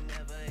play me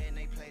never and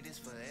they play this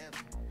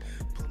forever.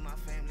 Put my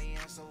family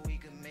on so we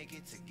can make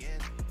it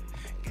together.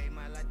 Gave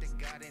my life to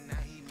God and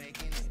now he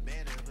making it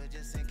better. But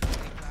just in case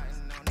they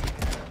plotting on it,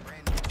 got a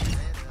brand new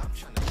letter. I'm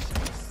trying to show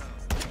you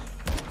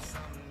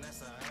something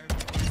that's a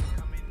earthquake.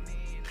 Coming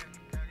in every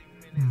 30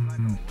 minutes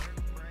like a work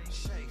break.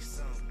 Shake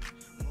something,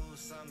 move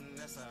something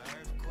that's a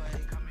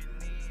earthquake. Coming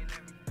in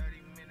every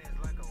 30 minutes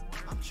like a work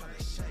break. I'm trying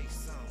to shake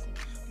something,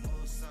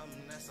 move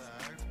something that's a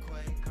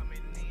earthquake.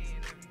 Coming in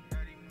every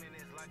 30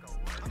 minutes like a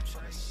work break. I'm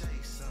trying to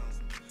shake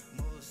something,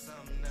 move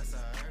something that's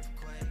a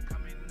earthquake.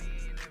 Coming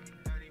in every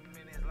 30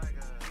 minutes like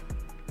a.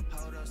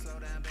 Hold up, slow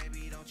down,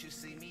 baby, don't you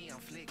see me? I'm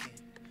flicking.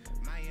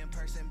 My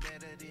in-person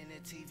better than the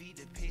TV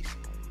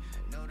depiction.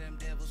 Know them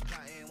devils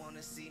plotting,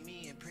 wanna see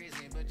me in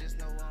prison. But just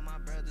know all my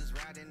brothers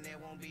riding, there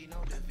won't be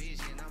no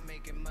division. I'm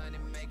making money,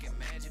 making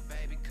magic,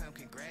 baby, come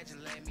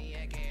congratulate me.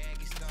 Acting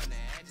aggy, starting to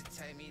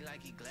agitate me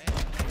like he glad to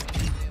make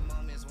me. There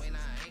moments when I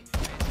ain't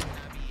matching,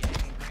 I be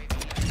acting gravy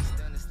like he's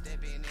done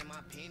stepping in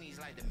my pennies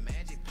like the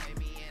magic play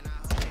me. And I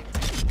hope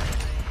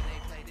they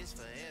play this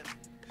forever.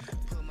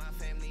 Put my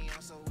family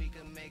on so we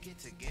can make it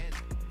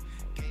together.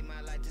 Gave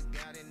my life to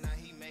God and now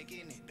he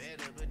making it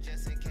better. But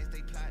just in case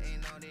they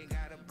plotting on, they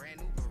got a brand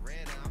new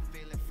Beretta. I'm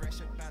feeling fresh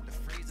about the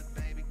freezer,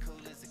 baby,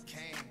 cool as a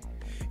can.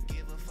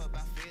 Give a fuck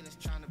about feelings,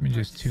 trying to. Let me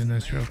just tune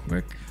this real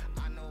quick.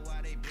 I know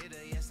why they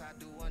bitter, yes I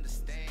do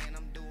understand.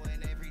 I'm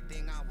doing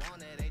everything I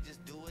wanna, they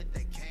just do what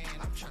they can.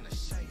 I'm trying to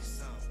shake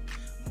something,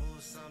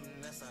 move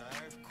something that's an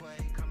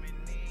earthquake. Coming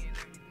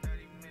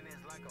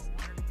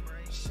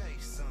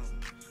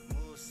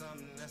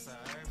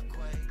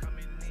earthquake.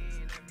 Coming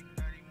in every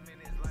 30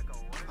 minutes like a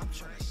word. I'm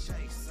trying to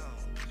shake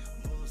something,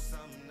 move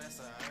something that's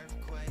an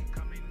earthquake.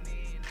 Coming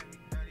in every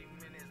 30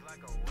 minutes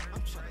like a word.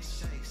 I'm trying to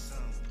shake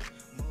something,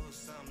 move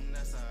something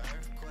that's an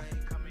earthquake.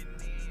 Coming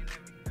in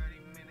every 30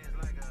 minutes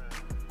like a.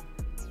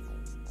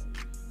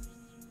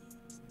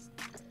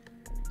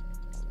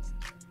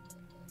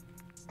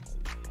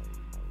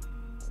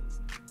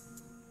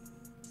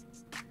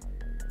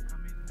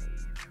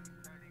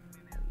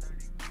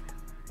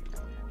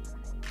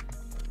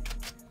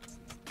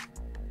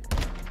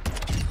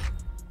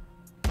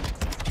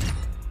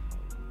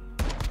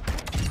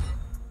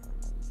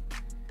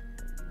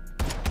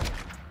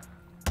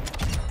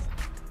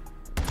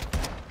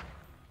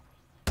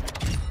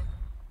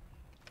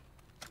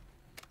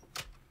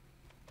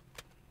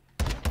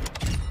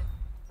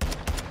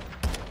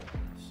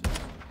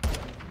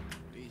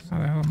 How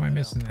the hell am I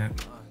missing that?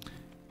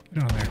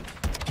 Get on there.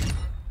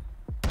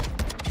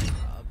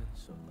 I've been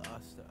so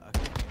lost that I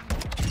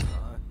can't move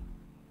on.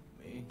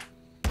 Me,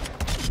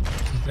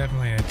 It's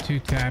definitely a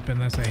 2-tap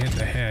unless I hit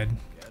the head.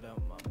 get out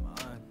my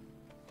mind,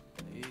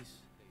 please.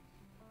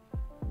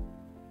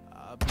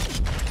 I've been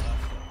so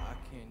lost that I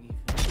can't even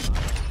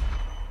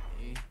find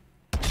me.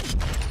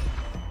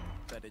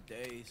 Better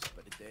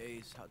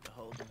days, hard to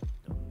hold 'em.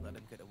 Don't let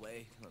 'em get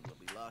away, let 'em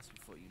be lost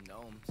before you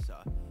know 'em.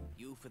 Saw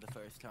you for the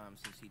first time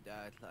since he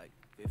died, like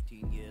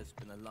 15 years,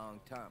 been a long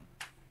time.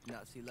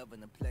 Not see love in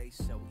the place,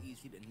 so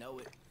easy to know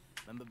it.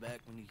 Remember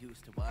back when you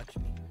used to watch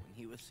me, when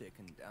he was sick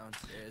and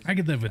downstairs. I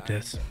could live with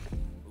this.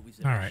 Movies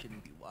that All I right.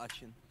 shouldn't be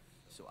watching,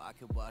 so I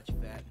could watch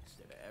that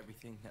instead of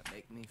everything that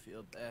make me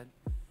feel bad.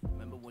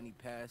 Remember when he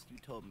passed, you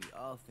told me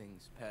all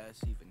things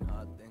pass, even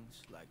hard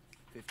things. Like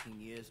 15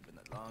 years, been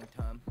a long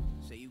time.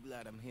 Say you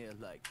glad I'm here,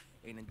 like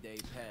ain't a day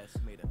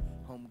past. Made a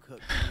home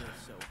cooked meal,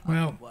 so I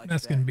Well, could watch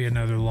that's that gonna be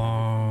another instead of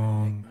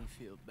long. make me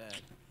feel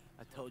bad.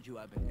 I told you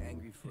I've been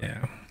angry for Yeah.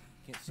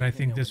 Can't But I sit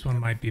think here this knowing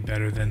one might be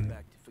better than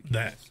back to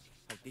that forgiveness.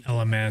 Like, did you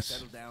LMS.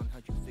 settle down?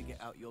 How'd you figure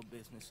out your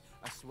business?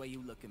 I swear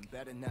you looking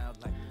better now,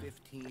 like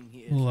 15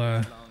 years. We'll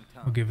been a long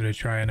time. we'll give it a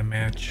try in a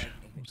match.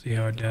 We'll see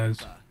how it does.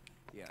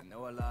 Yeah, I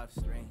know our lives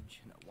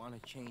strange, and I wanna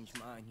change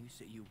mine. You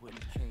said you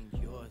wouldn't change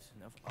yours,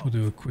 and I've We'll do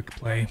a always quick been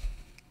play. right.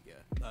 Yeah,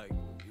 like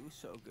you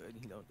so good,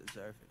 you don't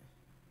deserve it.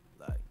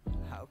 Like,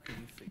 how can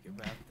you figure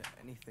out that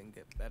anything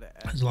get better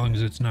As long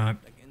as it's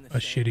not like in the a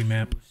same shitty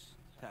map. shoes,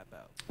 tap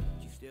out.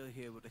 You still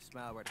here with a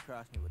smile right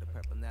across me with a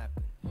purple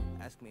napkin.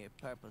 Ask me if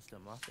purple's still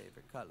my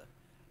favorite color.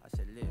 I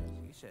said, Liz,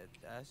 you said,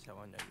 that's how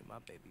I know you're my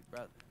baby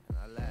brother. And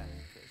I laughed,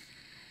 because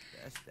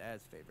that's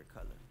Dad's favorite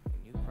color.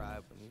 And you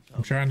cried when you told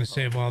I'm trying me to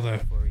save all the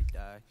before he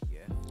died.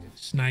 Yeah,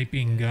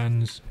 sniping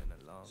guns, been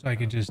a long so I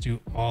could just do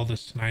all the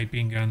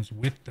sniping guns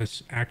with the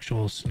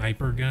actual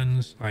sniper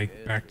guns,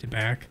 like back to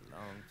back.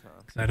 long time.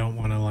 Because I don't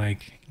want to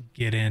like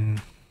get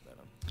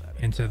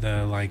into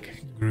the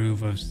like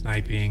groove of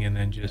sniping and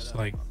then just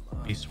like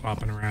be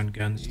swapping around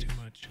guns too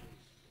much.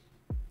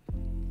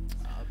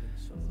 I've been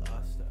so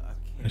lost that I I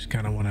can't just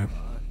kind of want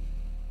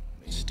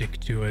to stick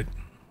to it.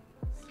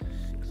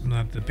 I'm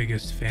not the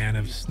biggest fan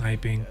of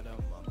sniping. get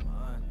out my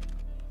mind.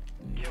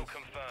 Kill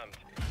confirmed.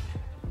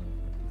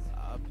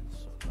 I've been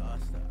so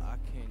lost that I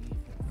can't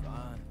even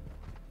find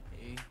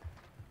me.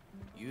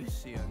 You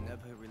see, I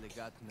never really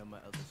got to know my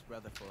eldest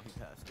brother before he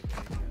passed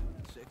away.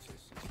 Yeah,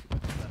 Sixers, since the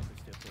brother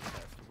still been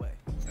passed away.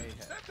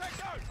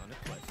 Ahab, on the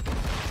quest. I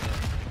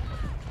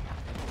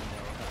don't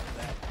know how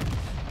that is.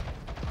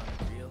 On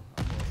the real,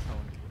 I'm more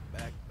prone to get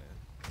back, man.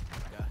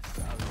 Got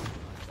solid,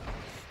 stop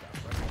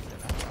running,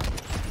 said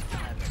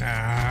I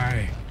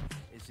Aye.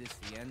 Is this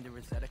the end or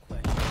is that a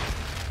question?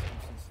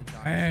 Since the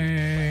dawn,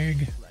 Egg.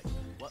 like,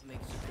 what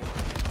makes a good man?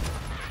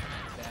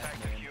 Bad Tag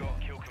man, secure.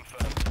 Kill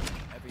confirmed.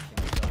 everything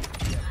is up to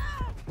check.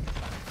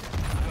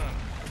 Confirmed.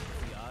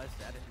 The odds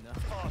that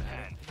enough. Hard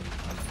hand.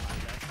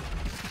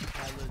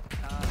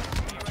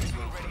 UAV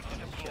ready to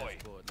deploy.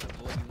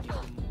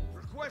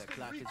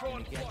 Requesting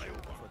recon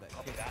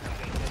fire.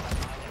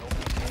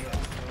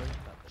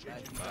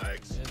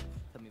 Mags.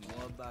 Tell me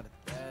more about it,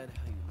 Dad.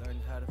 How you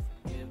learned how to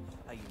forgive.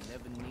 How you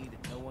never needed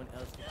no one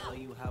else to tell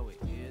you how it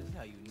is.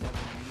 How you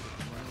never needed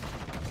money to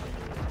pretend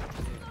it was.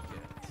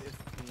 Yeah,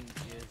 15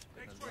 years,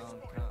 been a long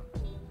time.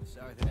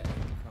 Sorry that I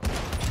didn't come.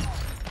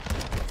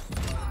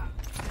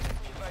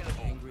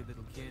 Available. Angry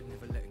little kid,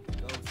 never letting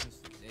go since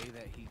the day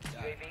that he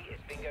died. UAV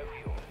is bingo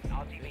fuel.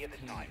 RTB at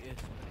this time.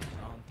 It's been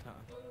a long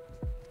time.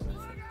 I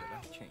think that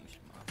I changed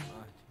my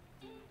mind.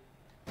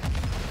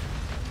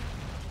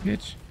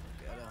 Bitch.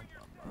 Get out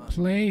my mind.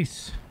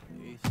 Place.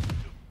 Peace.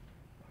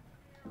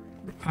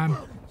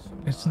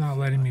 It's not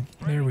letting me.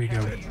 There we go.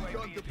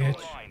 Bitch.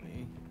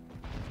 Me.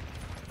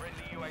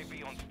 Friendly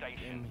UAV on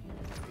station.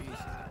 Peace.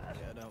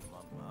 Get out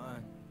my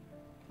mind.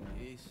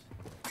 Peace.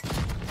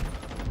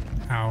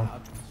 Ow.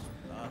 I've been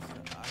so lost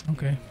that I can't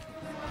Okay.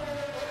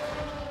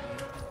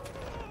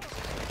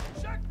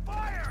 Check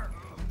fire!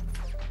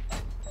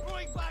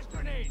 Throwing flash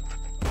grenade!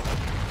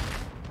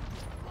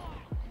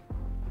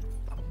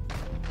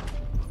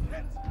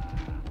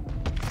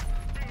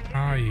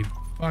 Oh, you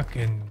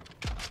fucking.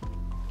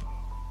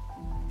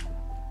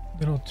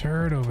 Little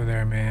turd over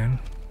there, man.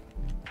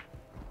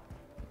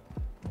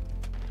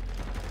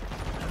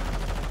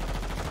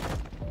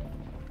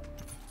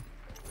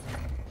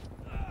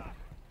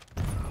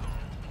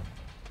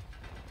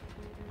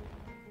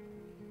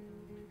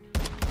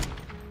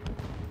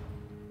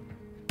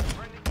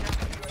 Friendly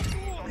counter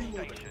UAV on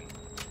station.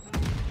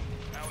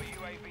 Our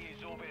UAV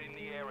is orbiting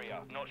the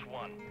area. Notch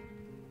 1.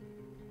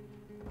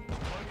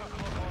 12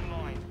 o'clock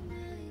online.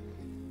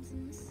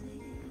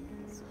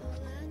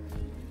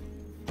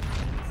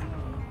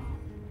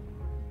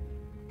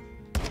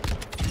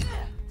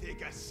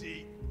 Take a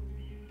seat.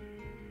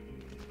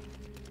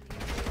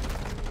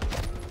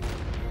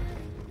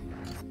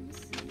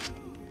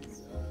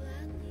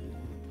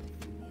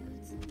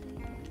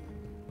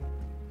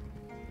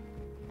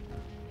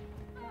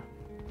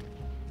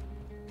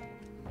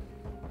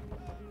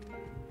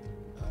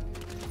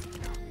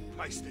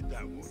 Wasted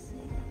that one.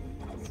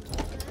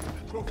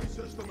 Trophy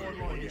system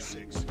online,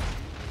 6.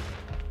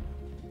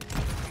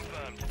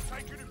 Confirmed.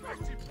 Taking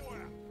effective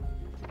fire.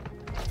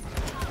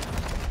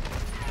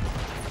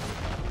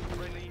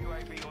 Friendly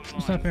UAV online.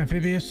 What's up,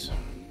 Amphibious?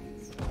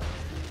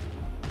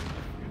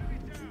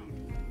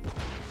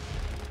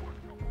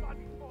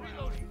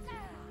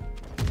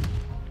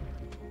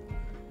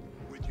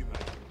 With you,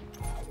 mate.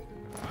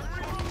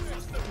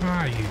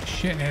 Ah, you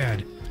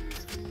shithead.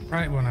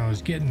 Right when I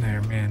was getting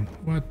there, man.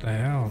 What the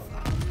hell?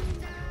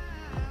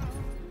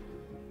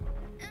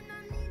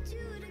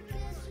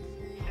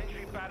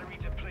 Sentry battery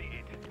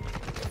depleted.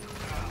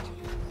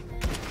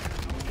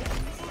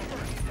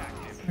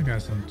 I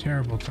got some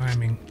terrible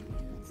timing.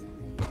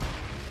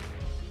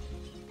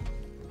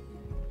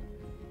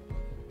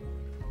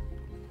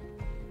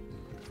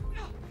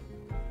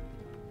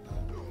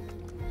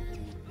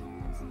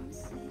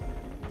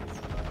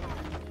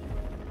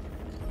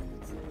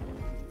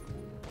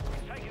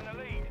 Taking the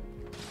lead.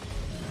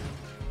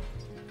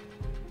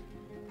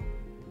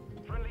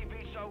 Friendly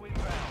VSO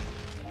inbound.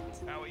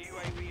 Our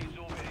UAV is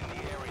orbiting the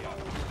area.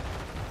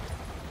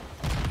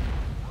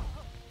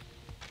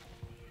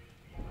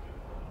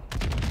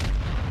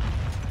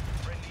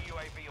 Friendly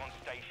UAV on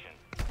station.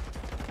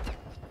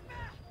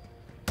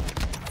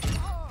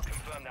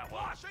 Confirm that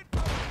one.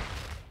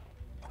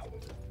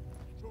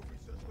 Trophy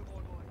system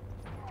online.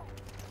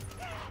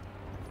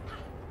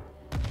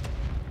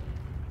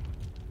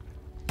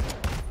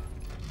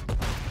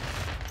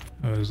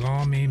 It was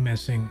all me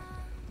missing.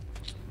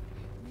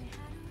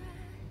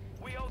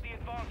 We hold the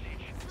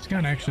advantage. This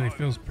gun actually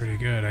feels pretty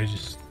good. I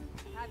just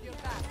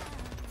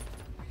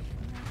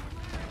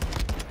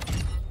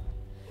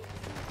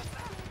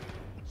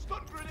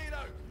Stun grenade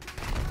out.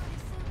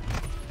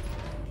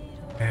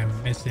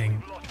 am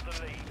missing. Lost the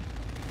lead.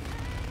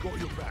 Got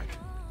your back.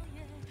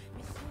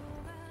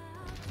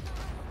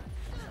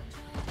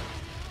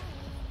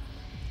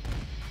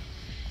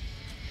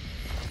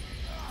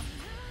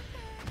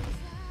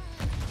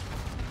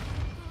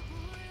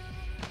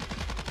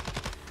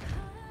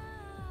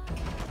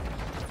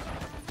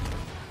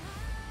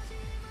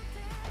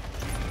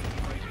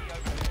 UAV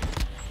overhead.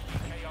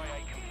 KIA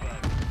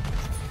confirmed.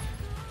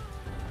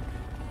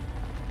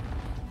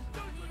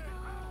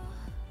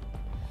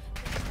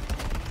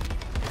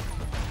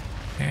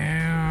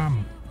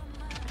 Damn.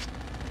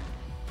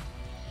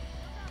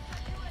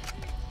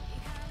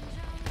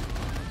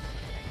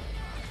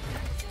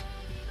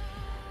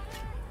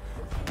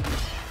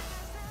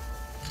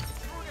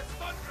 Throwing a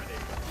stun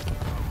grenade.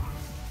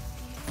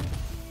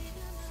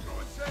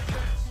 Throwing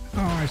sentence. Oh,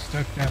 I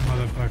stuck that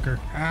motherfucker.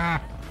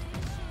 Ah.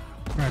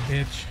 Right,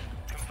 bitch.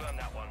 Confirm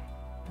that one.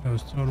 That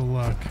was total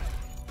luck.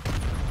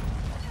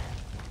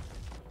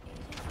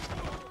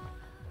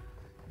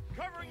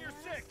 Covering your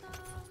 6.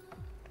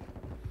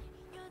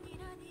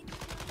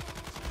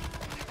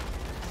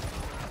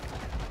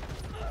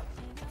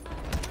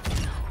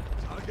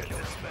 I'll get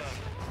this man.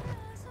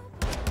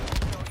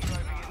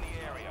 UAV in the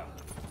area.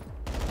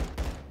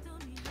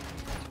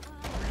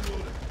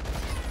 Reloading.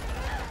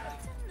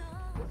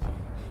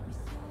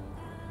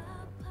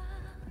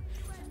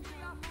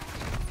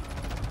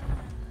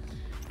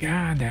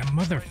 God, that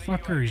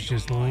motherfucker is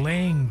just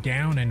laying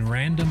down in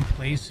random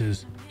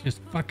places.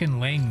 Just fucking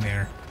laying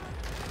there.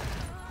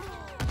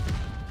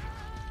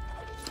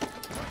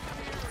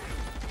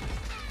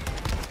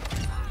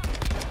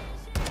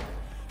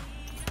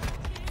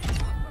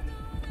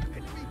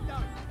 Enemy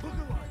down. Hook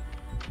a line.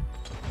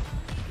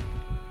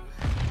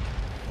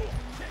 Oh,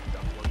 take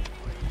that one.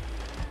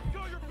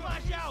 Go your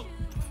flash out.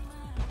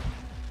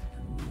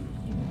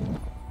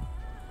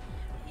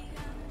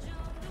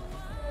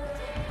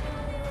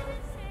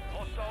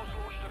 Hostiles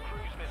launched a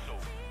cruise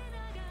missile.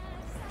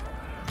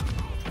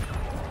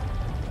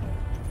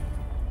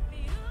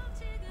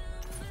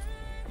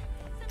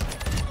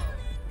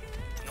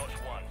 Notch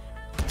 1.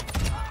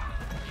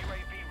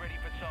 UAV ready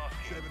for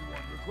tasking.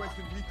 7-1,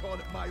 requesting recon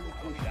at my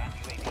location.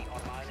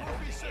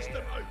 Trophy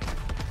system out.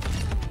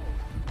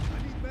 I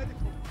need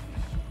medical.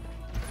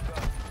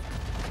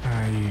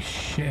 Ah, you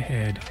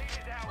shithead. Lead is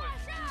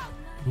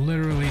ours.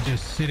 Literally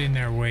just sitting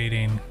there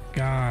waiting.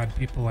 God,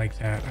 people like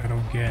that, I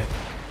don't get.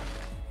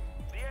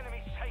 The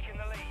enemy's taking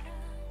the lead.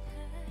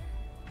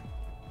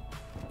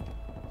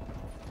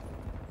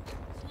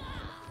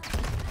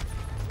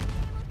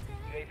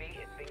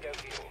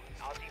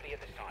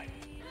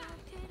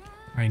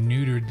 I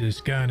neutered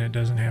this gun. It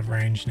doesn't have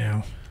range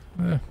now.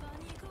 We've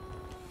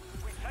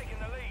taken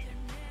the lead.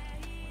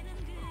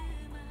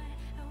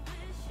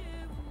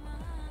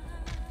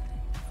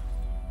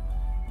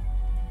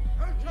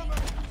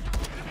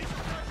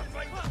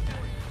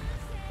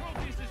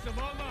 Trophy system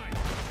online.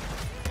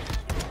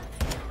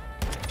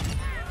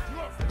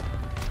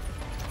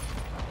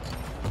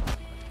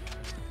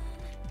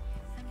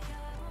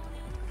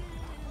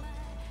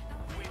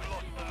 We've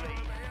lost the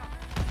lead.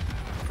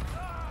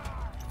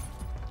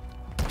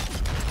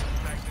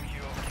 MagniumGear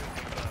kill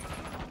confirmed.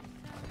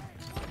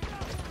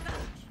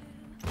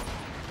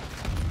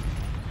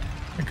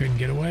 I couldn't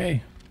get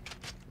away.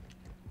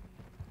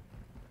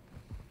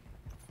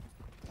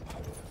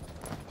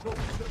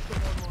 Trophy system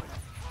online.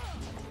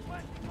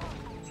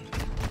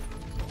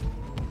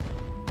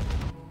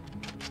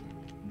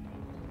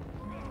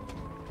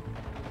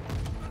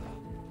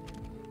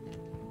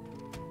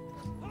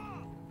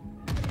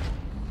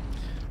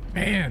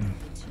 Man,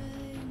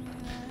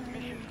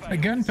 the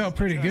gun felt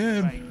pretty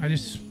good. I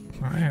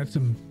had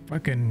some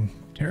fucking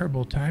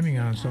terrible timing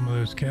on some of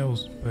those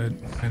kills,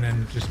 and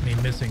then just me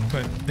missing.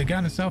 But the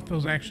gun itself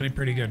feels actually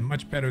pretty good,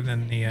 much better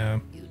than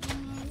the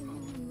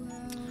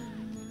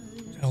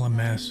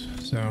LMS.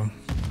 So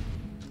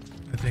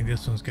I think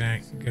this one's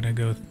gonna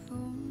go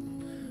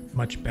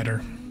much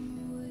better.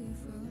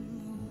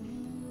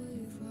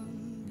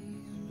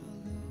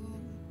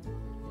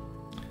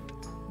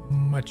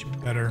 Much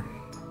better.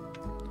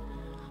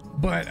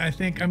 But I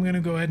think I'm gonna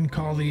go ahead and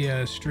call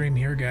the stream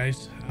here,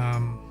 guys.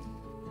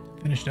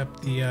 Finished up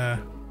the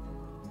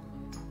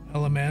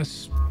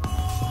LMS,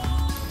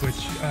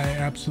 which I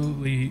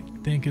absolutely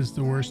think is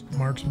the worst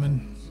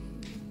marksman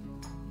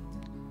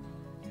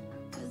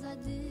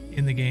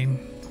in the game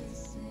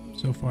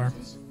so far.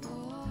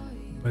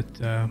 But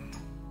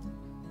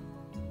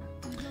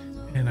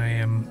and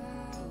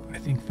I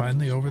think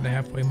finally over the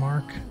halfway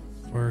mark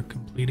for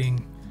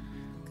completing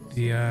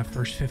the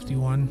first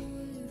 51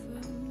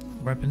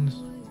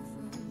 weapons.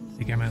 I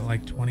think I'm at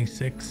like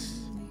 26.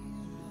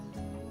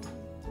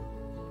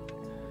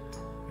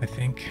 I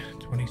think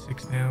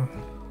 26 now.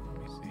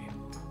 Let me see.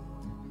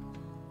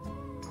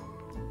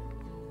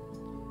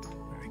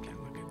 I can't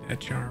look at that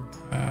charm.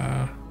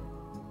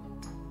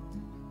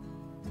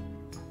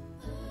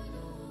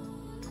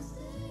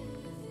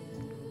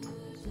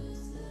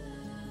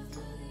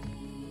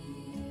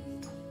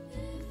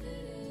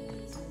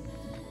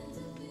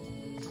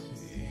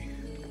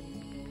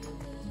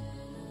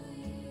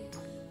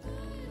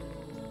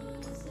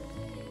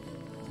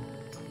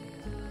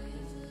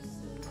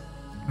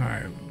 All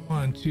right,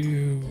 1,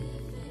 2,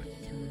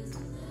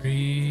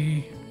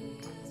 3,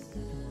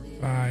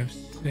 4, 5,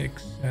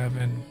 6,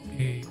 7,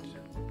 8,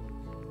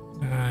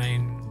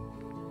 9,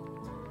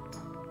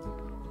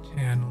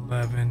 10,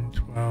 11,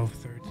 12,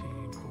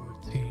 13,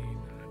 14,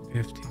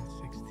 15, 16,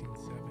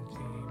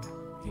 17,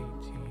 18,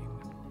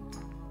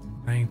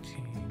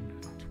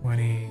 19,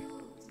 20,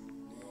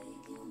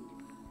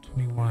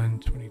 21,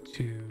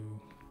 22,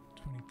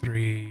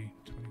 23,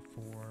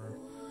 24,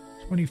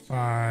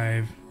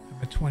 25.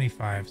 I'm at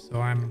 25,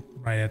 so I'm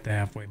right at the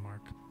halfway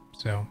mark.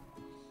 So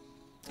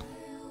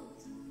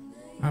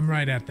I'm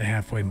right at the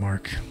halfway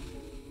mark,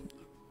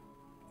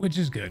 which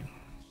is good.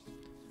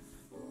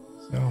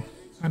 So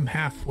I'm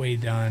halfway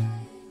done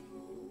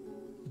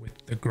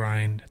with the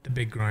grind, the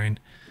big grind.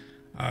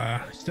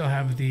 Still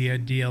have the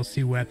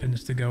DLC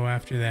weapons to go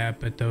after that,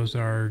 but those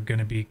are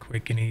gonna be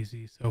quick and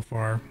easy so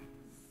far.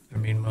 I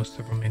mean, most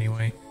of them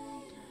anyway.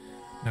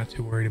 Not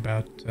too worried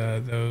about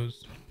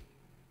those.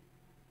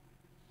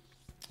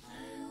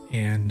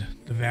 And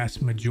the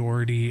vast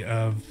majority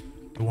of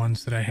the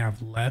ones that I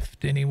have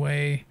left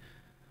anyway,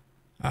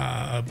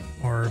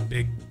 or a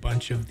big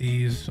bunch of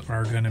these,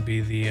 are going to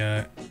be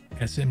the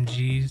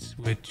SMGs,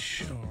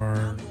 which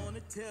are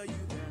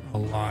a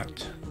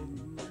lot.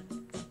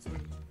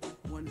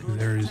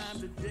 There's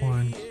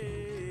 1,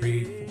 2,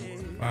 3,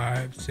 4,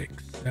 5,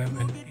 6,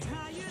 7,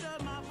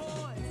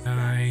 8,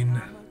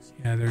 9.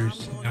 Yeah,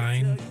 there's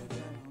 9.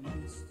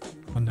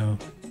 Oh no,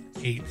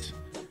 8.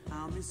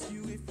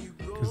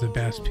 Because the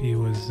BAS-P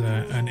was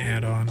an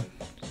add-on,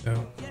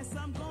 so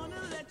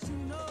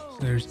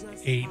there's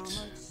 8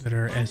 that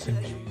are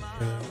SMGs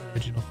for the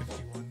original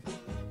 51,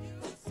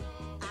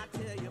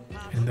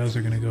 and those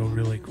are going to go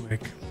really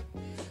quick.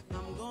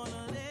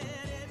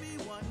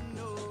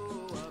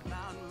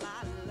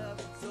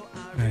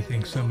 And I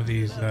think some of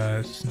these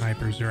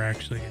snipers are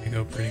actually going to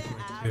go pretty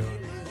quick too.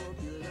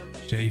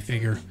 So you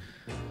figure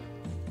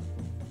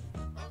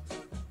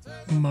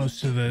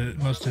most of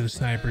the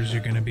snipers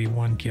are going to be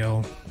 1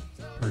 kill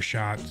per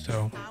shot,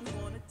 so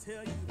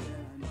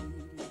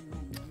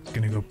it's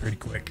gonna go pretty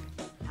quick.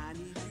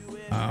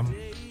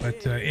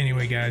 But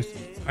anyway, guys,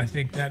 I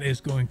think that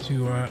is going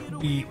to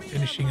be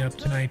finishing up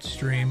tonight's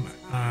stream.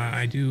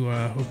 I do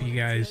hope you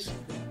guys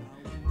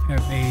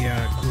have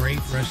a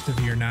great rest of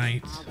your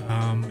night,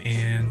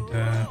 and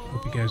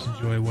hope you guys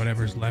enjoy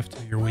whatever's left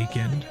of your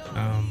weekend.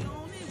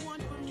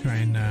 Try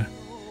and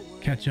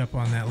catch up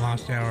on that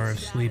lost hour of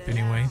sleep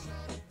anyway,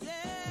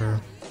 for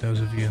those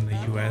of you in the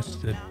US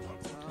that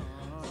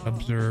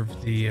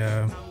observe the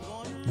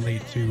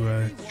late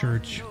to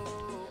church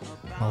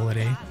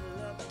holiday.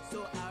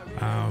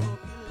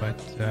 But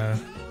I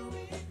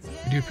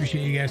do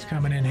appreciate you guys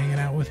coming and hanging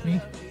out with me.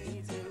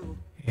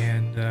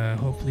 And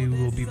hopefully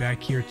we'll be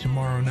back here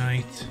tomorrow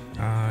night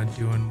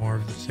doing more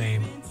of the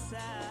same.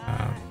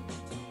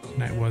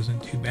 Tonight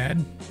wasn't too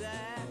bad.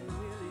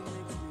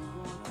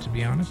 To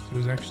be honest, it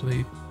was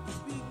actually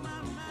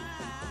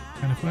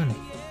kind of fun.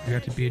 I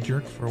got to be a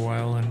jerk for a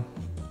while and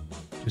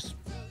just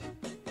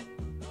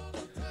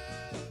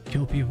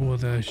kill people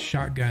with a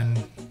shotgun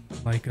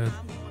like a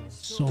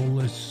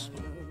soulless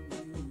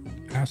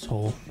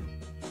asshole.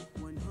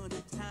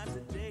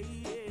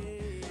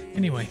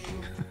 Anyway.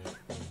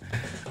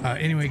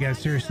 Anyway, guys,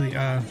 seriously,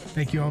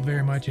 thank you all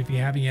very much. If you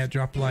haven't yet,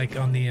 drop a like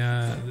on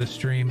the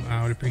stream.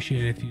 I would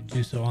appreciate it if you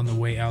do so on the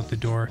way out the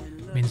door.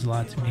 It means a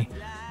lot to me.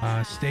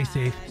 Stay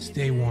safe,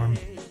 stay warm,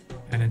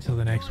 and until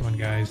the next one,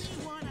 guys,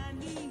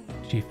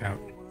 Chief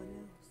out.